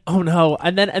like, oh no.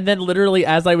 And then literally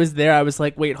as I was there, I was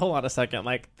like, wait, hold on a second.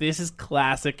 Like, this is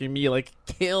classic me, like,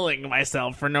 killing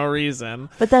myself for no reason.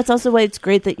 But that's also why it's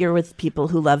great that you're with people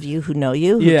who love you, who know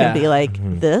you, who can be like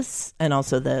this and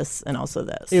also this and also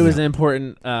this. It was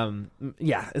important.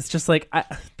 It's just like,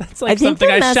 that's like something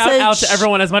I shout out to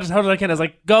everyone as much as I can. Is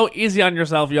like, go easy on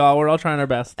yourself, y'all. We're all trying our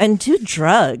best. And do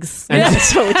drugs.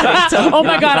 Oh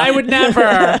my God, I would never.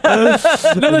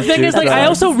 No, the thing is, like, I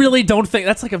also really don't think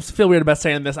that's like, I feel weird about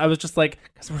saying this. I was just like,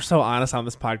 because we're so honest on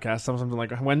this podcast. Sometimes I'm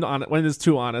like, when is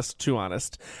too honest.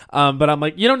 But I'm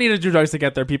like, you don't need to do drugs to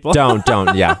get there, people.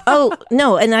 Don't. Yeah. Oh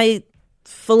no, and I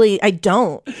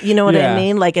don't. You know what I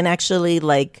mean? Like, and actually,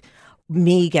 like,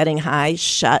 me getting high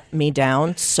shut me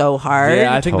down so hard.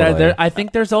 Yeah, I think I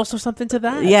think there's also something to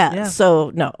that. Yeah.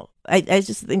 So no, I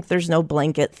just think there's no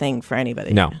blanket thing for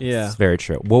anybody. No. Yeah. It's very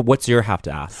true. Well, what's your have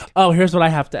to ask? Oh, here's what I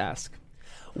have to ask.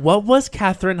 What was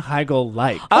Katherine Heigl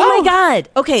like? Oh my God.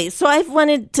 Okay, so I've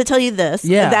wanted to tell you this.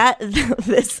 Yeah.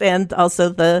 This and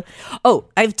also I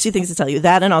have two things to tell you.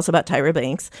 That and also about Tyra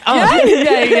Banks. Oh,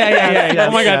 yeah.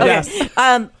 Oh my God, yes.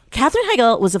 Katherine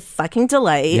Heigl was a fucking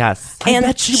delight. Yes. And I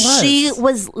bet she was. She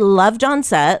was loved on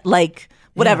set, like,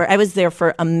 whatever. I was there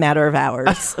for a matter of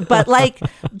hours. But, like,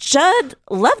 Judd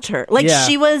loved her. Like,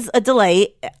 she was a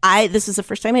delight. This was the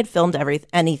first time I'd filmed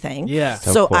anything. Yeah.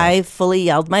 So cool. I fully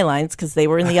yelled my lines because they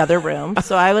were in the other room.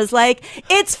 So I was like,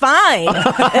 it's fine. And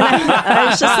I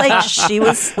was just like, she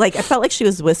was, like, I felt like she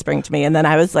was whispering to me. And then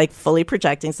I was, like, fully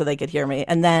projecting so they could hear me.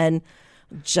 And then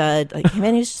Judd came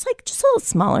in. He was just like, just a little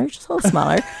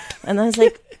smaller. And I was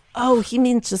like, oh, he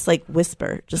means just like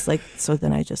whisper, just like, so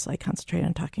then I just like concentrate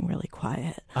on talking really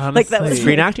quiet. Honestly. Like that was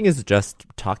Screen acting is just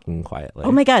talking quietly.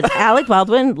 Oh my God, Alec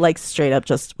Baldwin like straight up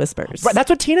just whispers. Right, that's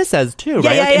what Tina says too, right?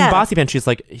 Yeah, like, yeah. In Bossy Pants, she's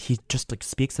like, he just like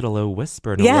speaks at a low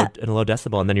whisper and a low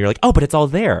decibel, and then you're like, oh, but it's all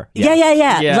there.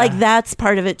 Yeah. Like that's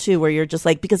part of it too, where you're just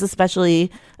like, because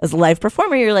especially as a live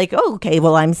performer, you're like, oh, okay,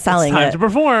 well, I'm selling it's time it to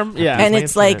perform. Yeah, and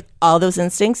it's like all those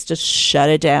instincts, just shut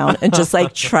it down and just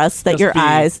like trust that your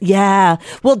eyes. Yeah,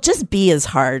 well, just be is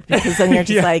hard because then you're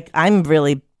just like, I'm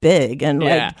really big and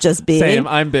like just being. Same,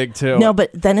 I'm big too. No, but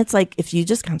then it's like if you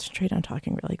just concentrate on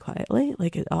talking really quietly,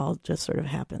 like it all just sort of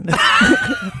happens.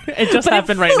 It just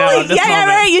happened right now. In this moment.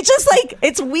 Right. You just like,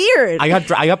 it's weird. I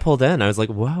got pulled in. I was like,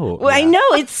 whoa. Well, I know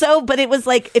it's so, but it was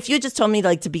like if you just told me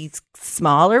like to be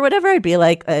small or whatever, I'd be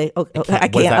like, I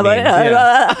can't.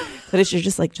 But if you're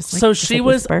just like, so she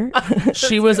was,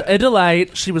 she was a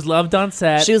delight. She was loved on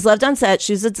set. She was loved on set.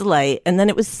 She was a delight. And then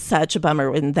it was such a bummer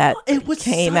when that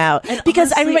came out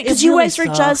because I remember because you guys were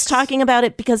just talking about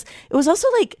it because it was also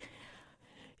like.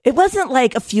 It wasn't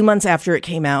like a few months after it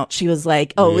came out. She was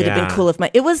like, oh, it would have been cool if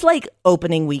it was like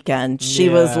opening weekend. She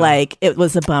was like, it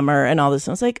was a bummer and all this.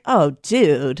 And I was like, oh,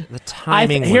 dude. The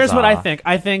timing here's what I think.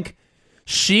 I think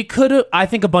she could have, I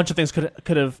think a bunch of things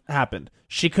could have happened.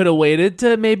 She could have waited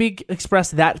to maybe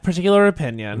express that particular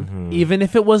opinion, even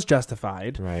if it was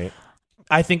justified. Right.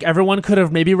 I think everyone could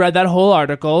have maybe read that whole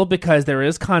article because there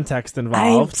is context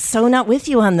involved. I'm so not with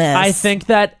you on this. I think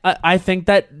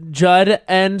that Judd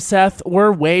and Seth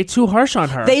were way too harsh on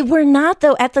her. They were not,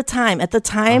 though. At the time,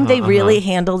 they really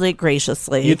handled it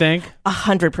graciously. You think?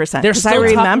 100%. They're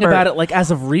still talking about it like as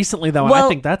of recently, though. Well, and I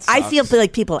think that's. I feel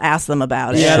like people ask them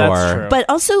about it. Yeah, that's true. But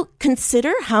also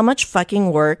consider how much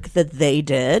fucking work that they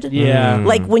did. Yeah.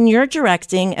 Like when you're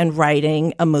directing and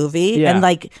writing a movie and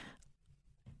like.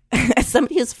 As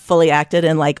somebody who's fully acted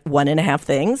in like 1.5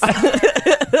 things,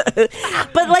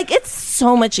 but like it's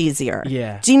so much easier.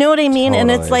 Yeah. Do you know what I mean? Totally.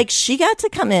 And it's like she got to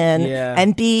come in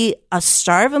and be a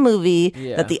star of a movie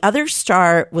that the other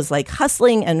star was like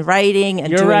hustling and writing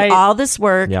and doing all this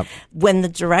work when the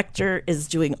director is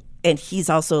doing, and he's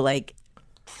also like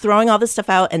throwing all this stuff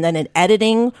out and then in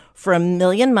editing for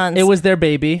 1,000,000 months. It was their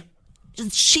baby.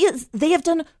 They have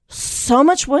done so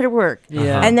much work,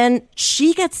 and then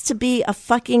she gets to be a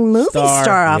fucking movie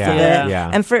star off of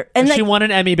it. And she won an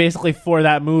Emmy basically for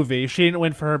that movie. She didn't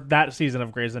win for that season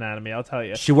of Grey's Anatomy. I'll tell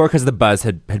you, she won because the buzz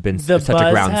had been such a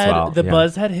groundswell. The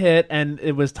buzz had hit, and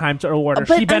it was time to award her.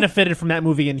 She benefited from that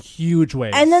movie in huge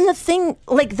ways. And then the thing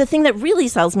that really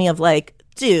sells me of like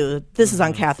dude, this is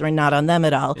on Catherine, not on them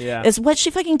at all, is what she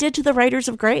fucking did to the writers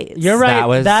of Grey's. You're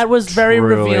right. That was very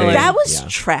revealing. That was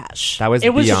trash. That was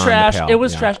trash. The pale. It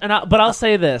was trash. But I'll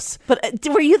say this. But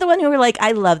were you the one who were like,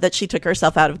 I love that she took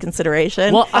herself out of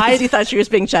consideration? Well, you thought she was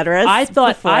being generous. I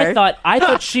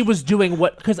thought she was doing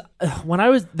what, because when I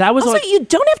was, that was also, you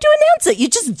don't have to announce it. You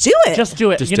just do it. Just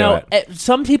do it.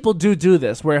 Some people do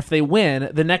this where if they win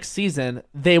the next season,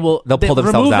 they'll pull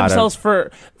themselves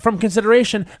from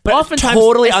consideration. But oftentimes,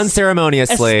 totally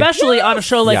unceremoniously, especially on a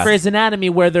show like Grey's Anatomy,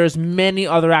 where there's many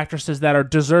other actresses that are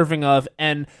deserving of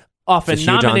and often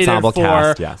nominated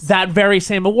for that very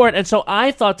same award. And so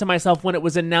I thought to myself, when it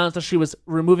was announced that she was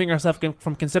removing herself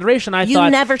from consideration, I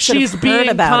thought she's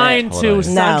being kind to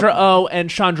Sandra Oh and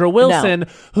Chandra Wilson,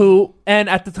 who, and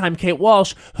at the time Kate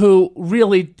Walsh, who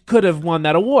really could have won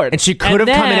that award. And she could have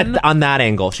come in on that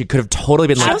angle. She could have totally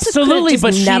been like, absolutely,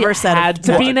 but she had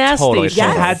to be nasty. Totally. She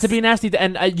had to be nasty.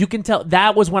 And you can tell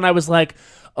that was when I was like,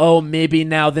 oh, maybe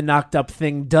now the knocked up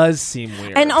thing does seem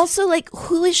weird. And also, like,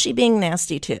 who is she being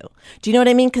nasty to? Do you know what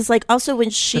I mean? Because, like, also when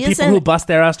she the people who bust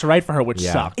their ass to write for her, which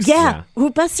sucks. Yeah, who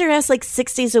bust their ass like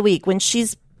 6 days a week when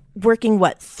she's working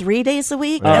 3 days a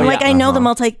week. And like I know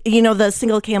the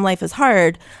single cam life is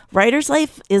hard. Writer's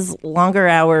life is longer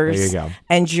hours. There you go.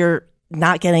 And you're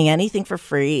not getting anything for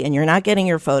free, and you're not getting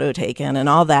your photo taken and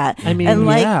all that. I mean,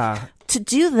 and to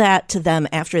do that to them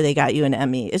after they got you an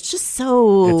Emmy, it's just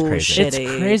so shitty.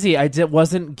 It's crazy.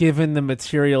 wasn't given the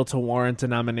material to warrant a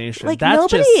nomination. Like, that's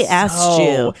nobody just asked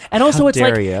you. And also, it's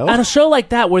like you? on a show like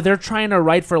that where they're trying to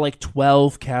write for like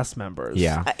 12 cast members.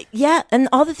 Yeah, and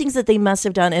all the things that they must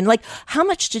have done, and like, how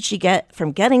much did she get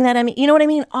from getting that Emmy? You know what I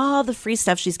mean? All the free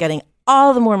stuff she's getting,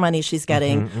 all the more money she's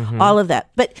getting, all of that.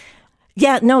 But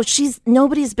yeah, no,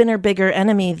 nobody's been her bigger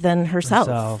enemy than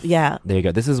herself. Yeah, there you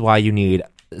go. This is why you need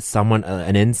someone,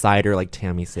 an insider like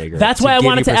Tammy Sager. That's why I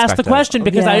wanted to ask the question,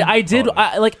 because I did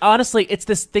honestly, it's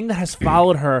this thing that has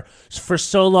followed her for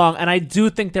so long, and I do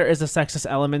think there is a sexist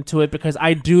element to it, because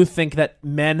I do think that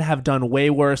men have done way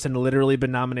worse and literally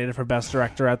been nominated for Best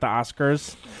Director at the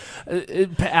Oscars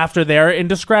after their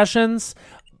indiscretions.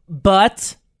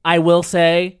 But I will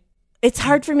say, it's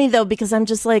hard for me though, because I'm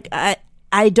just like,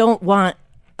 I don't want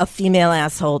a female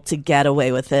asshole to get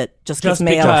away with it just because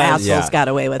male assholes got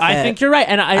away with it. I think you're right,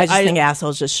 and I just think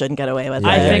assholes just shouldn't get away with it.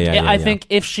 I think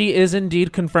if she is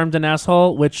indeed confirmed an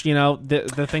asshole, which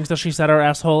the things that she said are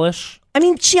asshole-ish. I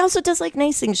mean, she also does like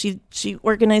nice things. She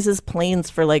organizes planes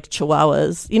for like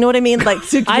chihuahuas. You know what I mean? Like,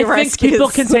 to I think people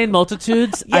contain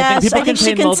multitudes. Yes, I think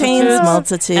she contains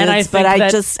multitudes. And I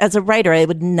just, as a writer, I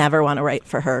would never want to write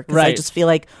for her, because I just feel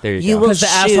like you will shoot. Because the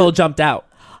asshole jumped out.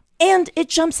 And it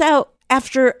jumps out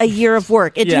after a year of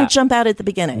work. It didn't jump out at the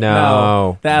beginning.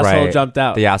 No, the asshole jumped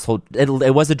out. The asshole.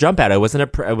 It was a jump out. It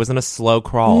wasn't a slow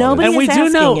crawl. Nobody and is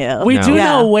asking you. We do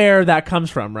know where that comes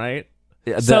from, right?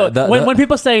 When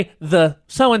people say the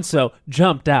so and so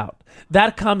jumped out,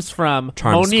 that comes from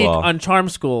Monique on Charm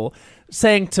School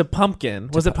saying to Pumpkin.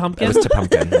 Was it Pumpkin? It was to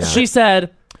Pumpkin. Yeah. She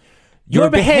said, Your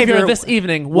behavior this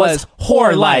evening was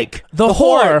whore-like. The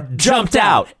whore jumped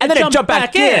out, and then it jumped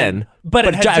back in, but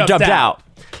it jumped out.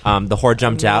 The whore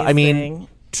jumped out. I mean,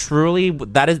 truly,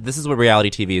 this is what reality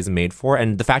TV is made for,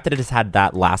 and the fact that it has had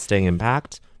that lasting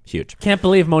impact, huge. Can't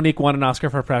believe Monique won an Oscar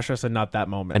for Precious and not that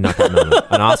moment.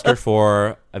 An Oscar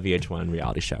for a VH1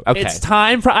 reality show. Okay. It's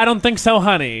time for I Don't Think So,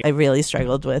 Honey. I really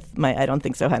struggled with my I Don't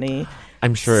Think So, Honey.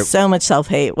 I'm sure so much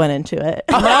self-hate went into it.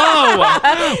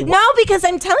 No, because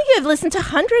I'm telling you, I've listened to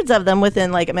hundreds of them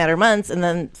within like a matter of months, and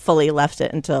then fully left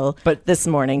it until this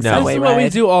morning. This is what we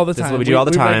do all the time. This is what we do all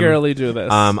the time. We regularly do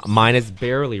this. Mine is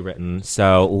barely written,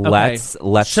 so let's.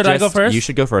 Should I go first? You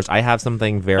should go first. I have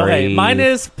something very. Okay, mine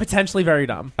is potentially very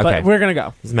dumb, but we're gonna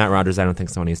go. This is Matt Rogers. I Don't Think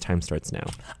So, Honey's time starts now.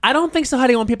 I don't think so,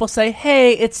 honey. When people say,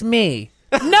 "Hey, it's me."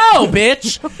 No,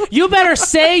 bitch. You better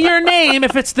say your name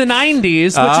if it's the 90s,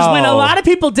 which is when a lot of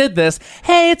people did this.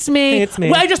 Hey, it's me. Hey, it's me.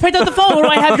 Well, I just picked up the phone. What do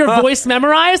I have your voice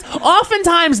memorized?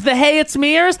 Oftentimes, the hey, it's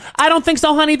meers, I don't think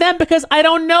so, honey, them, because I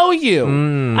don't know you.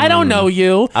 I don't know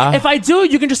you. If I do,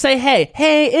 you can just say, hey,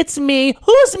 it's me.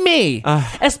 Who's me?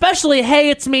 Especially, hey,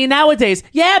 it's me nowadays.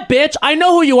 Yeah, bitch, I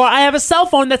know who you are. I have a cell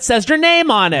phone that says your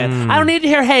name on it. I don't need to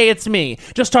hear, hey, it's me.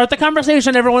 Just start the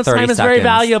conversation. Everyone's time is very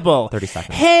valuable. 30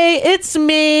 seconds. Hey, it's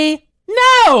me.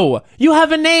 No, you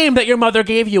have a name that your mother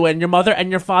gave you, and your mother and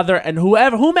your father and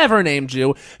whomever named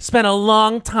you spent a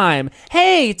long time.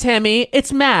 Hey, Tammy,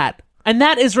 it's Matt. And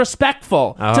that is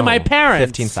respectful to my parents.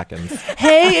 15 seconds.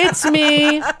 Hey, it's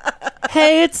me.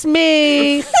 Hey, it's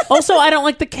me. Also, I don't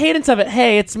like the cadence of it.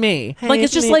 Hey, it's me. Hey, like,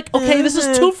 it's just me. like, okay, this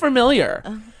is too familiar.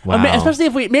 Wow. Especially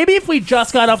if we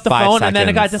just got off the 5 phone seconds. and then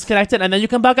it got disconnected and then you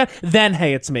come back on, then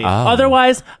hey, it's me.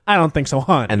 Otherwise, I don't think so,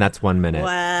 hon. And that's 1 minute.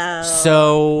 Wow.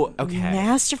 So, okay.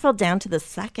 Masterful down to the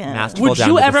second. Would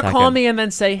you ever call me and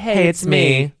then say, hey, it's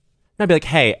me? And I'd be like,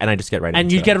 hey, and I just get right into it.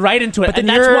 And you'd get right into it. But and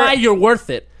that's why you're worth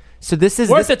it. So this is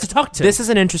worth it to talk to. This is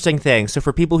an interesting thing. So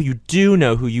for people who you do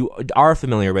know, who you are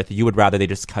familiar with, you would rather they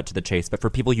just cut to the chase. But for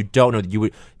people you don't know,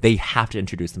 they have to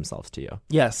introduce themselves to you.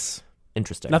 Yes.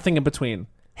 Interesting. Nothing in between.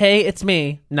 Hey, it's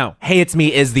me. No. Hey, it's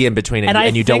me is the in between,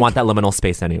 and you don't want that liminal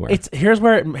space anywhere. Here's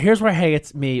where hey,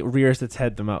 it's me rears its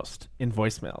head the most in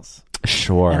voicemails.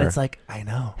 Sure. And it's like, I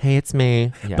know. Hey, it's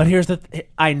me. Yeah. But here's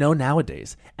I know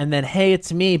nowadays. And then, hey,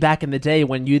 it's me back in the day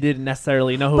when you didn't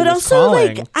necessarily know who was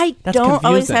calling. But also, I don't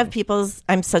always have people's...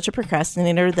 I'm such a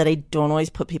procrastinator that I don't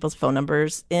always put people's phone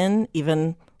numbers in,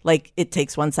 even it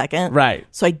takes 1 second. Right.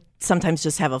 So I sometimes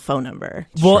just have a phone number.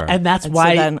 Well, sure. And that's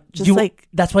why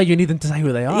that's why you need them to say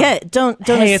who they are. Yeah, don't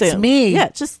hey, assume. It's me. Yeah,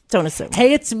 just don't assume.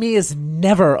 Hey, it's me is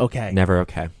never okay. Never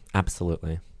okay.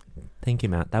 Absolutely. Thank you,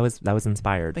 Matt. That was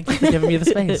inspired. Thank you for giving me the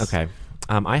space. Okay.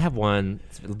 I have one.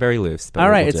 It's very loose. But all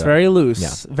right, it's very loose.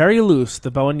 Yeah. Very loose. The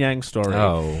Bowen Yang story.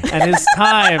 Oh. And his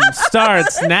time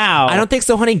starts now. I don't think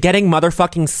so, honey. Getting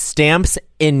motherfucking stamps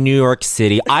in New York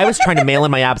City. I was trying to mail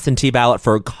in my absentee ballot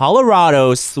for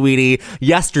Colorado, sweetie,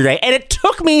 yesterday, and it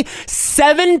took me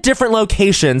 7 different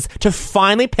locations to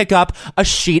finally pick up a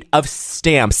sheet of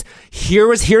stamps.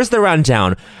 Here's the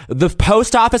rundown. The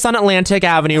post office on Atlantic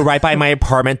Avenue, right by my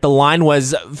apartment. The line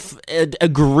was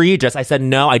egregious. I said,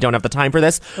 no, I don't have the time for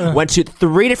this. Went to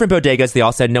 3 different bodegas. They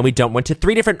all said, no, we don't. Went to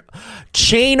 3 different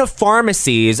chain of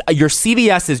pharmacies. Your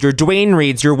CVS's, your Duane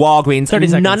Reade's, your Walgreens. 30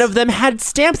 seconds. None of them had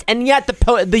stamps, and yet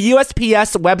the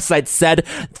USPS website said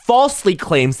falsely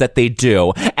claims that they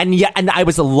do, and I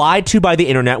was lied to by the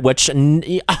internet, which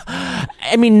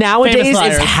I mean nowadays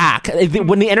is hack.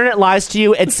 When the internet lies to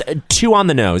you, it's 2 on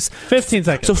the nose. 15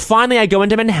 seconds. So finally, I go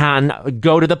into Manhattan,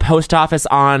 go to the post office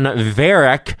on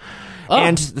Varick. Oh.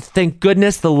 And thank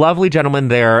goodness the lovely gentleman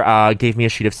there gave me a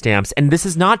sheet of stamps. And this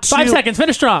is not 5 seconds.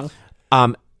 Finish strong.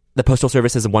 The Postal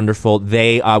Service is wonderful.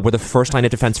 They were the first line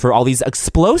of defense for all these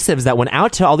explosives that went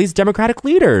out to all these Democratic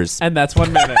leaders. And that's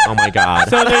 1 minute. Oh, my God.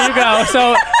 So there you go.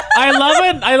 So I love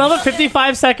it. I love a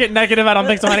 55-second negative. I don't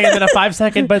think so, honey. And then a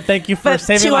 5-second, but thank you for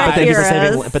saving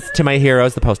lives. But to my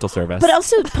heroes, the Postal Service. But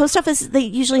also, post office, they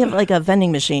usually have a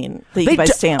vending machine that you can buy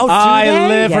stamps. I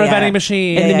live for a vending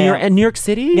machine. In New York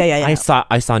City? Yeah.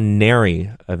 I saw nary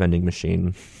a vending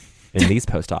machine in these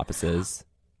post offices.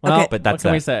 Well, okay. But that's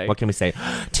what can we say?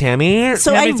 Tammy?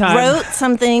 So I wrote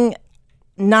something,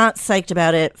 not psyched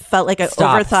about it, felt like I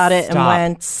overthought it and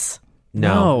went...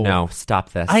 No,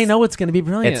 stop this. I know it's going to be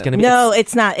brilliant. It's going to be... No,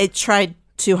 it's not. It tried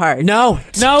too hard. No,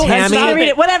 Tammy. Read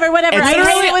it. Whatever. It's I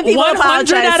hate it when people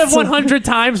 100 out of 100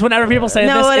 times whenever people say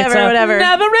this, whatever.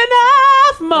 Never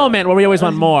enough moment where we always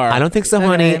want more. I don't think so,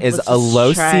 honey. Is a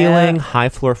low ceiling, high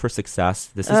floor for success.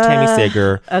 This is Tammy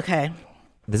Sager. Okay.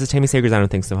 This is Tammy Sager's I Don't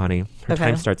Think So, Honey. Her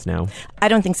time starts now. I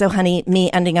Don't Think So, Honey. Me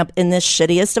ending up in this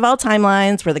shittiest of all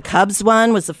timelines where the Cubs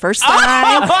won was the first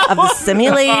time of the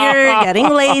simulator, getting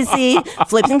lazy,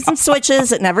 flipping some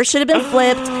switches that never should have been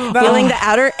flipped, feeling the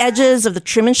outer edges of the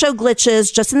Truman Show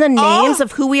glitches just in the names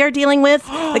of who we are dealing with,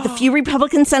 like the few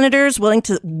Republican senators willing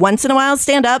to once in a while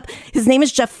stand up. His name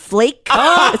is Jeff Flake.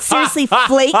 It's seriously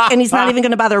Flake, and he's not even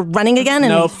going to bother running again,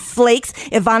 and he flakes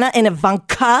Ivana and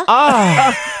Ivanka.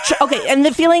 Okay, and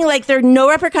the feeling like there are no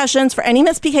repercussions for any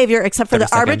misbehavior except for the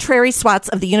arbitrary swats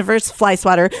of the universe fly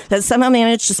swatter that somehow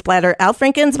managed to splatter Al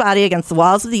Franken's body against the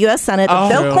walls of the U.S. Senate.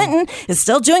 Bill Clinton is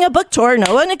still doing a book tour.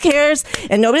 No one cares.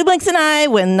 And nobody blinks an eye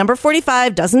when number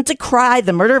 45 doesn't decry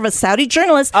the murder of a Saudi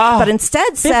journalist, but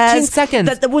instead says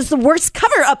that that was the worst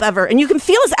cover-up ever. And you can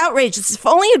feel his outrage. If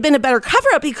only it had been a better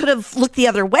cover-up, he could have looked the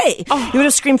other way. He would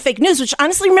have screamed fake news, which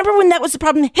honestly, remember when that was the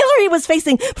problem Hillary was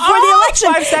facing before the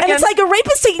election? 5 seconds. And it's like a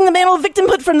rapist taking the mantle of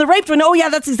victimhood from the raped when,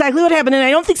 that's exactly what happened. And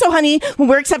I don't think so, honey, when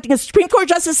we're accepting a Supreme Court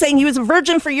justice saying he was a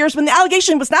virgin for years when the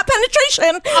allegation was not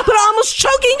penetration, but almost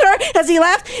choking her as he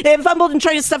laughed and fumbled and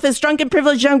tried to stuff his drunken,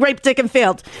 privileged young rape dick and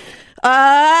failed.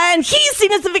 And he's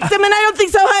seen as the victim, and I don't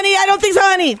think so, honey. I don't think so,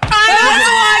 honey. 1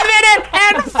 minute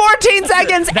and 14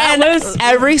 seconds.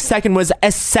 Every second was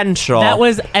essential.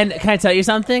 And can I tell you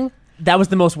something? That was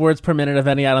the most words per minute of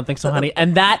any I Don't Think So, Honey.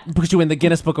 And that puts you in the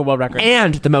Guinness Book of World Records.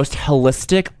 And the most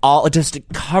holistic, just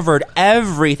covered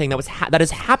everything that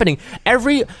is happening.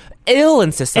 Every ill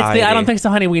in society. It's the I Don't Think So,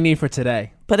 Honey we need for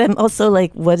today. But I'm also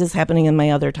like, what is happening in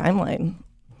my other timeline?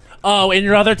 Oh, in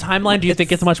your other timeline, do you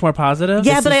think it's much more positive?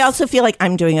 Yeah, but I also feel like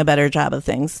I'm doing a better job of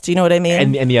things. Do you know what I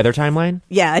mean? And the other timeline?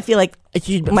 Yeah, I feel like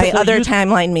my other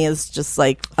timeline me is just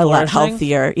like a lot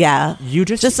healthier. Yeah. You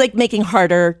just like making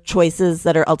harder choices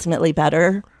that are ultimately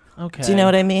better. Okay. Do you know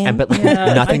what I mean? But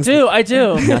nothing's, I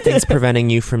do. Nothing's preventing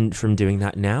you from doing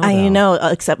that now. I know,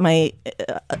 except my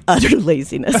utter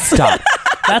laziness. Stop.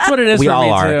 That's what it is we for all me,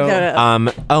 are.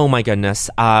 too. Oh, my goodness.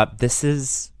 This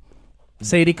is...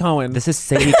 Sadie Cohen. This is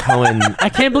Sadie Cohen. I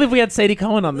can't believe we had Sadie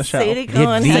Cohen on the show. Sadie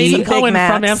Cohen. Sadie Cohen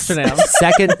from Amsterdam.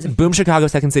 Boom Chicago,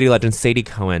 Second City legend, Sadie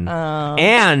Cohen.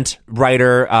 And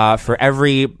writer for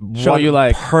every show you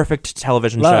like. Perfect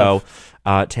television show.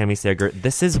 Tammy Sager.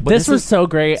 This was so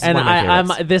great, and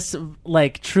I'm this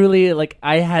like truly like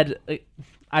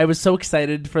I was so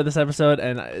excited for this episode,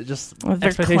 and just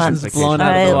expectations blown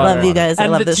out of the water. I love you guys. I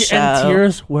love this show. And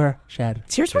tears were shed.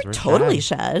 Tears were totally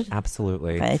shed.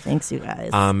 Absolutely. Okay, thanks, you guys.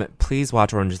 Please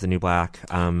watch Orange is the New Black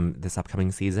this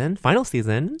upcoming season, final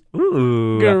season.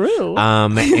 Ooh. Guru.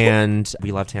 And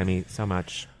we love Tammy so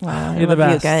much. Wow, You're the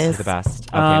best. You guys. You're the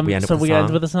best. Okay, we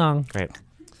end with a song. Great.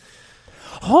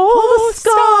 All the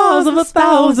stars of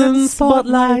 1,000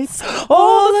 spotlights,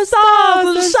 all the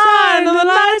stars that shine in the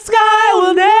night sky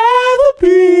will never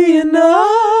be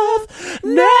enough,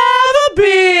 never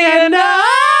be enough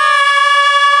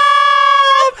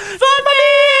for me,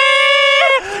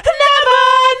 never,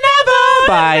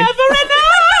 Bye. never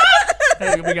enough.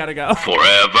 Hey, we gotta go.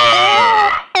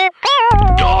 Forever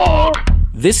Dog.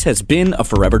 This has been a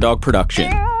Forever Dog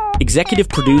production. Executive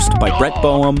produced by Brett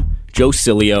Boehm, Joe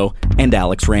Cilio, and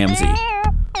Alex Ramsey.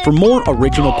 For more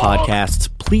original podcasts,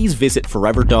 please visit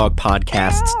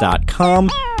foreverdogpodcasts.com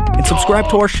and subscribe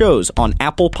to our shows on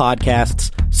Apple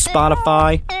Podcasts,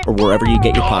 Spotify, or wherever you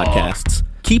get your podcasts.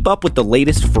 Keep up with the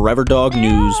latest Forever Dog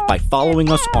news by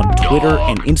following us on Twitter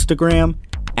and Instagram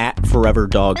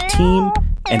 @ForeverDogTeam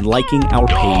and liking our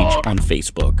page on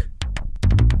Facebook.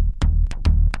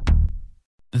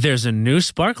 There's a new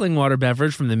sparkling water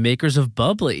beverage from the makers of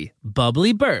Bubbly,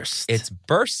 Bubbly Burst. It's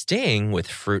bursting with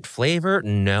fruit flavor,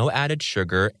 no added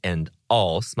sugar, and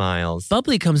all smiles.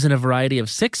 Bubbly comes in a variety of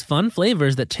 6 fun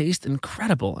flavors that taste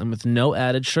incredible. And with no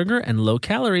added sugar and low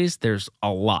calories, there's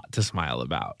a lot to smile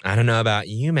about. I don't know about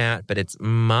you, Matt, but it's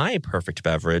my perfect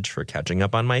beverage for catching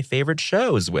up on my favorite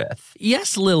shows with.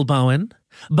 Yes, Lil Bowen.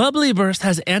 Bubbly Burst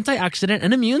has antioxidant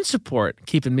and immune support,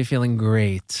 keeping me feeling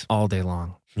great all day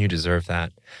long. You deserve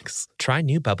that. Try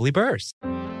new Bubbly Burst.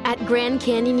 At Grand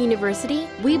Canyon University,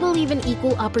 we believe in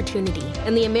equal opportunity,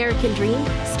 and the American dream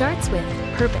starts with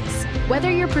purpose. Whether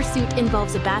your pursuit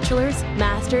involves a bachelor's,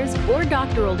 master's, or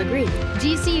doctoral degree,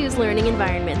 GCU's learning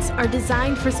environments are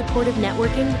designed for supportive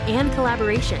networking and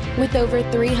collaboration. With over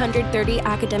 330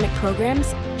 academic programs,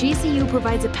 GCU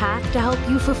provides a path to help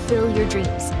you fulfill your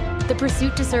dreams. The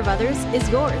pursuit to serve others is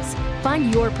yours.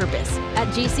 Find your purpose at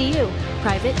GCU.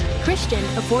 Private, Christian,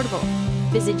 affordable.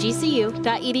 Visit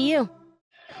gcu.edu.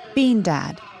 Bean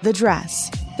Dad, The Dress,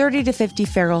 30 to 50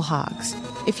 Feral Hogs.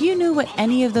 If you knew what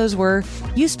any of those were,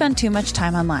 you spend too much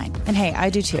time online. And hey, I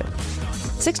do too.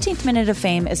 16th Minute of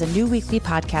Fame is a new weekly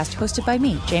podcast hosted by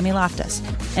me, Jamie Loftus.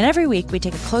 And every week we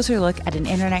take a closer look at an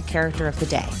internet character of the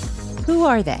day. Who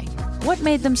are they? What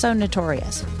made them so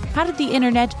notorious? How did the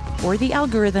internet or the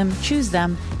algorithm choose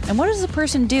them? And what does a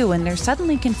person do when they're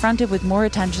suddenly confronted with more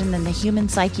attention than the human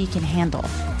psyche can handle?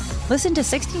 Listen to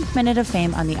 16th Minute of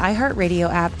Fame on the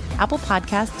iHeartRadio app, Apple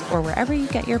Podcasts, or wherever you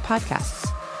get your podcasts.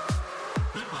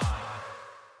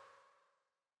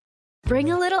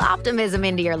 Bring a little optimism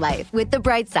into your life with The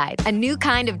Bright Side, a new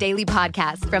kind of daily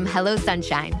podcast from Hello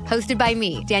Sunshine, hosted by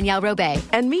me, Danielle Robay.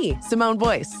 And me, Simone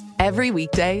Boyce. Every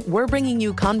weekday, we're bringing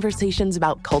you conversations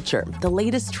about culture, the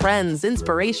latest trends,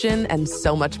 inspiration, and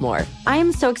so much more. I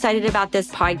am so excited about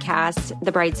this podcast,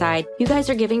 The Bright Side. You guys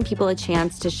are giving people a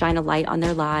chance to shine a light on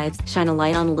their lives, shine a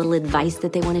light on a little advice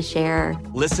that they want to share.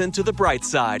 Listen to The Bright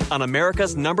Side on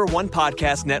America's #1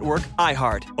 podcast network,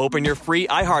 iHeart. Open your free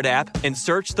iHeart app and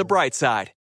search The Bright Side.